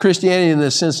Christianity in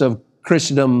the sense of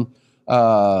Christendom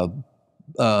polluted,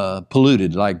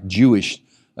 like the Jewish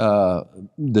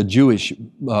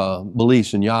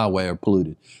beliefs in Yahweh are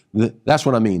polluted. That's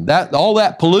what I mean. All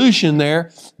that pollution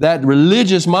there, that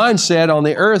religious mindset on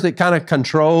the earth, it kind of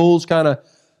controls, kind of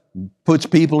puts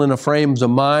people in a frames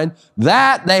of mind.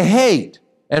 That they hate.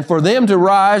 And for them to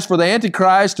rise, for the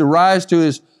Antichrist to rise to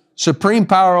his supreme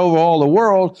power over all the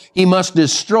world, he must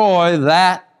destroy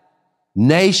that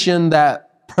nation,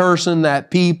 that person,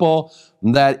 that people,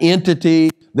 that entity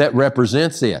that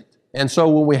represents it. And so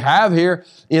when we have here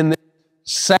in the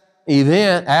second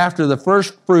event, after the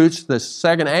first fruits, the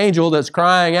second angel that's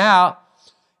crying out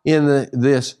in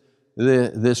this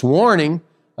warning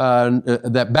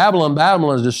that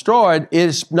Babylon is destroyed,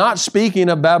 is not speaking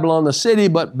of Babylon the city,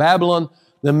 but Babylon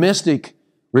the mystic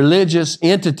religious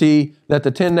entity that the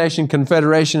 10 nation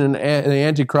confederation and the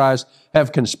Antichrist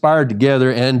have conspired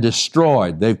together and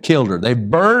destroyed. They've killed her. They've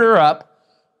burned her up.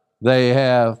 They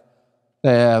have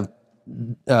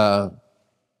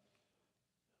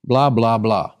blah, blah,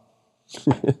 blah.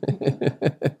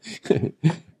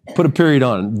 Put a period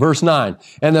on it. Verse 9.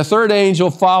 And the third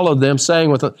angel followed them,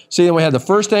 saying then we had the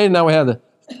first angel, now we had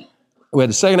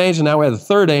the second angel, now we have the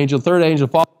third angel. The third angel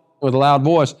followed with a loud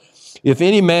voice. If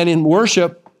any man in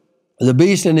worship the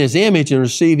beast in his image and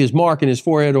receive his mark in his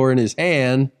forehead or in his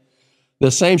hand,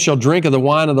 the same shall drink of the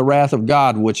wine of the wrath of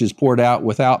God, which is poured out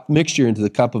without mixture into the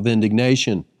cup of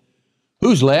indignation.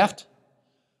 Who's left?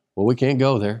 Well, we can't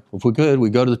go there. If we could,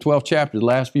 we'd go to the 12th chapter, the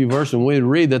last few verses, and we'd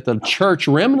read that the church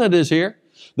remnant is here.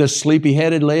 The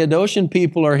sleepy-headed Laodicean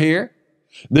people are here.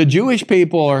 The Jewish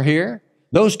people are here.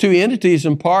 Those two entities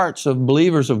and parts of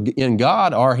believers in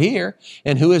God are here.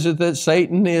 And who is it that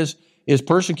Satan is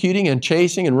persecuting and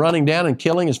chasing and running down and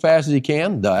killing as fast as he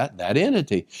can? That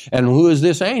entity. And who is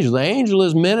this angel? The angel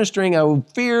is ministering a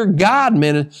fear God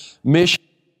mission.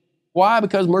 Why?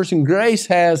 Because mercy and grace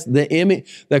has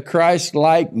the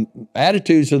Christ-like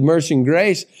attitudes of mercy and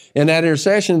grace. And that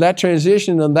intercession, that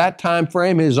transition, and that time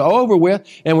frame is over with,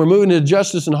 and we're moving to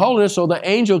justice and holiness. So the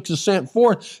angel is sent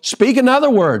forth. Speak another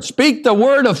word. Speak the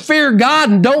word of fear God,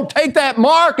 and don't take that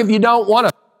mark if you don't want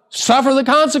to Suffer the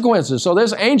consequences. So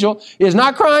this angel is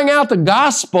not crying out the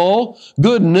gospel,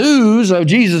 good news of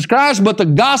Jesus Christ, but the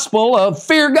gospel of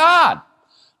fear God.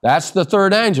 That's the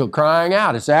third angel crying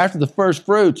out. It's after the first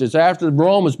fruits. It's after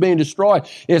Rome is being destroyed.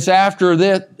 It's after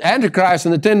the Antichrist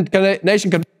and the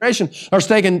 10-nation confederation are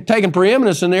taking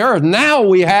preeminence in the earth. Now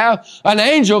we have an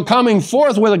angel coming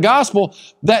forth with a gospel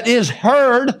that is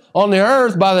heard on the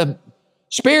earth by the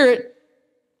Spirit.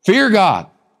 Fear God.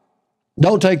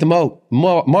 Don't take the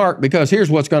mark, because here's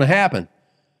what's going to happen.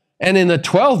 And in the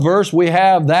 12th verse, we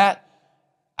have that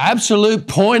absolute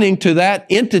pointing to that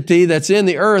entity that's in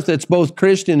the earth that's both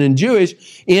Christian and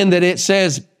Jewish, in that it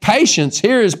says patience.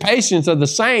 Here is patience of the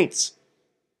saints.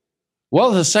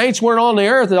 Well, the saints weren't on the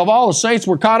earth. If all the saints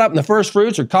were caught up in the first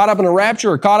fruits or caught up in the rapture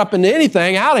or caught up in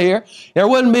anything out of here, there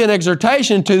wouldn't be an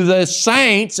exhortation to the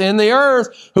saints in the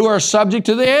earth who are subject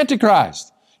to the Antichrist.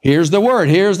 Here's the word.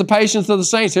 Here's the patience of the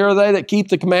saints. Here are they that keep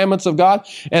the commandments of God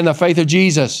and the faith of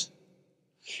Jesus.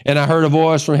 And I heard a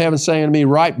voice from heaven saying to me,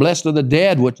 Write, blessed are the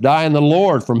dead which die in the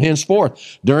Lord from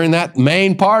henceforth. During that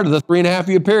main part of the 3.5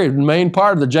 year period, the main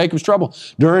part of the Jacob's trouble,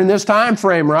 during this time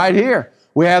frame right here,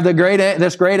 we have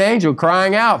this great angel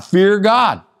crying out, Fear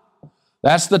God.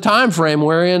 That's the time frame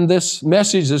wherein this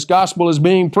message, this gospel is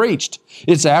being preached.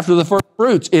 It's after the first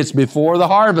fruits. It's before the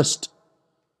harvest.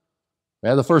 We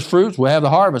have the first fruits, we have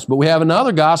the harvest, but we have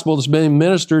another gospel that's being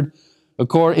ministered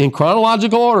in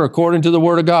chronological order according to the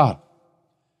Word of God.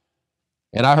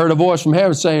 And I heard a voice from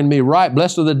heaven saying to me, Write,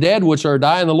 blessed are the dead which are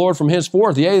dying in the Lord from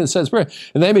henceforth, yea, and said Spirit,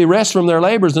 and they may rest from their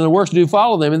labors, and the works do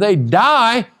follow them. And they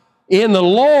die in the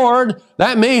Lord.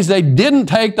 That means they didn't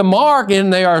take the mark,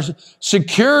 and they are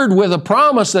secured with a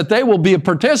promise that they will be a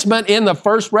participant in the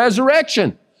first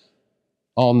resurrection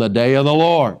on the day of the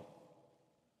Lord.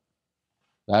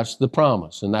 That's the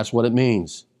promise, and that's what it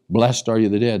means. Blessed are you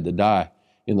the dead that die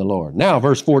in the Lord. Now,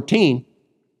 verse 14.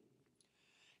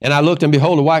 And I looked, and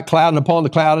behold, a white cloud, and upon the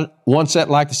cloud one sat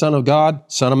like the Son of God,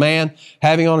 Son of Man,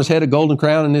 having on his head a golden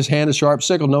crown, and in his hand a sharp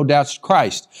sickle, no doubt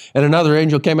Christ. And another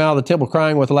angel came out of the temple,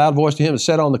 crying with a loud voice to him, and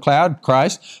sat on the cloud,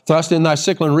 Christ, thrust in thy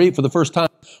sickle and reap for the first time.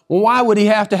 Well, why would he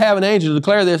have to have an angel to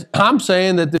declare this? I'm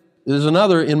saying that there's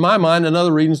another, in my mind,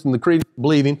 another reason from the creed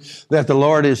believing that the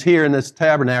Lord is here in this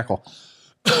tabernacle.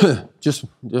 just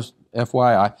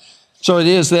FYI. So it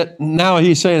is that now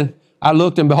he's saying, I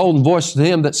looked, and behold, a voice to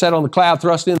him that sat on the cloud,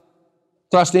 thrust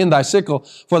in thy sickle,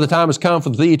 for the time has come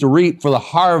for thee to reap, for the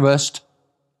harvest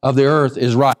of the earth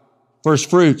is ripe.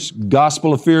 First fruits,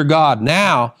 gospel of fear God.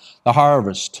 Now the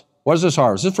harvest. What is this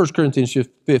harvest? This is 1 Corinthians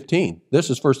 15. This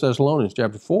is 1 Thessalonians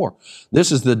chapter 4.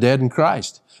 This is the dead in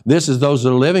Christ. This is those that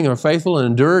are living and are faithful and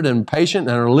endured and patient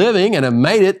and are living and have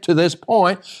made it to this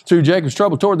point through Jacob's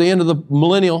trouble toward the end of the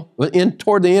millennial,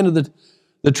 toward the end of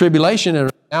the tribulation,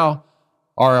 and now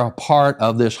are a part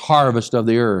of this harvest of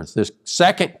the earth, this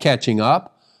second catching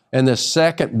up and the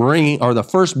second bringing, or the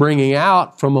first bringing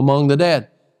out from among the dead.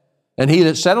 And he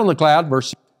that sat on the cloud,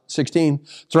 verse 16,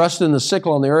 thrust in the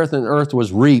sickle on the earth, and the earth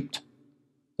was reaped.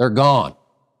 They're gone.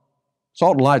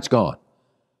 Salt and light's gone.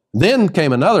 Then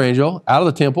came another angel out of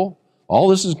the temple. All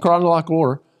this is in chronological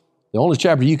order. The only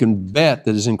chapter you can bet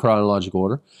that is in chronological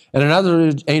order. And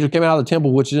another angel came out of the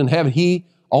temple, which is in heaven, he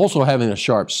also having a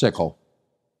sharp sickle.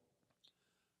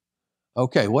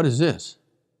 Okay, what is this?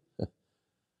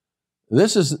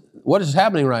 This is what is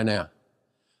happening right now.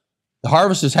 The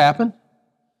harvest has happened.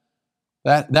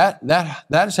 That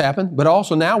has happened. But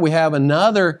also now we have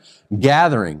another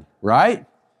gathering, right?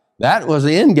 That was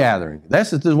the ingathering.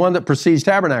 This is the one that precedes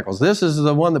tabernacles. This is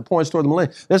the one that points toward the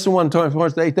millennium. This is the one that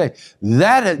points to the 8th day.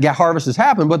 That harvest has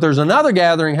happened, but there's another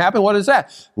gathering happening. What is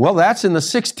that? Well, that's in the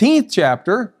 16th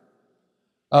chapter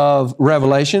of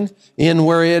Revelation, in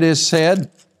where it is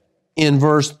said in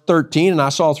verse 13, and I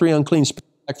saw 3 unclean spirits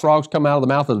like frogs come out of the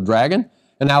mouth of the dragon,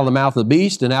 and out of the mouth of the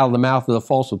beast, and out of the mouth of the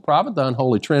false prophet, the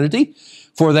unholy trinity.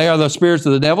 For they are the spirits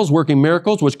of the devils, working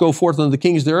miracles, which go forth unto the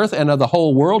kings of the earth and of the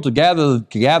whole world to gather them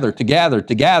to the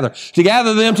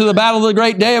battle of the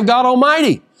great day of God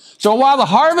Almighty. So while the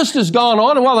harvest has gone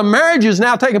on, and while the marriage is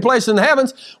now taking place in the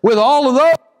heavens, with all of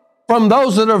those, from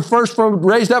those that are first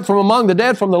raised up from among the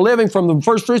dead, from the living, from the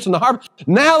first fruits and the harvest,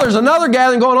 now there's another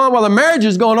gathering going on while the marriage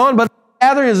is going on, but the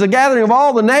gathering is the gathering of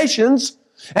all the nations,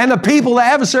 and the people, the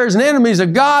adversaries and enemies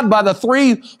of God, by the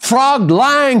 3 frog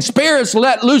lying spirits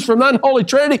let loose from the unholy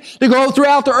trinity to go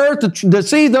throughout the earth to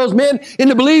deceive those men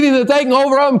into believing that they can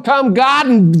overcome God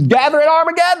and gather at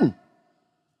Armageddon.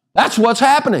 That's what's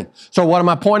happening. So what am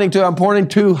I pointing to? I'm pointing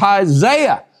to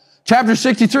Isaiah Chapter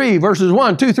 63, verses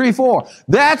 1, 2, 3, 4.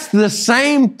 That's the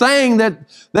same thing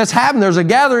that's happened. There's a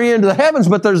gathering into the heavens,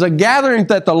 but there's a gathering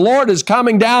that the Lord is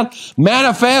coming down,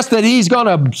 manifest that He's going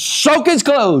to soak His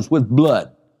clothes with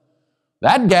blood.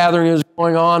 That gathering is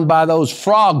going on by those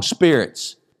frog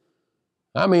spirits.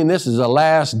 I mean, this is a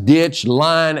last-ditch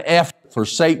line effort for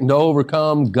Satan to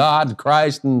overcome God,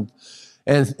 Christ, and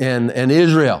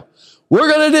Israel. We're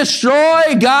going to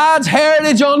destroy God's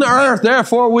heritage on the earth.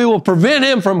 Therefore, we will prevent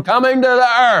Him from coming to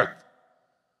the earth.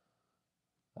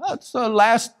 That's the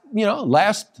last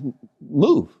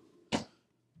move.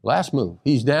 Last move.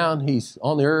 He's down. He's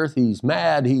on the earth. He's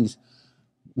mad. He's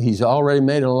already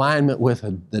made an alignment with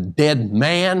the dead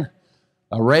man.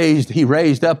 He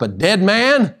raised up a dead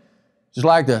man. Just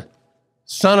like the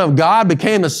Son of God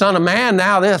became the Son of Man.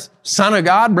 Now this Son of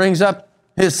God brings up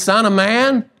His Son of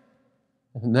Man.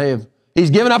 And He's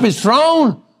given up His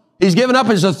throne. He's given up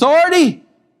His authority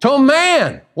to a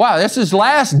man. Wow, that's His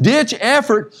last-ditch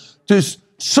effort to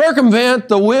circumvent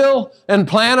the will and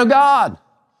plan of God.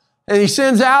 And He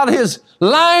sends out His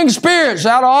lying spirits,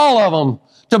 out of all of them,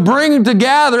 to bring them to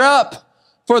gather up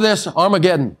for this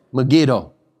Armageddon,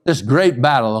 Megiddo, this great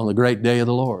battle on the great day of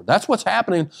the Lord. That's what's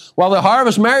happening. While the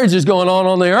harvest marriage is going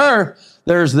on the earth,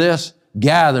 there's this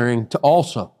gathering to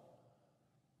also.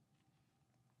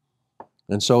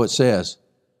 And so it says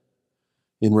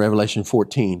in Revelation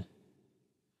 14,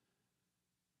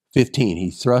 15,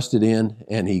 He thrust it in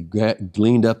and He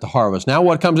gleaned up the harvest. Now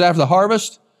what comes after the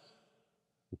harvest?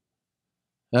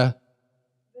 The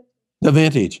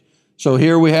vintage. So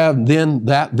here we have then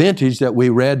that vintage that we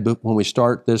read when we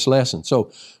start this lesson.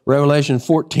 So Revelation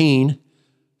 14,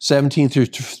 17 through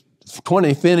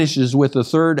 20 finishes with the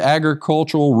third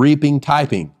agricultural reaping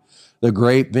typing. The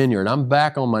grape vineyard. I'm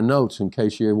back on my notes in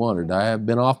case you wondered. I have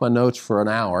been off my notes for an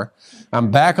hour. I'm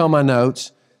back on my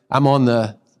notes. I'm on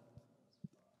the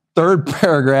third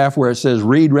paragraph where it says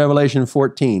read Revelation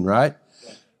 14, right?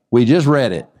 We just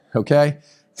read it, okay?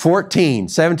 14,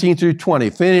 17 through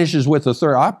 20 finishes with the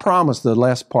third. I promise the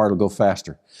last part will go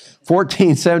faster.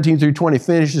 14, 17 through 20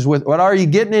 finishes with, what are you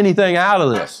getting anything out of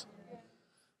this?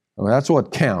 Well, that's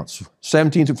what counts.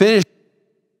 17 to finish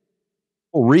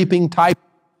reaping type.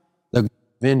 The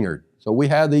vineyard. So we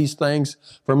have these things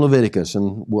from Leviticus,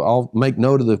 and I'll make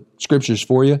note of the scriptures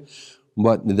for you,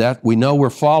 but that we know we're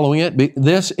following it.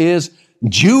 This is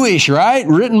Jewish, right?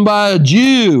 Written by a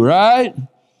Jew, right?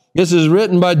 This is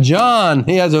written by John.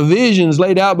 He has a visions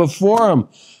laid out before him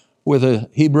with a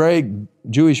Hebraic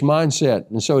Jewish mindset.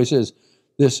 And so he says,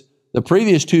 the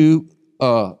previous two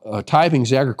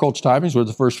typings, the agriculture typings, were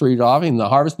the first fruit offering and the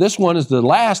harvest. This one is the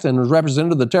last and is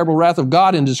represented the terrible wrath of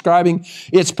God in describing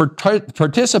its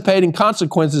participating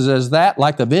consequences as that,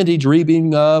 like the vintage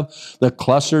reaping of the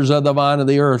clusters of the vine of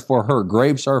the earth, for her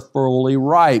grapes are fully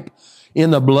ripe. In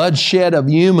the bloodshed of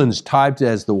humans, typed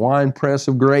as the winepress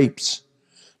of grapes.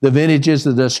 The vintage is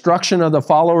the destruction of the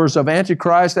followers of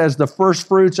Antichrist as the first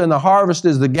fruits, and the harvest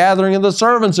is the gathering of the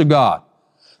servants of God.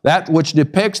 That which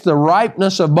depicts the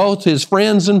ripeness of both His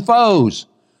friends and foes.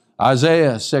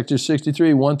 Isaiah, chapter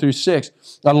 63, 1 through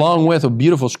 6, along with a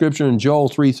beautiful scripture in Joel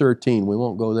 3:13. We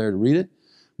won't go there to read it,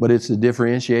 but it's the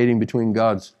differentiating between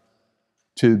God's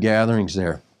two gatherings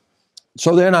there.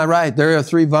 So then I write, there are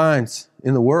 3 vines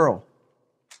in the world.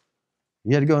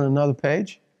 You had to go to another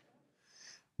page?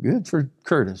 Good for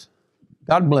Curtis.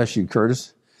 God bless you,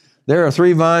 Curtis. There are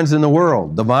 3 vines in the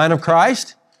world. The vine of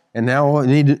Christ. And now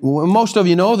most of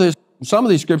you know this, some of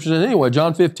these scriptures anyway.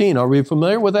 John 15, are we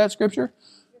familiar with that scripture?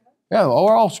 Yeah,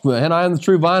 and I am the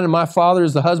true vine, and my Father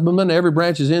is the husbandman. Every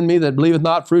branch is in me that believeth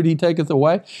not, fruit He taketh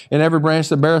away. And every branch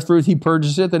that beareth fruit, He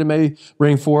purges it, that it may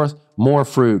bring forth more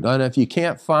fruit. And if you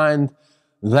can't find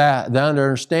that, the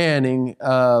understanding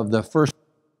of the first,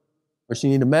 you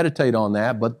need to meditate on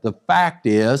that, but the fact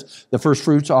is the first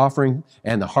fruits offering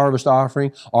and the harvest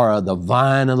offering are the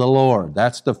vine of the Lord.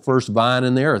 That's the first vine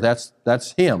in the earth.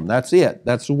 That's Him. That's it.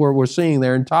 That's what we're seeing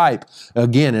there in type.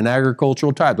 Again, in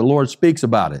agricultural type. The Lord speaks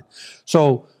about it.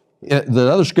 So the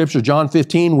other scripture, John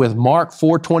 15 with Mark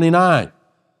 4:29.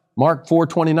 Mark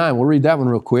 4:29. We'll read that one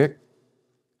real quick.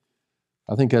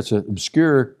 I think that's an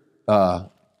obscure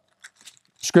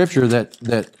scripture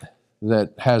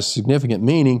that has significant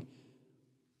meaning.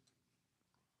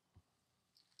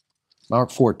 Mark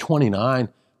 4:29,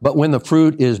 but when the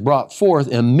fruit is brought forth,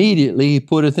 immediately He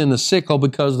putteth in the sickle,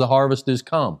 because the harvest is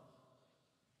come.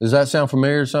 Does that sound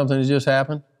familiar to something that just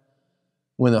happened?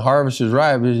 When the harvest is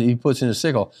ripe, He puts in a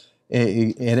sickle.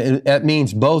 That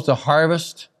means both the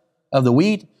harvest of the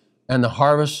wheat and the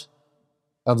harvest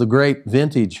of the grape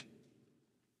vintage.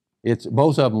 It's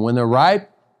both of them. When they're ripe,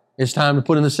 It's time to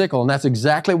put in the sickle. And that's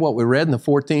exactly what we read in the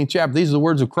 14th chapter. These are the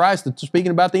words of Christ that's speaking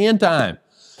about the end time.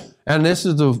 And this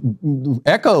is the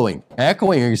echoing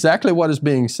exactly what is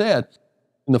being said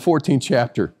in the 14th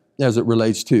chapter as it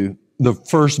relates to the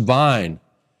first vine.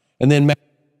 And then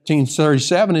Matthew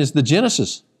 13:37 is the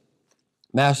Genesis.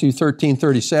 Matthew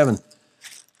 13:37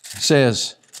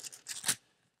 says,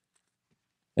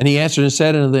 and he answered and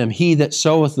said unto them, he that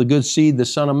soweth the good seed, the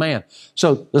Son of Man.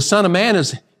 So the Son of Man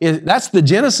that's the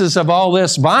genesis of all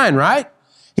this vine, right?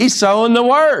 He's sowing the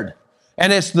Word.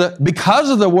 And it's because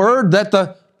of the Word that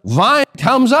the vine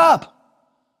comes up.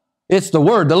 It's the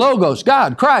Word, the Logos,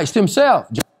 God, Christ Himself.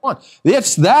 John 1.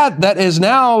 It's that is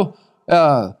now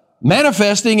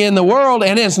manifesting in the world,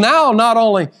 and it's now not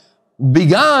only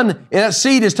begun, that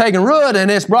seed is taken root,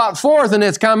 and it's brought forth, and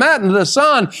it's come out into the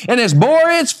sun, and it's bore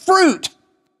its fruit.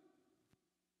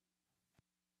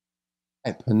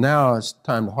 And now it's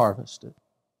time to harvest it.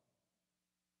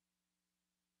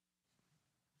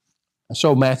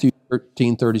 So Matthew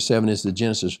 13:37 is the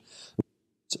Genesis.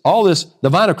 All this, the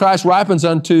vine of Christ ripens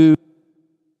unto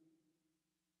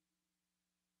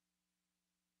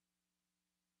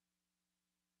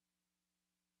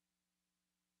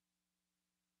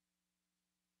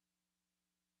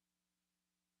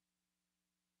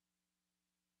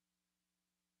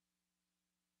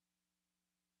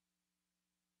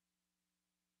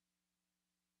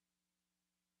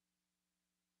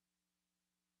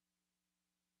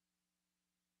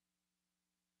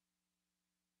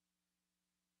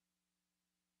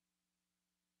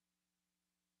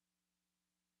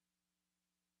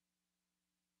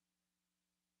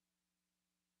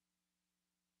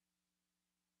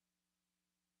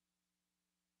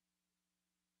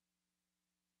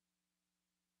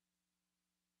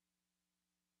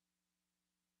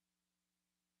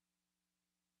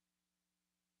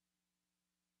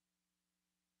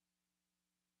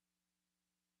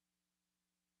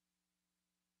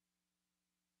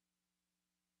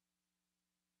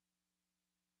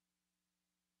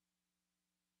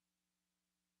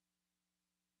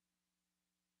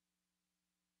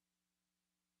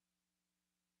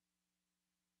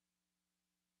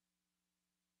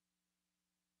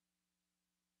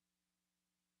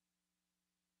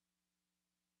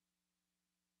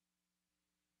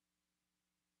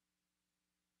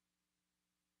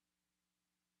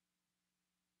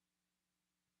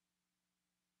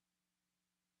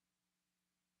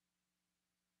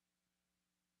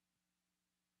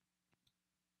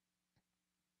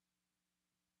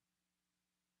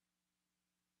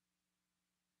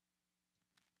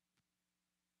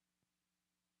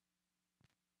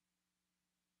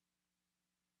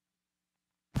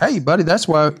hey, buddy, that's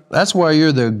why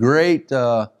you're the great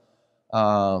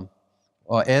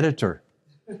editor.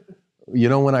 You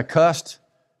know, when I cussed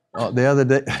the other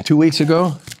day, 2 weeks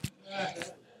ago,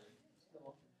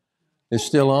 it's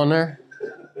still on there.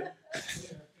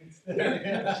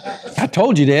 I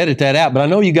told you to edit that out, but I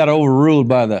know you got overruled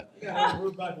by the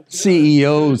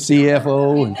CEO,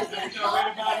 CFO.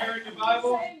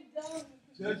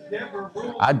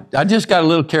 I just got a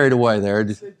little carried away there.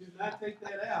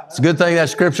 It's a good thing that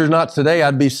scripture's not today.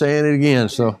 I'd be saying it again.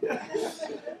 So. He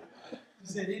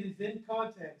said it is in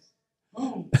context.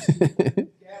 Boom.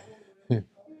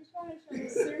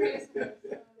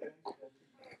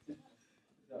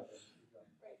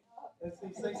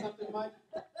 Say something, Mike.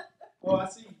 Oh, I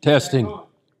see.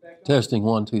 Testing.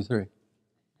 1, 2, 3.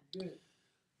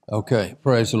 Okay,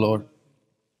 praise the Lord.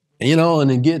 You know, and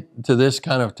to get to this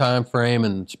kind of time frame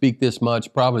and speak this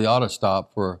much, probably ought to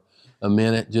stop for a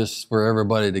minute just for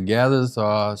everybody to gather the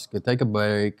thoughts, could take a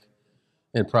break.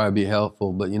 It'd probably be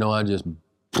helpful. But, you know, I just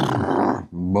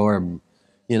bored.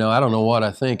 You know, I don't know what I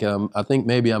think. I think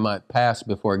maybe I might pass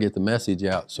before I get the message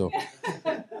out. So,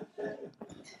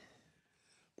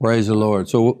 praise the Lord.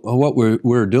 So what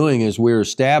we're doing is we're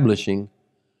establishing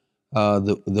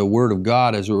the Word of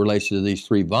God as it relates to these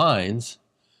three vines,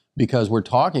 because we're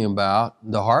talking about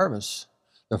the harvest,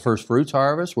 the first fruits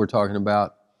harvest. We're talking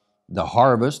about the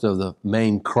harvest of the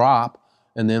main crop,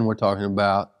 and then we're talking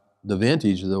about the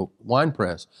vintage of the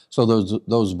winepress. So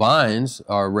those vines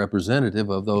are representative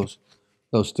of those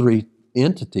three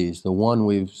entities. The one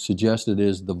we've suggested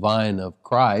is the vine of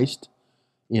Christ,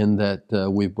 in that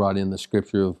we've brought in the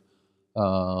scripture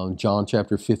of John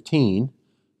chapter 15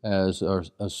 as our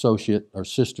associate or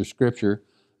sister scripture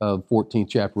of 14th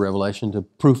chapter Revelation to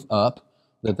proof up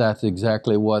that that's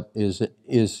exactly what is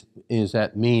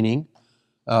that meaning,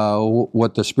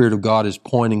 what the Spirit of God is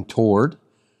pointing toward,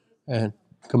 and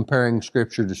comparing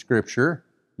scripture to scripture.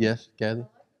 Yes, Kathy?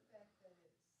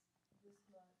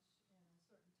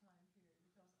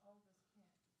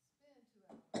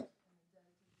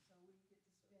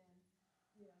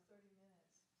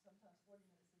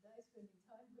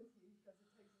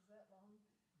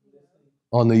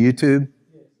 On the YouTube?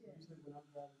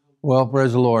 Well,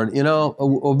 praise the Lord. You know,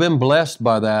 we've been blessed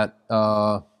by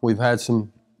that. We've had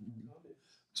some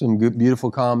good, beautiful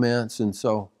comments, and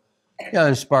so yeah, it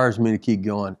inspires me to keep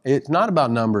going. It's not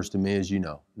about numbers to me, as you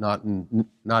know. Not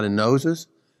in noses,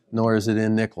 nor is it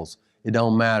in nickels. It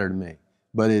don't matter to me.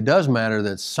 But it does matter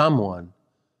that someone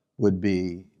would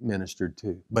be ministered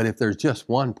to. But if there's just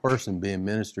one person being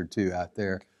ministered to out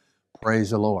there,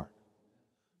 praise the Lord.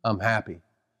 I'm happy.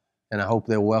 And I hope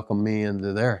they'll welcome me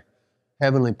into their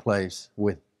heavenly place,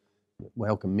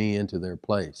 welcome me into their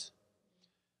place,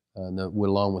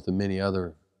 along with the many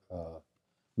other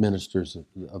ministers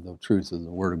of the truth of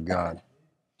the Word of God.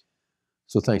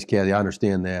 So thanks, Kathy. I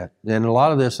understand that. And a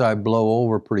lot of this I blow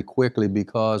over pretty quickly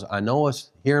because I know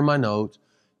it's here in my notes.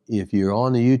 If you're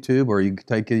on the YouTube or you can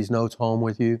take these notes home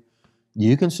with you,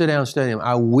 you can sit down and study them.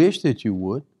 I wish that you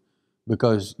would,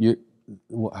 because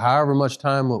however much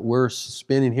time we're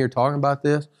spending here talking about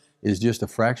this is just a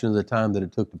fraction of the time that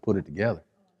it took to put it together.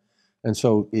 And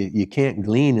so you can't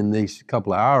glean in these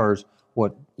couple of hours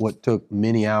what took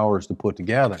many hours to put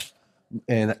together.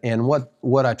 And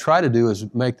what I try to do is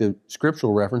make the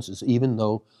scriptural references, even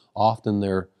though often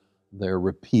they're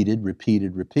repeated,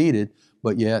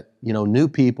 but yet, you know, new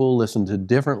people listen to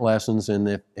different lessons,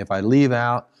 and if I leave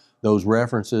out those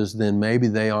references, then maybe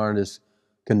they aren't as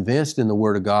convinced in the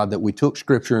Word of God that we took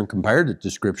Scripture and compared it to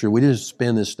Scripture. We just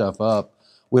spin this stuff up.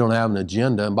 We don't have an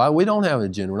agenda. And we don't have an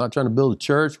agenda. We're not trying to build a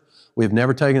church. We've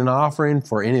never taken an offering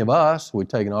for any of us. We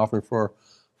take an offering for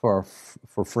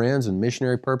friends and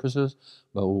missionary purposes,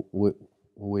 but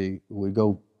we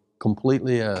go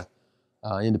completely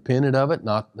independent of it.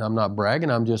 I'm not bragging.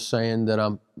 I'm just saying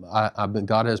that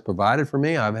God has provided for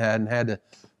me. I hadn't had to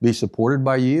be supported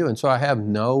by you, and so I have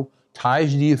no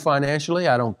ties to you financially.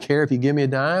 I don't care if you give me a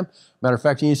dime. Matter of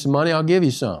fact, you need some money, I'll give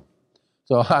you some.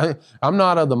 So I'm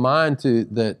not of the mind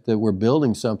that we're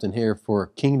building something here for a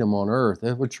kingdom on earth.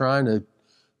 We're trying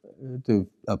to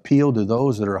appeal to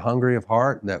those that are hungry of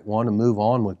heart, that want to move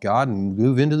on with God and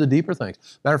move into the deeper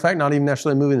things. Matter of fact, not even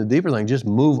necessarily move into the deeper things, just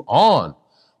move on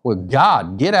with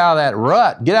God. Get out of that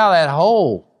rut. Get out of that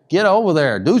hole. Get over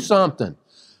there. Do something.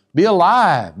 Be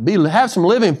alive. Have some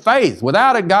living faith.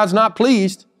 Without it, God's not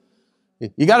pleased.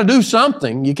 You got to do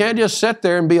something. You can't just sit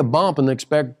there and be a bump and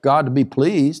expect God to be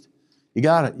pleased. You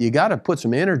got to put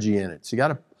some energy in it. So you got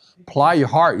to apply your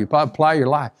heart. You probably apply your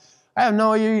life. I have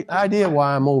no idea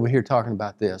why I'm over here talking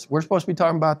about this. We're supposed to be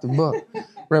talking about the book,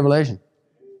 Revelation.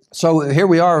 So here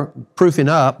we are proofing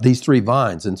up these three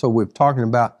vines. And so we're talking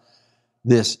about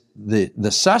this,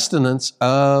 the sustenance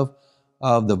of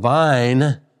the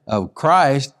vine of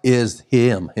Christ is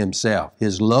Himself,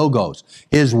 His logos,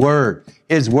 His Word.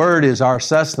 His Word is our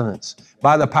sustenance.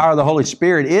 By the power of the Holy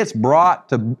Spirit, it's brought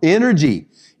to energy.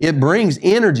 It brings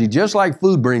energy, just like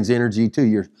food brings energy to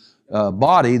your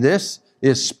body. This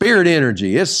is spirit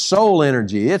energy. It's soul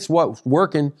energy. It's what's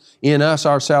working in us,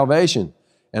 our salvation.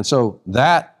 And so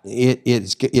that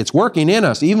it's working in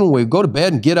us. Even when we go to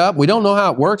bed and get up, we don't know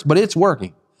how it works, but it's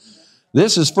working.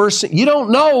 This is first. You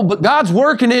don't know, but God's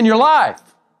working in your life.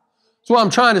 That's what I'm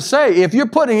trying to say. If you're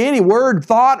putting any word,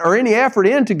 thought, or any effort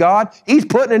into God, He's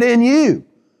putting it in you.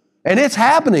 And it's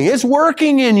happening. It's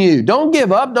working in you. Don't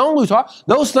give up. Don't lose heart.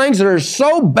 Those things that are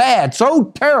so bad,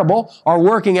 so terrible, are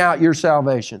working out your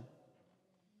salvation.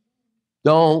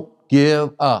 Don't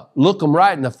give up. Look them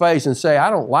right in the face and say,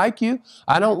 I don't like you.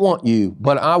 I don't want you.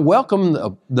 But I welcome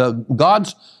the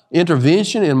God's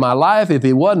intervention in my life. If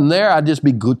He wasn't there, I'd just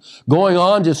be going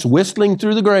on, just whistling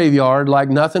through the graveyard like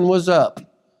nothing was up.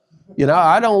 You know,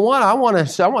 I want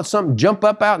something to jump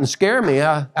up out and scare me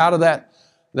out of that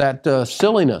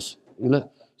silliness.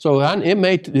 So it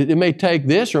may take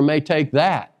this or it may take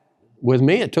that. With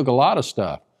me, it took a lot of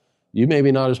stuff. You may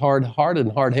be not as hard-hearted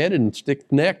and hard-headed and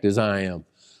stiff-necked as I am.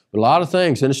 But a lot of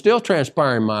things, and it's still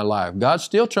transpiring in my life. God's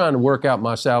still trying to work out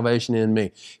my salvation in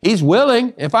me. He's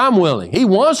willing if I'm willing. He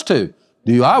wants to.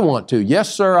 Do I want to?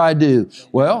 Yes, sir, I do.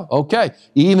 Well, okay.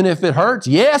 Even if it hurts?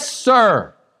 Yes,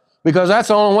 sir. Because that's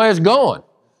the only way it's going.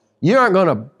 You aren't going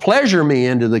to pleasure me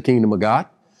into the kingdom of God.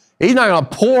 He's not going to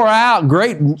pour out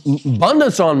great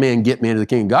abundance on me and get me into the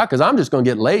kingdom of God, because I'm just going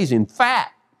to get lazy and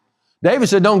fat. David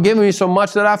said, don't give me so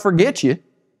much that I forget you,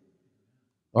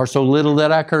 or so little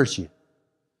that I curse you.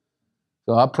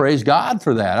 So I praise God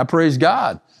for that. I praise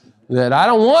God that I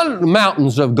don't want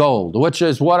mountains of gold, which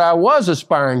is what I was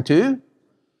aspiring to.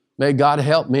 May God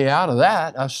help me out of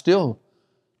that. I've still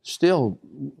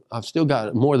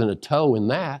got more than a toe in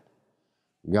that.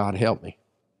 God help me.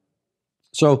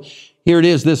 So here it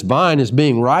is. This vine is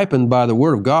being ripened by the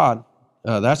Word of God.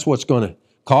 That's what's going to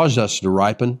cause us to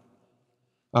ripen.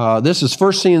 This is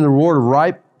first seen in the reward of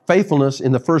faithfulness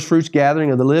in the first fruits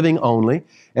gathering of the living only,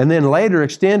 and then later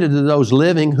extended to those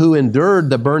living who endured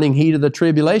the burning heat of the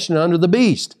tribulation under the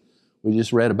beast. We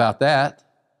just read about that,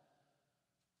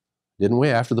 didn't we?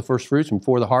 After the first fruits and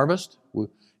before the harvest,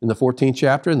 in the 14th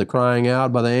chapter, in the crying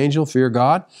out by the angel, fear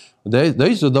God.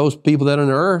 These are those people that on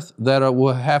the earth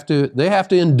that they have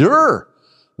to endure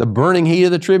the burning heat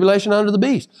of the tribulation under the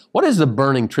beast. What is the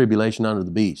burning tribulation under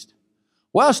the beast?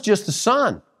 Well, it's just the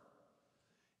sun.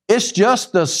 It's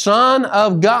just the Son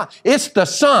of God. It's the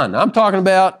Son. I'm talking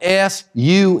about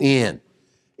S-U-N.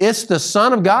 It's the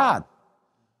Son of God.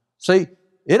 See,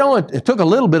 it took a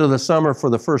little bit of the summer for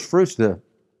the first fruits to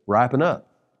ripen up.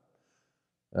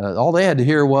 All they had to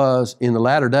hear was, in the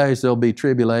latter days there'll be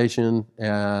tribulation,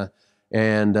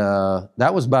 and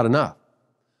that was about enough.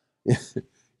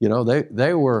 You know,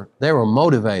 they were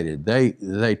motivated.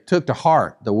 They took to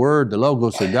heart the word, the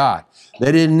logos of God.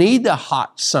 They didn't need the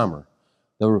hot summer.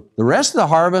 The rest of the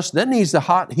harvest, that needs the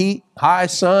hot heat, high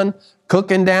sun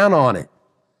cooking down on it.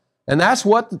 And that's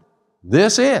what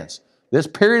this is. This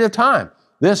period of time,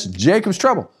 this Jacob's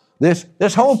trouble,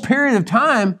 this whole period of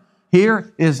time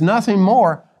here is nothing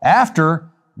more, after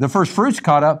the first fruits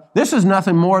caught up, this is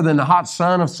nothing more than the hot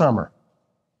sun of summer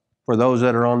for those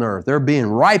that are on the earth. They're being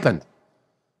ripened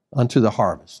unto the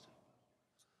harvest.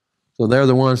 So they're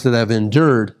the ones that have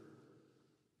endured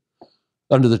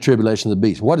under the tribulation of the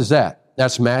beast. What is that?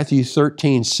 That's Matthew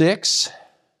 13:6.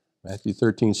 Matthew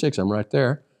 13:6, I'm right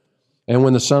there. And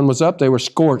when the sun was up, they were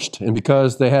scorched, and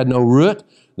because they had no root,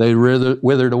 they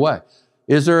withered away.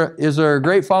 Is there a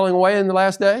great falling away in the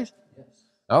last days?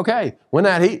 Okay, when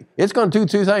that heat, it's going to do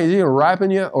two things. It's going to ripen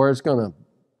you, or it's going to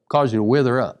cause you to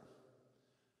wither up.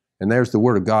 And there's the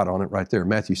word of God on it right there,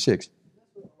 Matthew 6.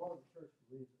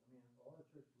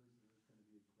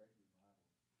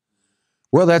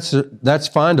 Well, that's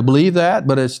fine to believe that,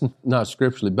 but it's not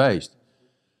scripturally based.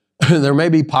 There may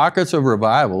be pockets of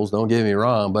revivals, don't get me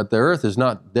wrong, but the earth is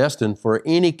not destined for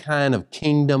any kind of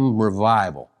kingdom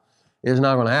revival. It's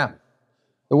not going to happen.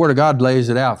 The Word of God lays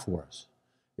it out for us.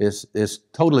 It's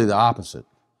totally the opposite.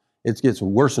 It gets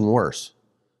worse and worse.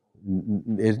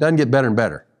 It doesn't get better and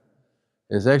better.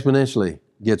 It exponentially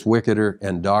gets wickeder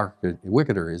and darker.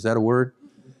 Wickeder, is that a word?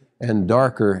 And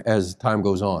darker as time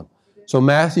goes on. So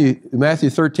Matthew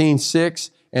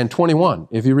 13:6 and 21.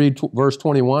 If you read verse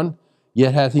 21,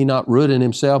 yet hath he not root in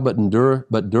himself, but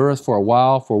dureth for a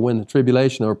while, for when the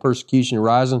tribulation or persecution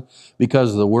ariseth,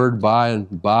 because of the word by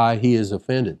and by he is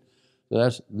offended. So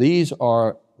these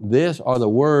are the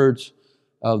words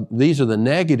of, these are the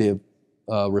negative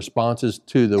responses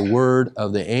to the word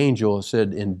of the angel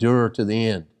said, endure to the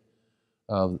end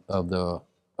of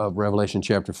Revelation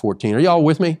chapter 14. Are y'all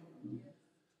with me?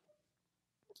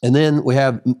 And then we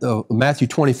have Matthew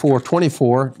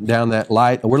 24:24 down that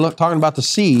light. We're talking about the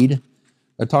seed.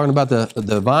 They're talking about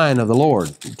the vine of the Lord.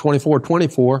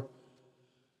 24:24,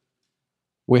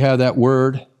 we have that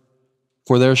word,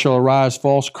 for there shall arise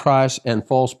false Christs and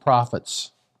false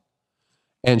prophets,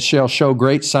 and shall show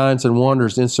great signs and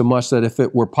wonders, insomuch that if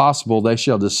it were possible, they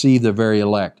shall deceive the very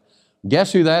elect.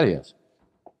 Guess who that is?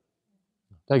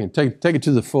 Take it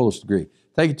to the fullest degree.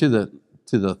 Take it to the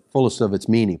fullest of its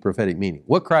meaning, prophetic meaning.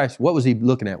 What was he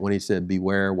looking at when he said,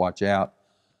 beware, watch out?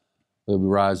 There will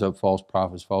rise up false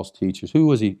prophets, false teachers. Who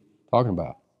was he talking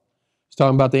about? He's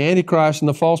talking about the Antichrist and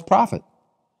the false prophet.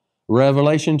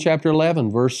 Revelation chapter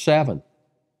 11, verse 7,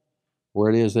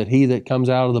 where it is that he that comes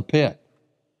out of the pit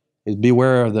is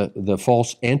beware of the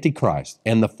false Antichrist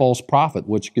and the false prophet,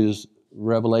 which is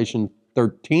Revelation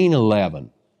 13:11.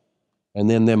 And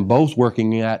then them both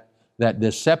working at that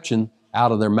deception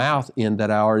out of their mouth, in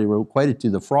that I already equated to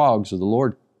the frogs, or the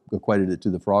Lord equated it to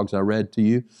the frogs I read to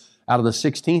you, out of the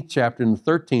 16th chapter and the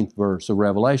 13th verse of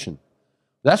Revelation.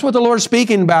 That's what the Lord is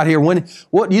speaking about here.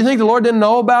 What do you think the Lord didn't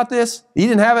know about this? He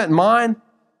didn't have it in mind?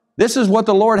 This is what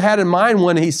the Lord had in mind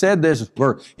when he said this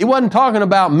verse. He wasn't talking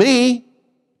about me,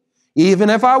 even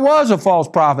if I was a false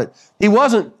prophet. He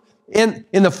wasn't, in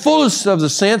the fullest of the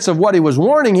sense of what he was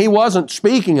warning, he wasn't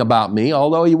speaking about me,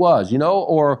 although he was,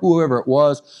 or whoever it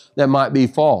was that might be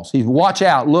false. He's watch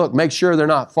out, look, make sure they're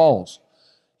not false.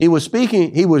 He was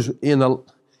speaking, he was in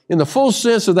the full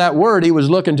sense of that word, he was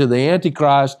looking to the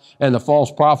Antichrist and the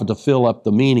false prophet to fill up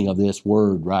the meaning of this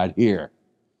word right here.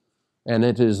 And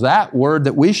it is that word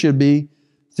that we should be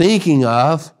thinking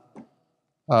of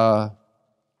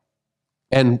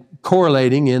and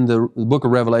correlating in the book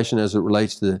of Revelation as it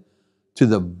relates to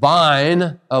the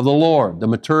vine of the Lord, the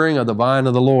maturing of the vine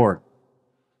of the Lord.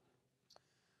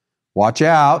 Watch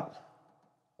out.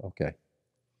 Okay.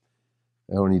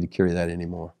 I don't need to carry that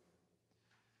anymore.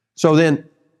 So then,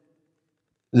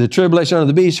 the tribulation of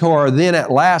the beast, who are then at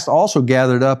last also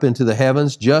gathered up into the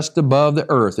heavens just above the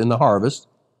earth in the harvest,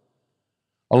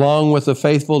 along with the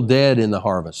faithful dead in the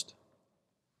harvest.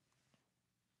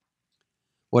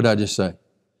 What did I just say?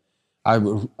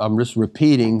 I'm just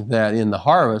repeating that in the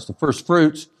harvest, the first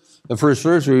fruits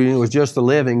reading was just the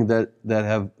living that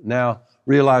have now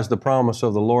realized the promise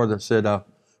of the Lord that said, I'll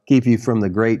keep you from the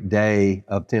great day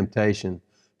of temptation,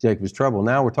 Jacob's trouble.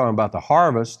 Now we're talking about the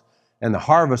harvest, and the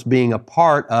harvest being a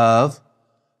part of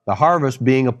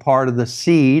the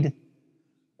seed,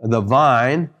 the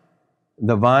vine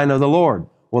of the Lord.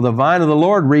 Well, the vine of the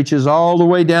Lord reaches all the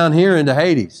way down here into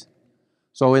Hades.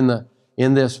 So in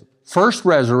this first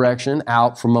resurrection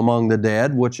out from among the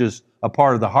dead, which is a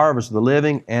part of the harvest of the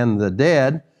living and the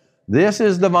dead, this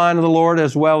is the vine of the Lord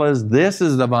as well as this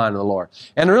is the vine of the Lord.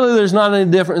 And really there's not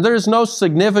any difference. There's no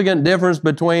significant difference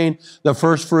between the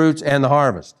first fruits and the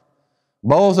harvest.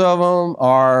 Both of them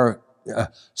are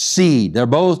seed. They're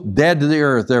both dead to the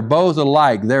earth. They're both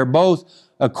alike. They're both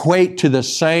equate to the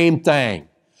same thing.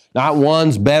 Not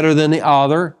one's better than the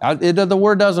other. The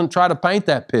Word doesn't try to paint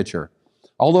that picture.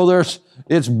 Although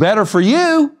it's better for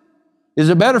you. Is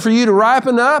it better for you to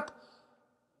ripen up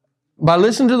by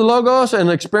listening to the Logos and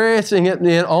experiencing it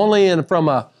from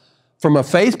a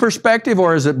faith perspective,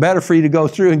 or is it better for you to go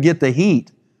through and get the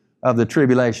heat of the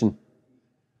tribulation?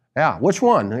 Yeah, which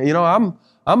one? You know,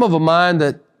 I'm of a mind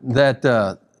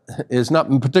that is not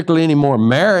particularly any more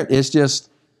merit. It's just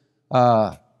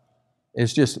better.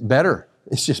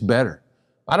 It's just better.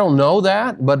 I don't know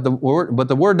that, but the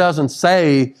word doesn't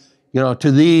say,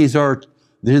 to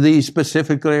these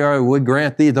specifically, or would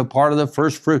grant thee the part of the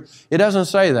first fruit. It doesn't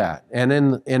say that. And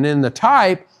in the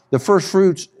type, the first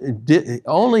fruits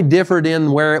only differed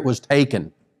in where it was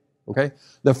taken. Okay?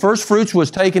 The first fruits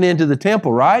was taken into the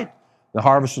temple, right? The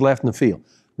harvest was left in the field.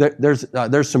 There's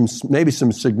maybe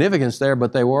some significance there,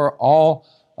 but they were all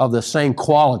of the same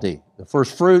quality. The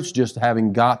first fruits just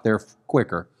having got there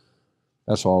quicker.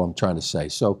 That's all I'm trying to say.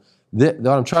 So what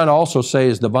I'm trying to also say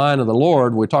is the vine of the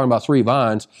Lord, we're talking about three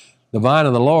vines, the vine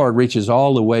of the Lord reaches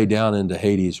all the way down into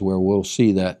Hades, where we'll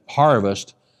see that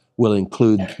harvest will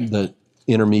include the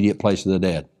intermediate place of the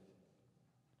dead.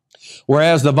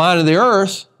 Whereas the vine of the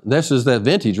earth, this is that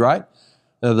vintage, right?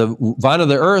 The vine of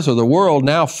the earth or the world,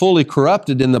 now fully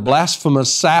corrupted in the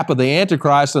blasphemous sap of the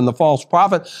Antichrist and the false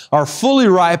prophet, are fully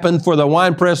ripened for the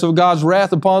winepress of God's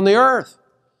wrath upon the earth.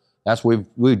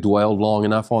 We've dwelled long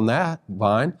enough on that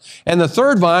vine. And the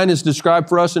third vine is described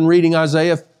for us in reading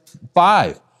Isaiah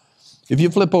 5. If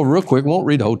you flip over real quick, won't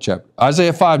read the whole chapter.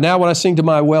 Isaiah 5, now when I sing to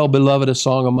my well-beloved a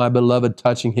song of my beloved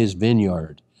touching his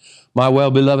vineyard. My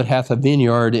well-beloved hath a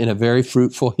vineyard in a very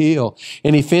fruitful hill,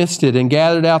 and he fenced it and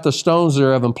gathered out the stones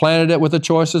thereof and planted it with the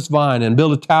choicest vine and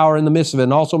built a tower in the midst of it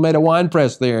and also made a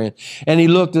winepress therein. And he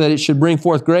looked that it should bring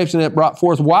forth grapes, and it brought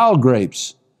forth wild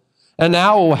grapes. And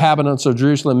now, O inhabitants of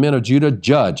Jerusalem, men of Judah,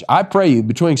 judge, I pray you,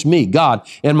 betwixt me, God,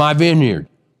 and my vineyard.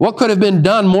 What could have been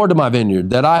done more to my vineyard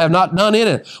that I have not done in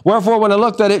it? Wherefore, when I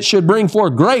looked that it should bring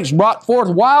forth grapes, brought forth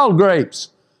wild grapes.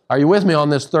 Are you with me on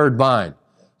this third vine?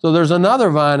 So there's another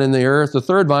vine in the earth, the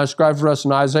third vine described for us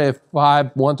in Isaiah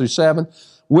 5, 1 through 7,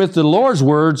 with the Lord's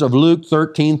words of Luke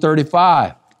 13,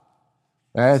 35.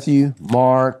 Matthew,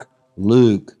 Mark,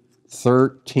 Luke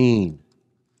 13,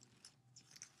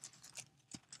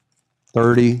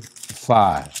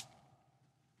 35.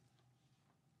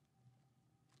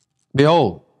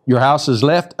 Behold, your house is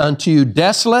left unto you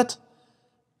desolate.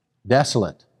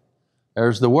 Desolate.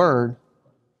 There's the word.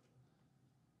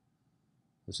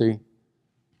 You see?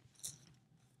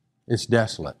 It's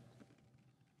desolate.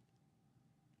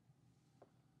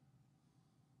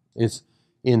 It's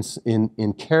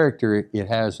in character, it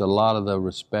has a lot of the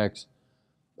respects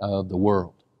of the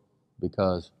world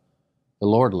because the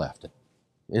Lord left it.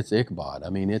 It's Ichabod. I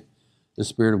mean, the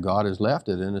Spirit of God has left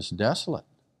it, and it's desolate.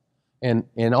 And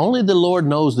only the Lord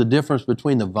knows the difference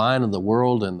between the vine of the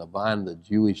world and the vine of the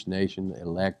Jewish nation,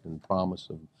 elect and promise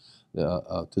to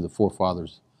the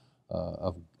forefathers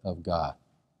of God.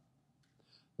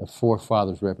 The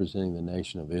forefathers representing the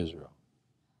nation of Israel.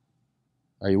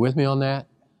 Are you with me on that?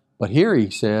 But here he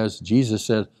says, Jesus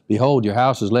said, behold, your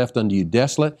house is left unto you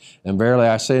desolate, and verily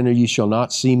I say unto you, you shall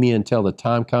not see me until the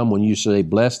time come when you say,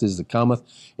 blessed is the cometh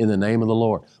in the name of the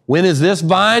Lord. When is this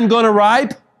vine going to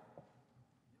ripe?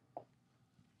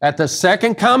 At the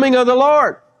second coming of the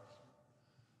Lord.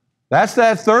 That's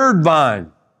that third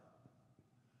vine.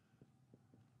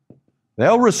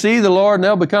 They'll receive the Lord and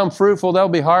they'll become fruitful. They'll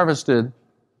be harvested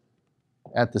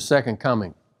at the second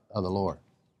coming of the Lord.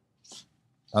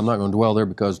 I'm not going to dwell there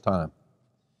because of time.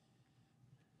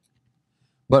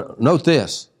 But note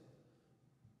this.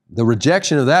 The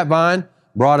rejection of that vine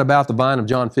brought about the vine of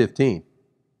John 15.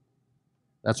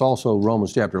 That's also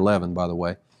Romans chapter 11, by the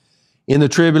way. In the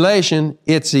tribulation,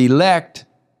 its elect,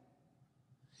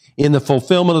 in the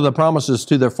fulfillment of the promises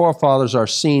to their forefathers, are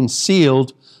seen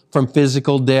sealed from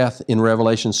physical death in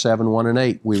Revelation 7, 1 and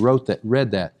 8. We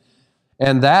read that.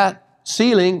 And that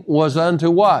sealing was unto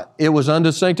what? It was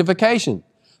unto sanctification.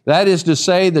 That is to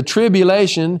say, the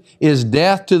tribulation is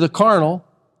death to the carnal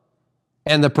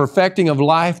and the perfecting of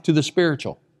life to the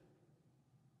spiritual.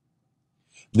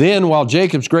 Then, while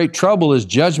Jacob's great trouble is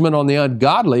judgment on the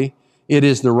ungodly, it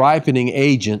is the ripening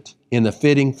agent in the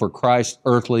fitting for Christ's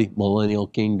earthly millennial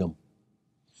kingdom.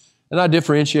 And I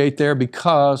differentiate there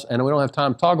because, and we don't have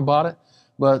time to talk about it,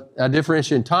 but I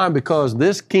differentiate in time because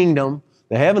this kingdom,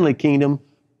 the heavenly kingdom,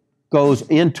 goes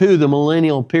into the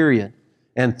millennial period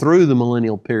and through the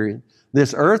millennial period.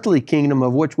 This earthly kingdom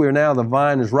of which we are now, the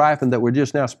vine is ripened, that we're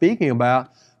just now speaking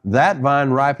about, that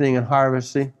vine ripening and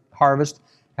harvest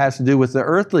has to do with the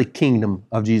earthly kingdom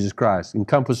of Jesus Christ. It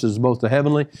encompasses both the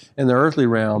heavenly and the earthly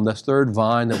realm. This third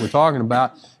vine that we're talking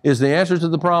about is the answer to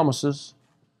the promises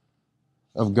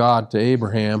of God to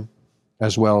Abraham,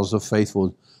 as well as the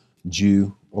faithful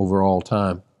Jew over all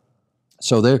time.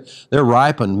 So they're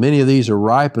ripened. Many of these are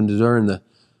ripened during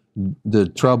the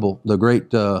trouble, the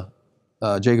great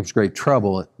Jacob's great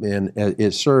trouble, and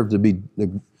it served to be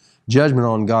the judgment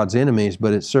on God's enemies,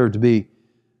 but it served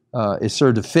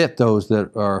to fit those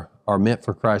that are meant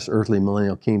for Christ's earthly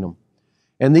millennial kingdom.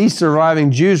 And these surviving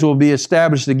Jews will be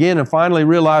established again and finally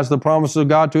realize the promises of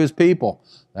God to His people.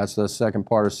 That's the second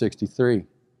part of 63.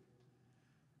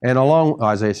 And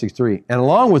Isaiah 63. And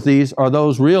along with these are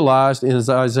those realized in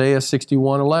Isaiah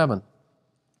 61:11.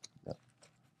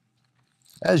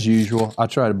 As usual, I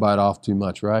try to bite off too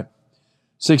much, right?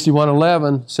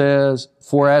 61:11 says,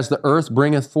 "For as the earth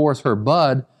bringeth forth her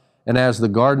bud, and as the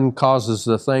garden causes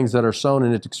the things that are sown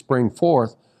in it to spring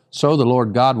forth, so the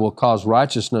Lord God will cause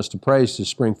righteousness to praise to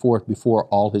spring forth before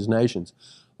all His nations."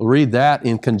 We'll read that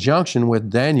in conjunction with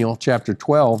Daniel chapter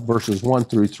 12, verses 1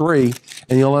 through 3,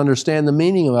 and you'll understand the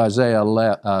meaning of Isaiah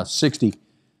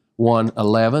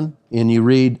 61:11. And you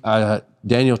read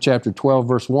Daniel chapter 12,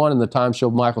 verse 1, "And the time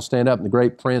shall Michael stand up, and the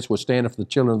great prince will stand up for the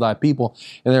children of thy people.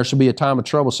 And there shall be a time of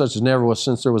trouble such as never was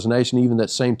since there was a nation, even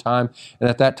that same time. And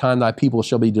at that time thy people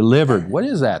shall be delivered." What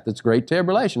is that? That's great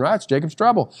tribulation, right? It's Jacob's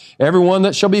trouble. "Everyone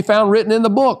that shall be found written in the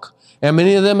book. And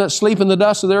many of them that sleep in the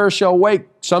dust of the earth shall awake,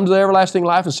 some to the everlasting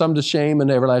life, and some to shame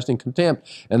and everlasting contempt.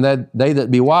 And that they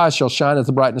that be wise shall shine at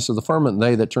the brightness of the firmament, and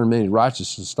they that turn many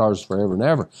righteous as stars forever and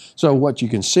ever." So what you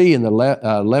can see in the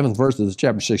 11th verse of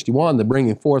chapter 61, the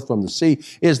bringing forth from the sea,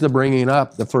 is the bringing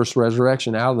up, the first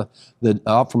resurrection out of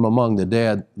up from among the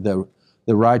dead, the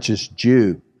righteous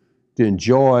Jew, to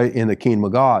enjoy in the kingdom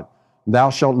of God.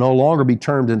 "Thou shalt no longer be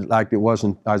termed, like it was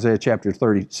in Isaiah chapter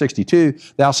 62,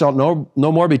 thou shalt no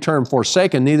more be termed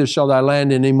forsaken, neither shall thy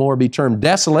land any more be termed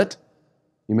desolate."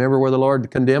 You remember where the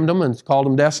Lord condemned them and called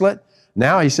them desolate?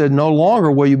 Now He said, "No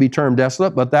longer will you be termed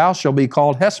desolate, but thou shalt be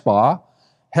called Hephzibah,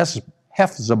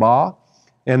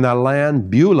 and thy land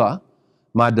Beulah.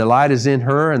 My delight is in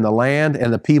her, and the land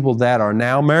and the people that are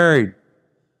now married."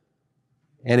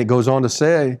 And it goes on to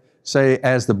say,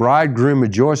 "As the bridegroom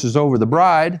rejoices over the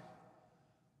bride,"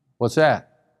 what's that?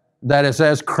 That is,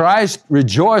 as Christ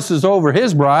rejoices over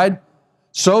His bride,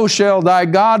 so shall thy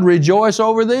God rejoice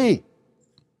over thee.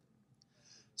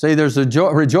 See, there's a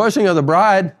rejoicing of the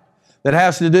bride that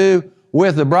has to do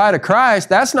with the bride of Christ.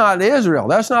 That's not Israel.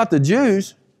 That's not the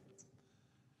Jews.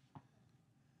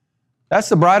 That's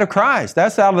the bride of Christ.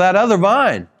 That's out of that other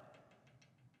vine.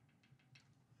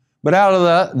 But out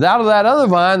of that other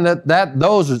vine,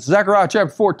 those, Zechariah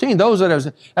chapter 14, those that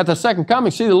are at the second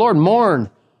coming, see the Lord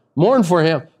mourn for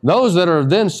Him. Those that are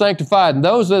then sanctified, and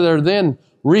those that are then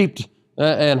reaped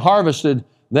and harvested,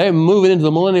 they move into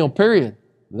the millennial period.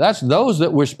 That's those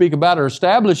that we speak about are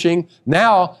establishing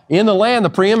now in the land the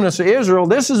preeminence of Israel.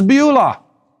 This is Beulah.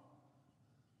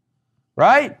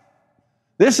 Right?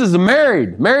 This is the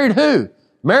married. Married who?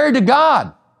 Married to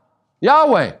God.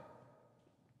 Yahweh.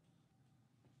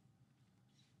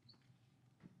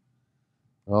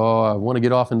 Oh, I want to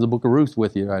get off into the book of Ruth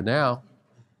with you right now.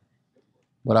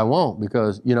 But I won't,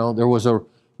 because, there was the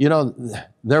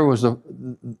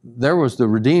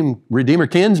Redeemer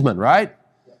kinsman, right?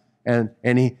 And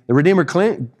the Redeemer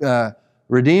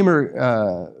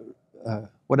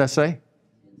what did I say?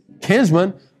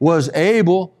 Kinsman was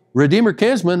able, Redeemer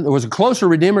kinsman, there was a closer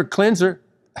Redeemer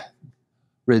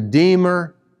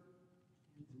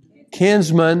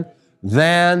kinsman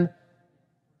than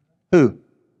who?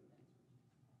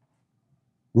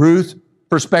 Ruth,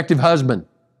 prospective husband.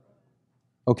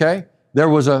 Okay? There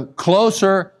was a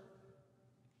closer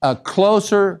a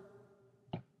closer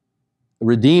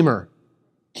redeemer,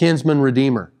 kinsman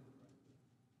redeemer.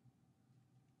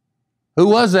 Who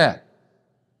was that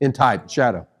in type,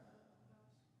 shadow?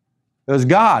 It was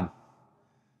God.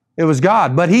 It was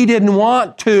God. But he didn't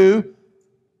want to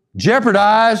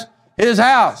jeopardize his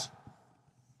house.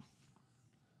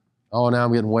 Oh, now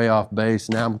I'm getting way off base.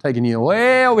 Now I'm taking you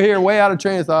way over here, way out of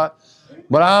train of thought.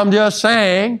 But I'm just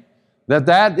saying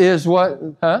that is what,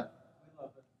 huh?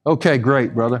 Okay,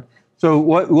 great, brother. So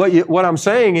what I'm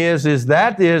saying is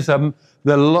that is the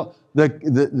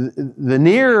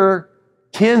nearer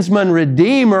kinsman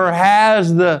redeemer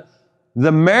has the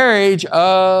marriage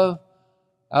of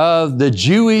the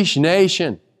Jewish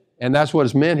nation. And that's what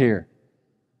is meant here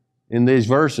in these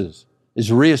verses. It's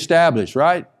reestablished,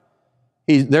 right?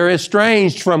 They're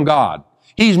estranged from God.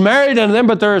 He's married unto them,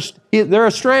 but they're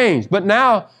estranged. But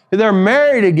now they're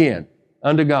married again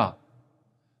unto God.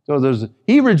 So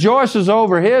he rejoices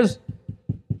over his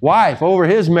wife, over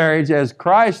his marriage, as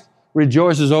Christ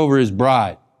rejoices over his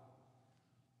bride.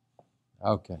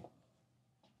 Okay.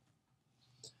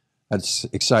 That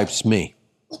excites me.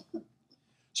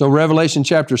 So Revelation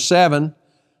chapter 7,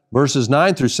 verses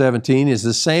 9 through 17 is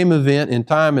the same event in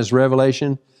time as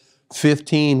Revelation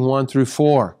 15, 1 through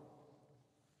 4.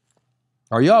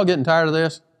 Are y'all getting tired of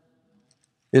this?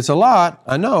 It's a lot,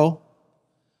 I know.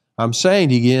 I'm saying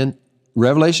to you again,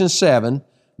 Revelation 7,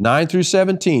 9 through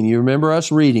 17. You remember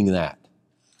us reading that.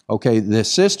 Okay, the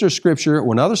sister scripture,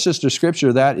 another sister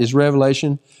scripture, that is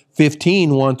Revelation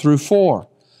 15, 1 through 4.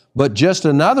 But just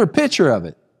another picture of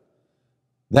it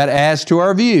that adds to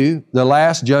our view the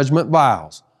last judgment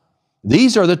vials.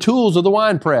 These are the tools of the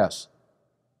winepress.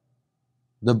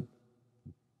 The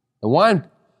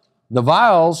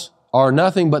vials are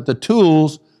nothing but the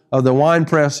tools of the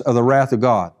winepress of the wrath of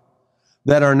God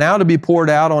that are now to be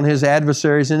poured out on his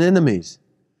adversaries and enemies.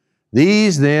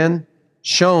 These then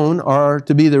shown are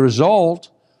to be the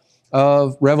result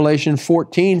of Revelation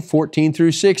 14, 14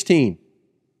 through 16,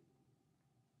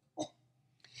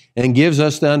 and gives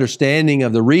us the understanding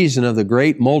of the reason of the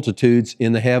great multitudes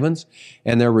in the heavens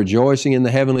and their rejoicing in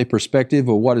the heavenly perspective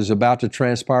of what is about to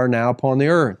transpire now upon the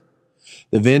earth.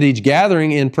 The vintage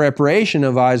gathering in preparation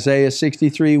of Isaiah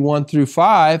 63, 1 through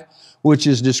 5, which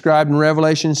is described in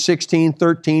Revelation 16,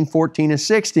 13, 14, and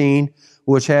 16,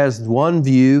 which has the one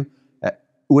view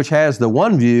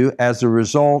as the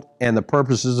result and the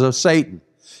purposes of Satan.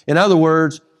 In other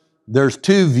words, there's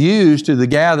two views to the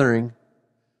gathering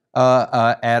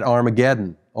at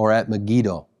Armageddon or at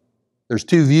Megiddo. There's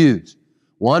two views.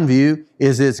 One view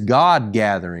is it's God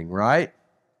gathering, right?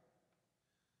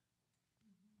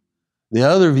 The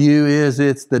other view is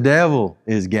it's the devil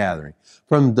is gathering.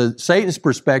 From Satan's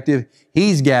perspective,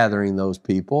 he's gathering those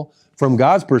people. From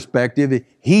God's perspective,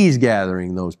 he's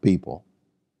gathering those people.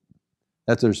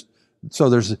 So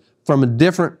there's from a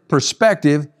different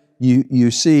perspective,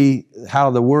 you see how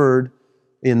the word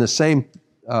in the same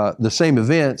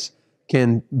events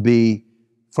can be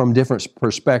from different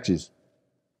perspectives.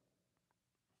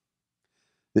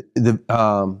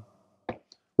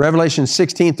 Revelation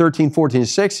 16, 13, 14, and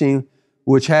 16,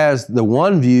 which has the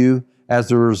one view as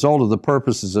the result of the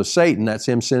purposes of Satan. That's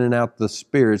him sending out the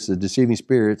spirits, the deceiving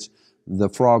spirits, the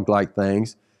frog-like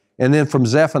things. And then from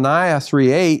Zephaniah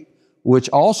 3:8, which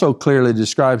also clearly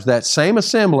describes that same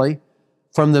assembly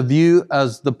from the view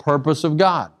as the purpose of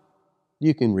God.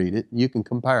 You can read it. You can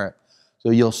compare it.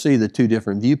 So you'll see the two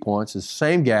different viewpoints. It's the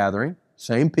same gathering,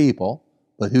 same people,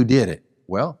 but who did it?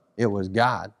 Well, it was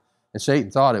God. And Satan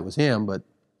thought it was him, but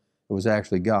it was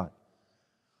actually God.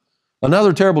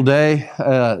 Another terrible day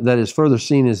that is further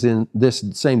seen as in this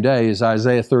same day is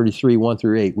Isaiah 33, 1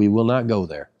 through 8. We will not go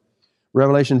there.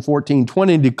 Revelation 14,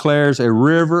 20 declares a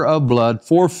river of blood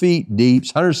 4 feet deep,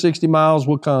 160 miles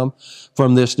will come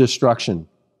from this destruction.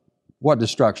 What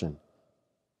destruction?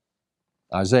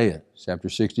 Isaiah chapter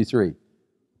 63,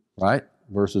 right?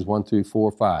 Verses 1 through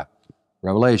 4, 5.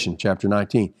 Revelation chapter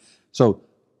 19. So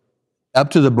up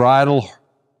to the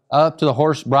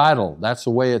horse bridle. That's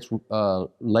the way it's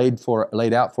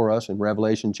laid out for us in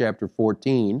Revelation chapter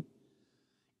 14.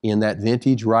 In that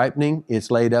vintage ripening, it's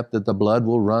laid up that the blood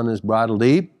will run as bridle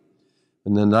deep.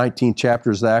 In the 19th chapter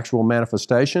is the actual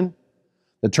manifestation.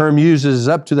 The term used is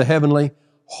up to the heavenly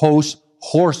host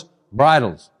horse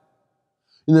bridles.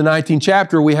 In the 19th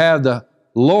chapter, we have the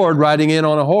Lord riding in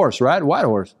on a horse, right? A white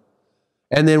horse.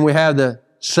 And then we have the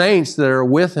saints that are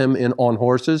with him on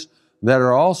horses that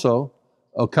are also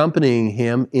accompanying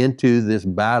him into this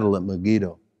battle at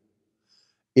Megiddo.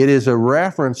 It is a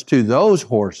reference to those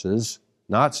horses,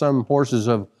 not some horses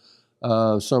of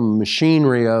some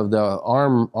machinery of the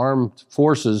armed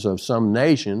forces of some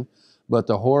nation, but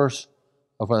the horse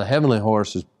for the heavenly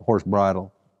horse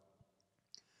bridle.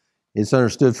 It's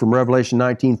understood from Revelation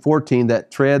 19:14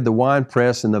 that tread the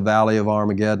winepress in the valley of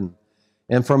Armageddon.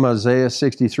 And from Isaiah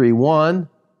 63:1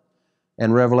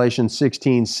 and Revelation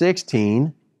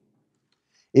 16:16,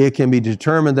 it can be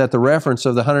determined that the reference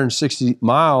of the 160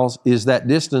 miles is that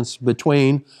distance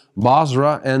between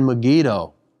Bozrah and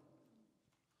Megiddo.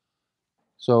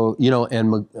 So,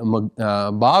 and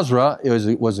Bozrah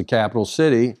was the capital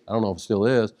city, I don't know if it still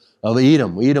is, of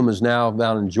Edom. Edom is now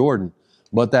down in Jordan.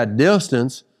 But that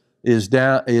distance is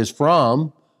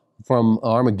from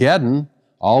Armageddon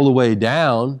all the way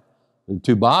down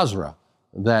to Bozrah.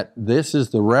 That this is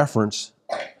the reference.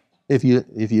 If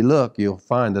you look, you'll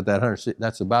find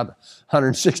that's about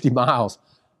 160 miles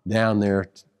down there.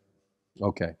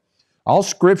 Okay. All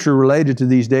scripture related to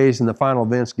these days and the final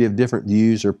events give different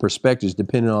views or perspectives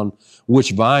depending on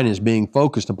which vine is being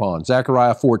focused upon.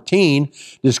 Zechariah 14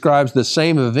 describes the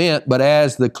same event, but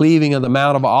as the cleaving of the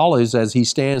Mount of Olives as he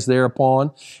stands thereupon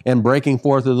and breaking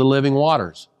forth of the living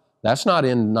waters. That's not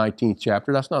in the 19th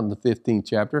chapter. That's not in the 15th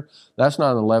chapter. That's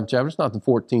not in the 11th chapter. It's not the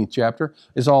 14th chapter.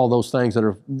 It's all those things that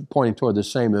are pointing toward the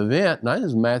same event. And that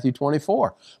is Matthew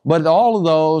 24. But all of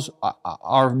those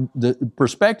are the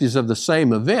perspectives of the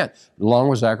same event, along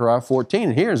with Zechariah 14.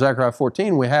 And here in Zechariah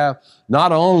 14, we have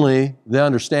not only the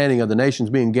understanding of the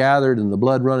nations being gathered and the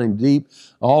blood running deep,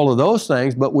 all of those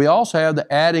things, but we also have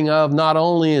the adding of not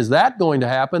only is that going to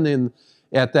happen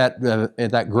at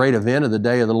that great event of the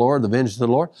day of the Lord, the vengeance of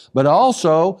the Lord, but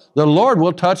also the Lord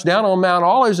will touch down on Mount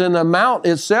Olives and the mount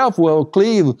itself will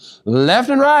cleave left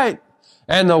and right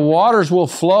and the waters will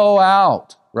flow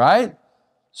out, right?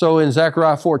 So in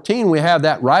Zechariah 14, we have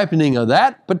that ripening of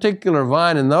that particular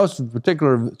vine and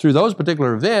through those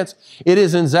particular events. It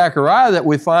is in Zechariah that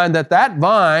we find that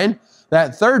vine,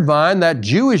 that third vine, that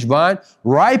Jewish vine,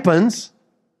 ripens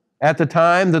at the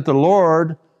time that the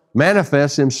Lord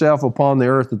manifests himself upon the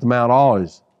earth at the Mount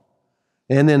Olives.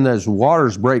 And then those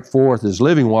waters break forth as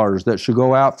living waters that shall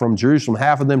go out from Jerusalem,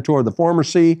 half of them toward the former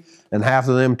sea and half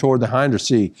of them toward the hinder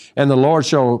sea. And the Lord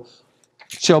shall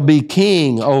be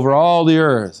king over all the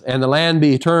earth, and the land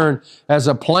be turned as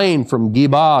a plain from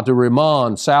Geba to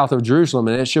Rimmon, south of Jerusalem,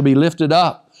 and it shall be lifted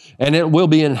up, and it will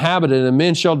be inhabited, and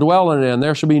men shall dwell in it, and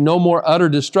there shall be no more utter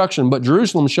destruction, but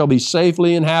Jerusalem shall be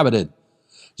safely inhabited.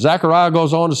 Zechariah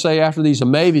goes on to say, after these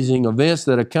amazing events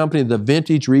that accompany the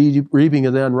vintage reaping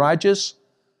of the unrighteous,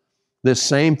 this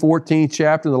same 14th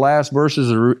chapter, the last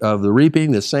verses of the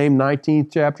reaping, the same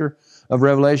 19th chapter of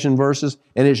Revelation verses,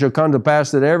 and it shall come to pass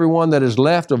that everyone that is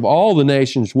left of all the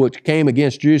nations which came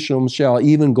against Jerusalem shall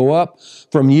even go up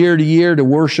from year to year to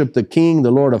worship the King,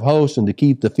 the Lord of hosts, and to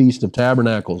keep the Feast of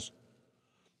Tabernacles.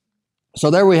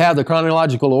 So there we have the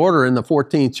chronological order in the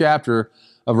 14th chapter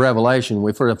of Revelation.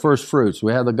 For the first fruits,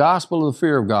 we have the gospel of the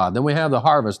fear of God. Then we have the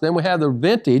harvest. Then we have the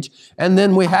vintage. And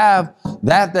then we have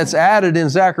that's added in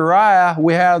Zechariah.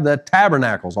 We have the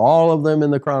tabernacles, all of them in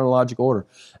the chronological order,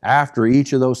 after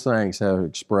each of those things have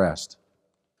expressed.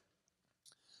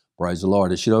 Praise the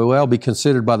Lord. It should well be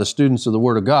considered by the students of the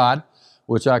Word of God,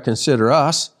 which I consider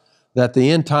us, that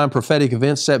the end-time prophetic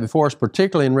events set before us,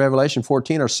 particularly in Revelation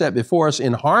 14, are set before us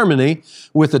in harmony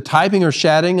with the typing or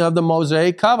shadowing of the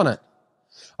Mosaic covenant.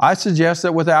 I suggest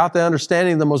that without the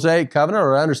understanding of the Mosaic covenant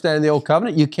or understanding the Old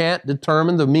Covenant, you can't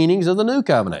determine the meanings of the New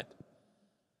Covenant.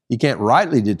 You can't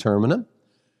rightly determine them.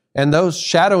 And those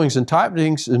shadowings and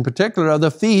typings in particular of the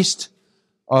feast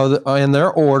in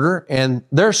their order, and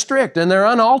they're strict and they're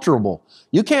unalterable.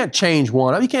 You can't change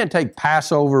one. You can't take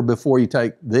Passover before you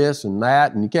take this and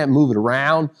that, and you can't move it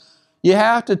around. You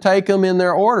have to take them in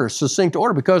their order, succinct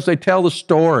order, because they tell the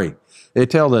story. They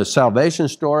tell the salvation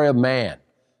story of man.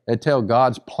 They tell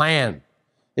God's plan.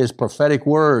 His prophetic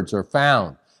words are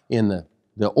found in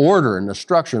the order and the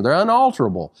structure. They're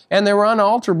unalterable. And they were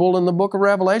unalterable in the book of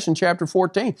Revelation, chapter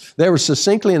 14. They were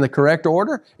succinctly in the correct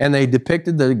order, and they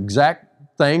depicted the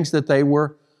exact things that they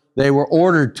were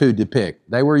ordered to depict.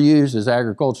 They were used as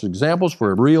agricultural examples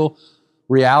for real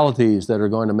realities that are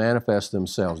going to manifest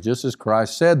themselves, just as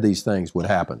Christ said these things would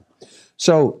happen.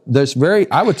 So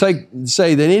I would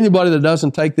say that anybody that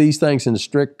doesn't take these things into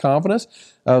strict confidence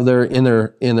in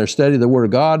their study of the Word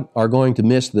of God are going to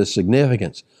miss the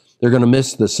significance. They're going to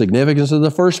miss the significance of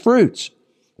the first fruits.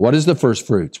 What is the first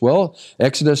fruits? Well,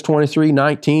 Exodus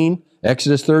 23:19,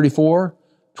 Exodus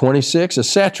 34:26,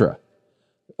 etc.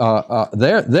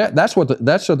 That's what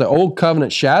the Old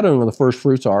Covenant shadowing of the first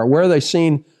fruits are. Where are they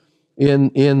seen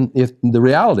if the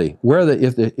reality?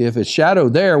 If it's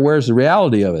shadowed there, where's the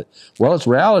reality of it? Well, its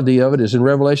reality of it is in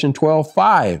Revelation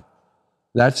 12:5.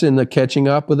 That's in the catching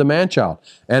up of the man-child.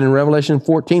 And in Revelation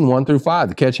 14:1-5,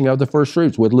 the catching up of the first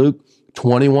fruits, what Luke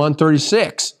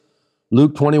 21:36.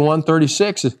 Luke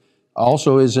 21:36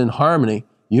 also is in harmony.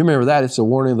 You remember that. It's a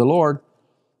warning of the Lord.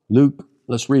 Luke,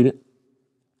 let's read it.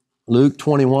 Luke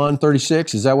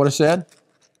 21:36. Is that what I said?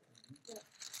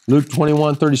 Luke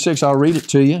 21:36. I'll read it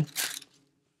to you.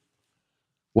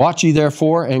 Watch ye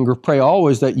therefore, and pray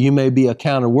always that you may be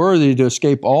accounted worthy to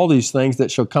escape all these things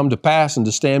that shall come to pass and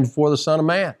to stand before the Son of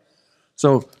Man.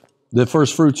 So the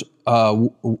first fruits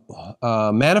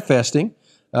manifesting,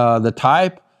 the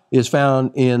type is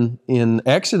found in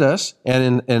Exodus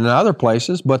and in other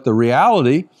places, but the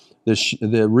reality,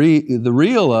 the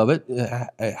real of it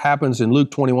happens in Luke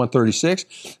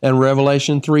 21:36 and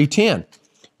Revelation 3:10.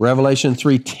 Revelation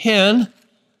 3:10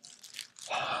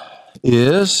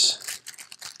 is,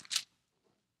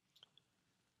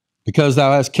 because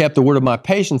thou hast kept the word of my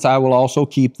patience, I will also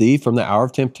keep thee from the hour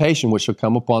of temptation, which shall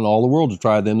come upon all the world to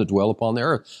try them that dwell upon the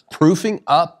earth. Proofing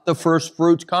up the first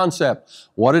fruits concept.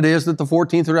 What it is that the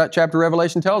 14th chapter of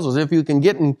Revelation tells us. If you can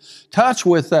get in touch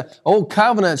with the old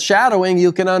covenant shadowing,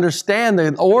 you can understand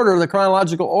the order, the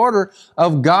chronological order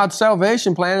of God's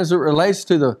salvation plan as it relates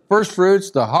to the first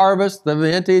fruits, the harvest, the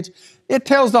vintage. It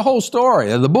tells the whole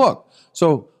story of the book.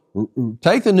 So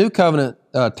take the new covenant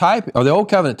type, or the old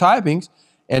covenant typings,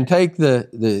 and take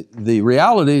the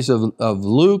realities of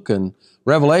Luke and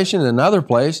Revelation and another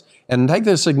place, and take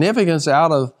the significance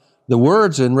out of the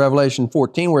words in Revelation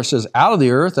 14 where it says, out of the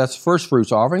earth, that's first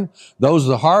fruits offering, those of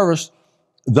the harvest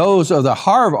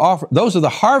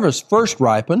first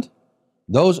ripened,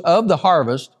 those of the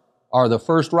harvest are the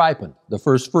first ripened, the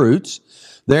first fruits.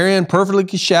 Therein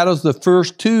perfectly shadows the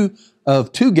first two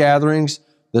of two gatherings,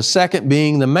 the second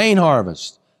being the main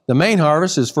harvest. The main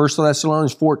harvest is 1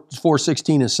 Thessalonians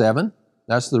 4:16 and 7.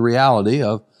 That's the reality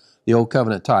of the Old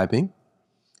Covenant typing.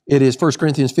 It is 1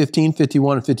 Corinthians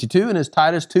 15:51 and 52, and it's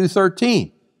Titus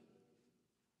 2:13.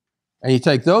 And you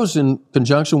take those in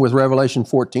conjunction with Revelation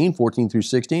 14 through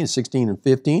 16, 16 and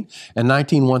 15, and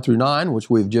 19, 1 through 9, which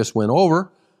we've just went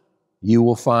over, you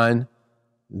will find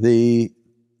the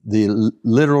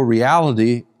literal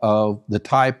reality of the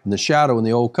type and the shadow in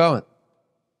the Old Covenant.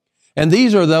 And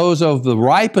these are those of the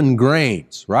ripened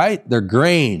grains, right? They're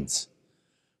grains.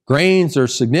 Grains are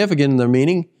significant in their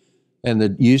meaning and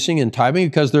the using and typing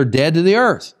because they're dead to the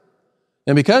earth.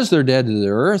 And because they're dead to the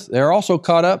earth, they're also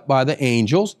caught up by the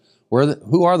angels.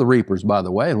 Who are the reapers, by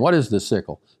the way? And what is the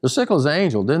sickle? The sickle is the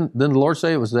angel. Didn't the Lord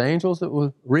say it was the angels that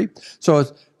would reap? So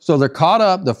they're caught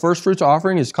up. The first fruits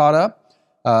offering is caught up,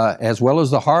 as well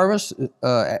as the harvest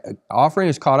offering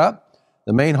is caught up.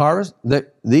 The main harvest,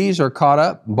 these are caught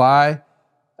up by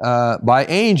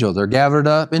angels. They're gathered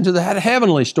up into the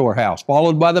heavenly storehouse,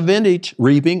 followed by the vintage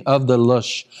reaping of the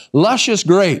luscious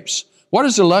grapes. What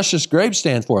does the luscious grape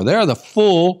stand for? They are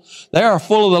full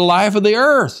of the life of the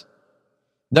earth.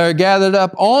 They're gathered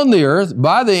up on the earth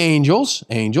by the angels,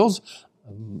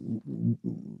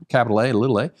 capital A,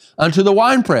 little a, unto the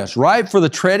winepress, ripe for the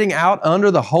treading out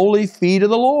under the holy feet of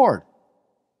the Lord.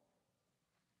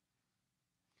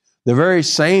 The very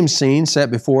same scene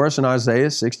set before us in Isaiah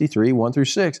 63, 1 through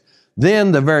 6.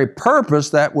 Then the very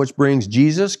purpose, that which brings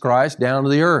Jesus Christ down to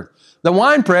the earth. The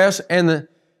winepress and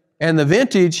the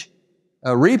vintage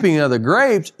reaping of the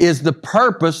grapes is the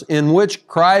purpose in which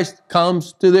Christ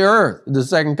comes to the earth, the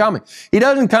second coming. He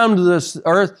doesn't come to this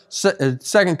earth,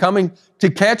 second coming, to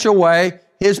catch away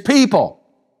His people.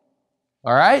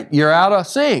 All right? You're out of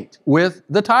sync with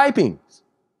the typings.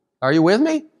 Are you with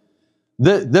me?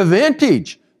 The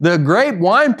vintage, the grape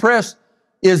winepress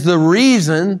is the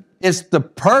reason, it's the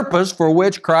purpose for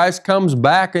which Christ comes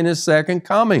back in His second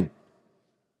coming.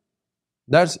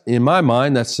 That's, in my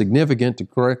mind, that's significant to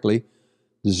correctly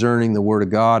discerning the Word of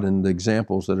God and the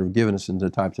examples that are given us in the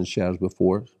types and shadows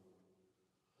before us.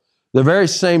 The very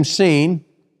same scene,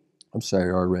 I'm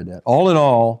sorry, I already read that. All in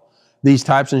all, these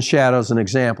types and shadows and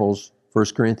examples, 1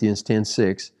 Corinthians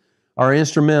 10:6, are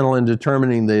instrumental in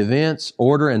determining the events,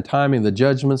 order, and timing of the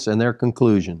judgments and their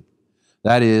conclusion.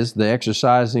 That is, the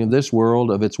exercising of this world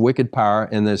of its wicked power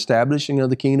and the establishing of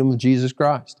the kingdom of Jesus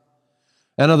Christ.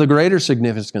 And of the greater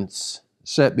significance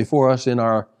set before us in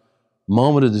our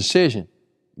moment of decision,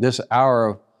 this hour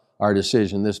of our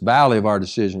decision, this valley of our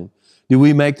decision. Do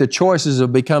we make the choices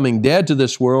of becoming dead to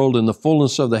this world in the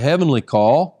fullness of the heavenly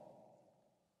call?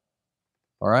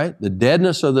 All right? The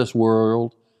deadness of this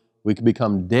world. We can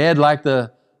become dead like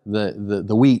the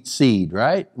wheat seed,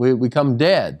 right? We become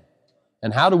dead.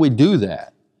 And how do we do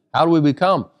that? How do we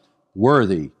become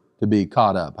worthy to be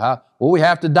caught up? Well, we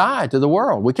have to die to the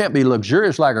world. We can't be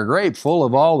luxurious like a grape full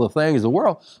of all the things of the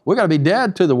world. We've got to be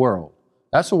dead to the world.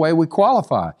 That's the way we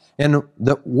qualify. And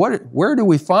where do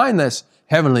we find this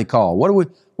heavenly call?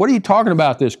 What What are you talking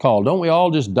about this call? Don't we all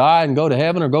just die and go to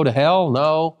heaven or go to hell?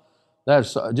 No,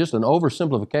 that's just an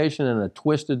oversimplification and a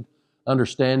twisted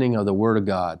understanding of the Word of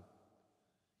God.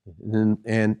 And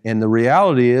the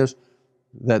reality is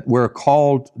that we're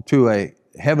called to a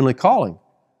heavenly calling.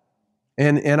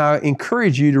 And I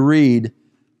encourage you to read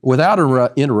without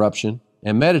interruption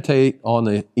and meditate on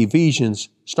the Ephesians,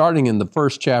 starting in the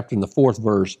first chapter in the 4th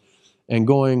verse and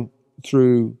going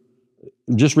through,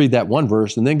 just read that one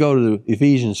verse and then go to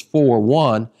Ephesians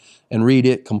 4:1 and read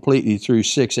it completely through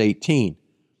 6:18.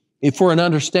 For an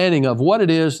understanding of what it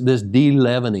is, this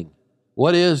de-leavening.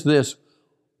 What is this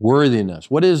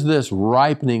worthiness? What is this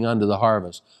ripening unto the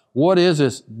harvest? What is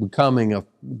this becoming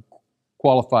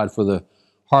qualified for the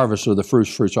harvest or the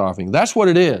fruits offering? That's what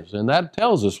it is, and that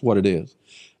tells us what it is.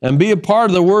 And be a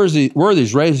part of the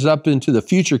worthies raised up into the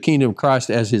future kingdom of Christ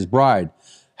as His bride,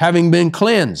 having been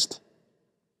cleansed.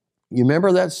 You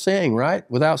remember that saying, right?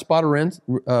 Without spot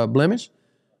or blemish?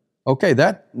 Okay,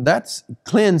 that's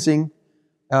cleansing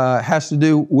has to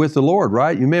do with the Lord,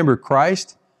 right? You remember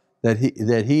Christ, that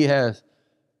He has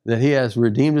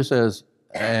redeemed us as,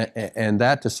 and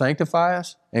that to sanctify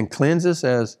us and cleanse us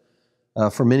as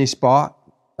from any spot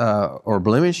or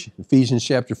blemish. Ephesians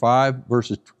chapter 5,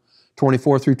 verses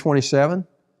 24 through 27,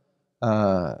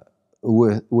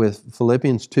 with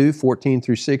Philippians 2, 14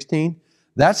 through 16.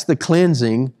 That's the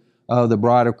cleansing of the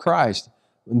bride of Christ.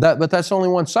 But that's only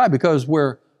one side, because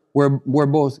we're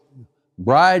both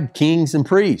bride, kings, and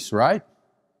priests, right?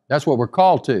 That's what we're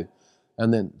called to.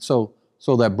 And then so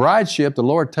that brideship, the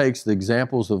Lord takes the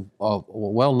examples of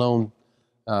well-known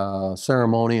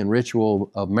ceremony and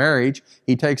ritual of marriage.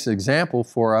 He takes an example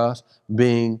for us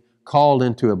being called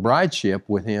into a brideship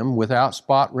with Him without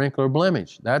spot, wrinkle, or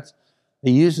blemish.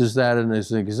 He uses that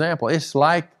as an example. It's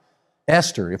like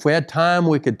Esther. If we had time,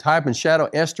 we could type and shadow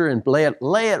Esther and lay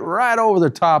it right over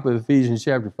the top of Ephesians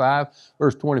chapter 5,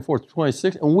 verse 24 to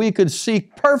 26, and we could see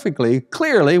perfectly,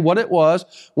 clearly what it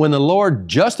was when the Lord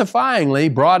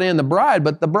justifyingly brought in the bride.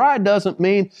 But the bride doesn't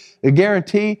mean a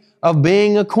guarantee of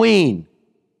being a queen.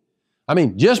 I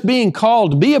mean, just being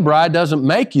called to be a bride doesn't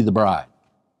make you the bride.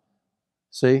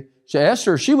 See,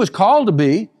 Esther, she was called to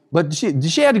be, but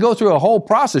she had to go through a whole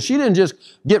process. She didn't just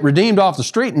get redeemed off the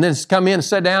street and then come in and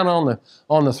sit down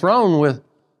on the throne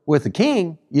with the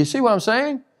king. You see what I'm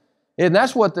saying? And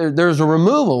that's what there's a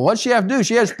removal. What she have to do?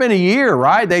 She had to spend a year,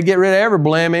 right? They get rid of every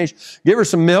blemish, give her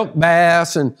some milk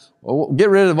baths, and get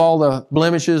rid of all the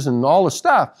blemishes and all the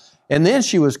stuff. And then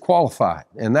she was qualified.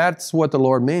 And that's what the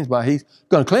Lord means by He's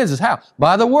going to cleanse us. How?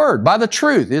 By the Word, by the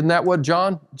truth. Isn't that what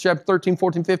John chapter 13,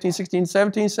 14, 15, 16,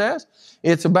 17 says?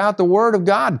 It's about the Word of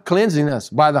God cleansing us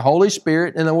by the Holy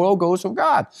Spirit and the Logos of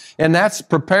God. And that's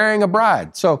preparing a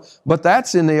bride. So, but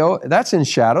that's in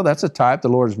shadow. That's a type the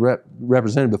Lord has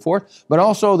represented before. But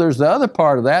also there's the other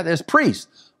part of that is priest.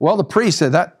 Well, the priest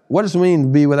said that. What does it mean to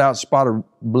be without spot or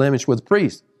blemish with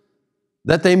priest?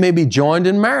 That they may be joined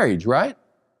in marriage, right?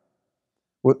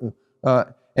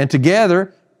 And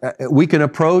together we can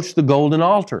approach the golden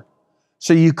altar.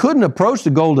 So you couldn't approach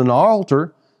the golden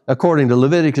altar according to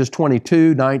Leviticus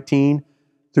 22, 19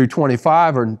 through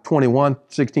 25 or 21,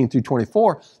 16 through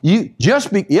 24.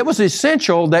 It was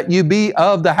essential that you be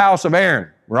of the house of Aaron,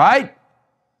 right?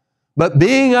 But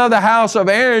being of the house of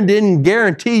Aaron didn't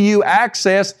guarantee you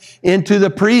access into the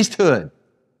priesthood,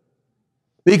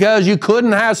 because you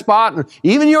couldn't have spot.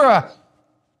 Even you're a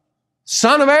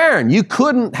son of Aaron, you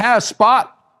couldn't have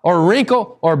spot or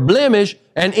wrinkle or blemish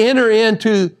and enter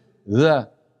into the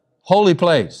holy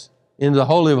place, into the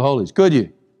Holy of Holies. Could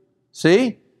you?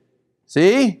 See?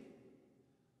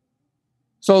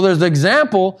 So there's the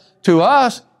example to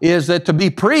us is that to be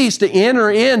priests, to enter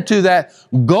into that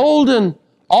golden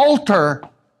altar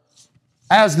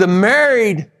as the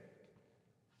married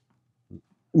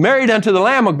unto the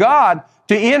Lamb of God,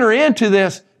 to enter into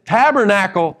this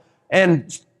tabernacle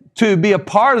and to be a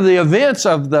part of the events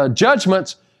of the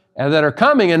judgments that are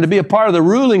coming, and to be a part of the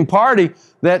ruling party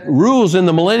that rules in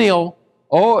the millennial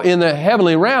or in the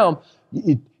heavenly realm,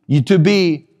 to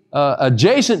be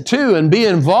adjacent to and be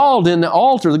involved in the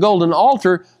altar, the golden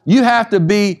altar, you have to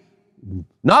be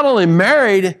not only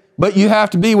married, but you have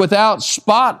to be without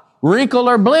spot, wrinkle,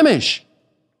 or blemish.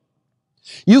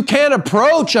 You can't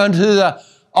approach unto the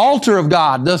altar of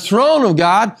God, the throne of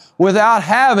God, without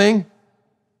having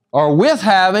or with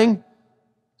having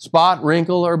spot,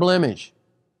 wrinkle, or blemish.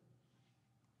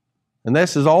 And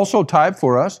this is also type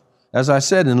for us, as I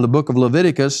said, in the book of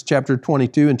Leviticus, chapter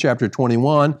 22 and chapter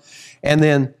 21. And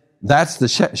then that's the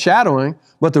shadowing.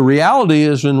 But the reality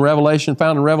is in Revelation,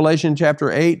 found in Revelation chapter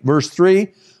 8, verse 3,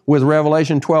 with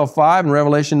Revelation 12:5 and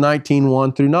Revelation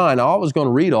 19:1 through 9. I was going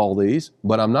to read all these,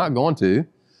 but I'm not going to.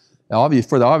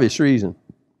 For the obvious reason.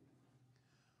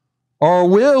 Or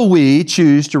will we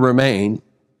choose to remain?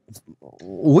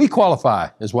 We qualify,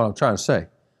 is what I'm trying to say,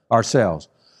 ourselves.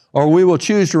 Or we will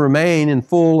choose to remain in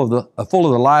full of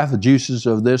the life juices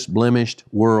of this blemished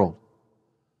world,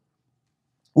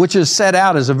 which is set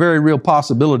out as a very real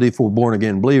possibility for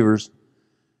born-again believers.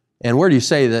 And where do you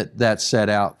say that that's set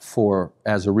out for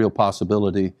as a real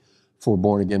possibility for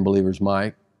born-again believers,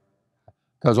 Mike?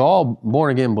 Because all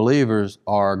born-again believers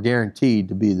are guaranteed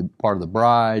to be part of the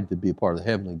bride, to be a part of the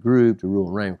heavenly group, to rule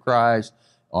and reign with Christ.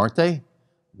 Aren't they?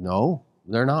 No,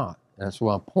 they're not. That's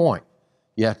my point.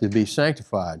 You have to be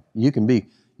sanctified. You can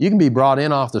be brought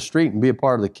in off the street and be a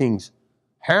part of the king's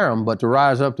harem, but to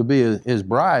rise up to be his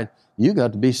bride, you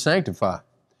got to be sanctified.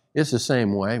 It's the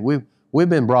same way. We've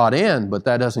been brought in, but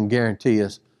that doesn't guarantee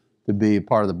us to be a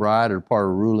part of the bride or part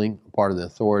of ruling, part of the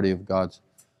authority of God's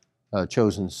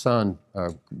chosen Son,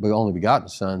 only begotten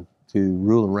Son, to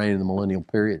rule and reign in the millennial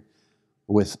period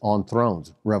on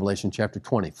thrones. Revelation chapter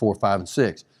 20, 4, 5, and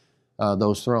 6.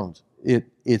 Those thrones.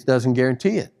 It doesn't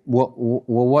guarantee it. Well,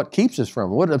 what keeps us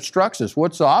from it? What obstructs us?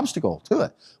 What's the obstacle to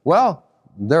it? Well,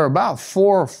 there are about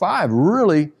 4 or 5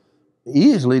 really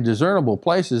easily discernible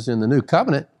places in the New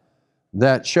Covenant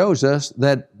that shows us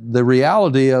that the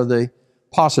reality of the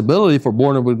possibility for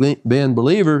born-again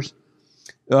believers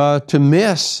to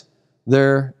miss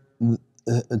their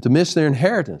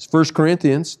inheritance. 1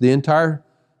 Corinthians, the entire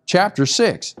chapter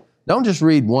 6. Don't just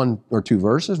read 1 or 2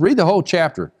 verses. Read the whole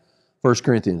chapter, 1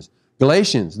 Corinthians.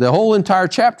 Galatians, the whole entire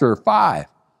chapter 5.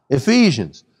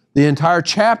 Ephesians, the entire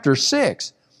chapter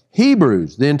 6.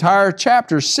 Hebrews, the entire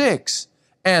chapter 6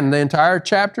 and the entire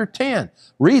chapter 10.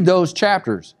 Read those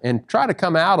chapters and try to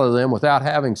come out of them without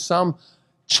having some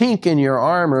chink in your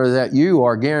armor that you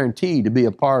are guaranteed to be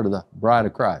a part of the bride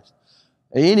of Christ.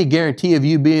 Any guarantee of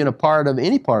you being a part of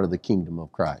any part of the kingdom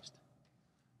of Christ.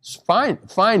 Find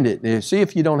it. See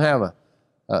if you don't have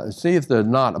see if there's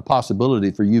not a possibility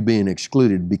for you being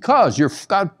excluded, because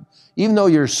even though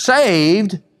you're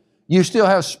saved, you still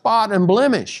have spot and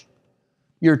blemish.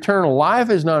 Your eternal life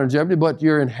is not in jeopardy, but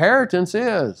your inheritance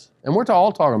is. And we're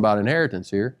all talking about inheritance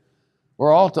here.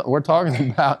 We're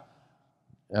talking about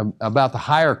the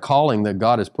higher calling that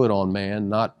God has put on man,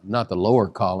 not the lower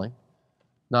calling,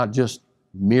 not just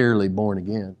merely born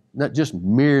again, not just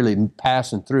merely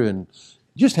passing through and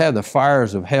just have the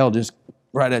fires of hell just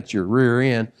right at your rear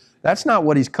end. That's not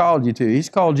what He's called you to. He's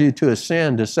called you to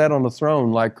ascend, to sit on the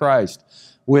throne like Christ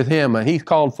with Him. And He's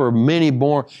called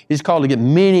He's called to get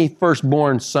many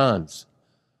firstborn sons.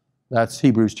 That's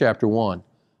Hebrews chapter 1.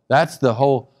 That's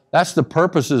the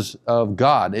purposes of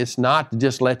God. It's not to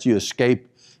just let you escape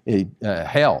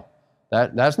hell.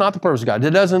 That's not the purpose of God.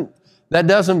 That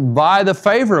doesn't buy the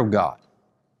favor of God.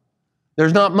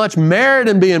 There's not much merit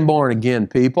in being born again,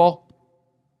 people.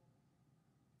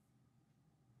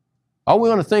 Oh, we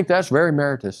want to think that's very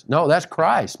meritorious. No, that's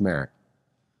Christ's merit.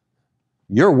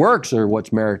 Your works are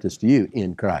what's meritorious to you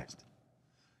in Christ.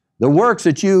 The works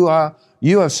that you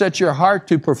have set your heart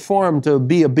to perform, to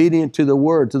be obedient to the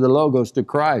Word, to the Logos, to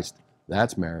Christ,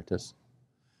 that's meritorious.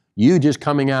 You just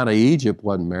coming out of Egypt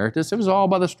wasn't meritorious. It was all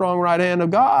by the strong right hand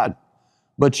of God.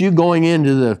 But you going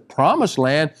into the promised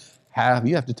land,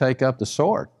 you have to take up the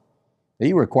sword.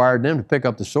 He required them to pick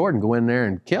up the sword and go in there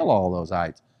and kill all those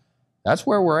ites. That's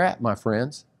where we're at, my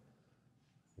friends.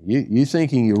 You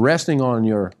thinking you're resting on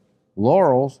your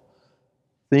laurels,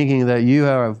 thinking that you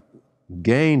have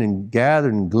gained and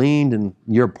gathered and gleaned and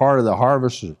you're part of the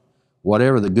harvest,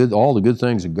 whatever all the good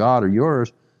things of God are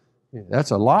yours, that's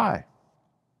a lie.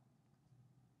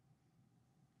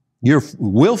 You're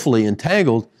willfully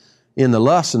entangled in the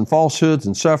lusts and falsehoods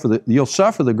and you'll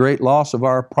suffer the great loss of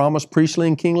our promised priestly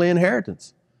and kingly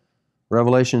inheritance.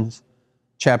 Revelations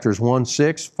chapters 1,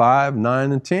 6, 5,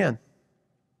 9, and 10.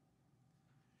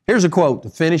 Here's a quote to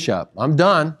finish up. I'm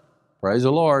done. Praise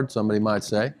the Lord, somebody might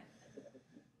say.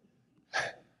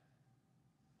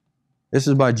 This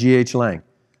is by G.H. Lang.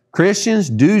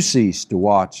 Christians do cease to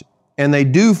watch, and they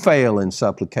do fail in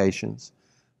supplications.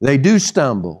 They do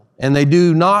stumble, and they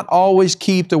do not always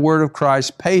keep the word of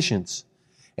Christ's patience.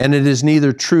 And it is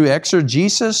neither true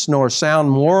exegesis nor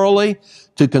sound morally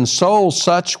to console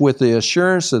such with the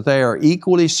assurance that they are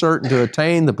equally certain to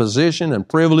attain the position and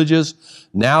privileges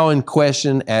now in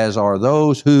question as are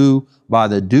those who, by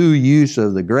the due use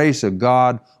of the grace of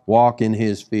God, walk in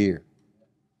His fear.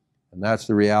 And that's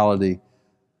the reality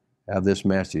of this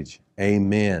message.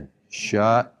 Amen.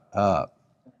 Shut up.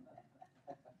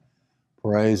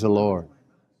 Praise the Lord.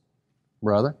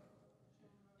 Brother?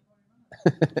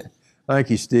 Thank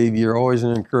you, Steve. You're always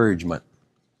an encouragement.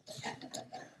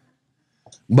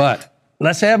 But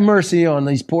let's have mercy on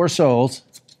these poor souls.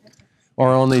 or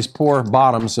on these poor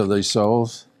bottoms of these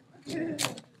souls.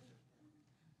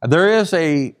 There is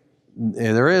a,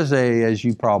 as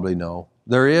you probably know,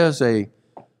 there is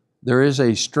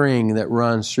a string that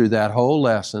runs through that whole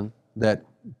lesson that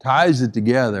ties it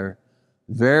together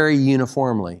very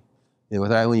uniformly.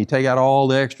 When you take out all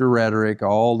the extra rhetoric,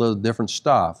 all the different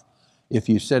stuff, if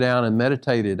you sit down and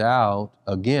meditate it out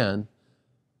again,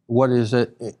 what is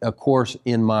it? Of course,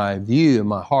 in my view, in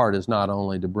my heart, is not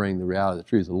only to bring the reality of the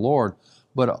truth of the Lord,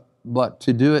 but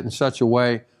to do it in such a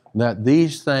way that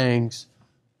these things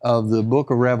of the book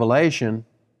of Revelation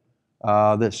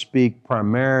that speak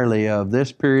primarily of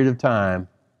this period of time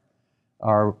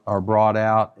are brought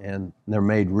out and they're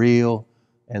made real,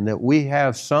 and that we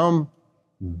have some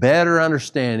better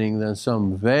understanding than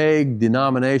some vague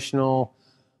denominational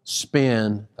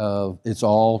spin of it's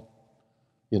all,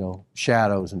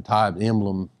 shadows and type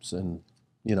emblems, and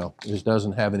it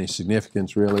doesn't have any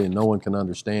significance really, and no one can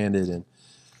understand it, and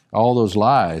all those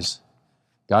lies.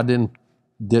 God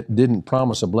didn't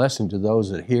promise a blessing to those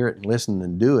that hear it and listen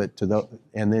and do it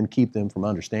and then keep them from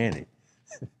understanding.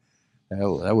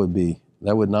 That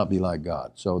would not be like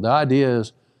God. So the idea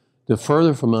is to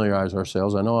further familiarize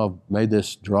ourselves. I know I've made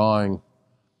this drawing.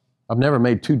 I've never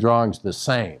made two drawings the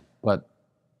same, but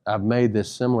I've made this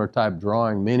similar type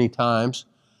drawing many times,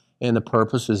 and the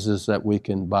purpose is that we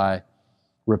can, by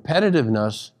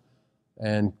repetitiveness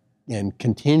and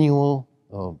continual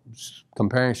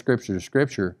comparing Scripture to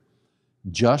Scripture,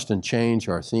 just and change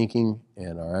our thinking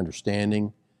and our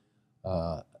understanding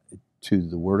to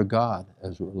the Word of God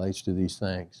as it relates to these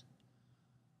things.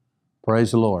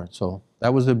 Praise the Lord. So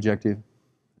that was the objective.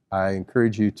 I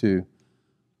encourage you to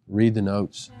read the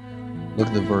notes, look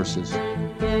at the verses.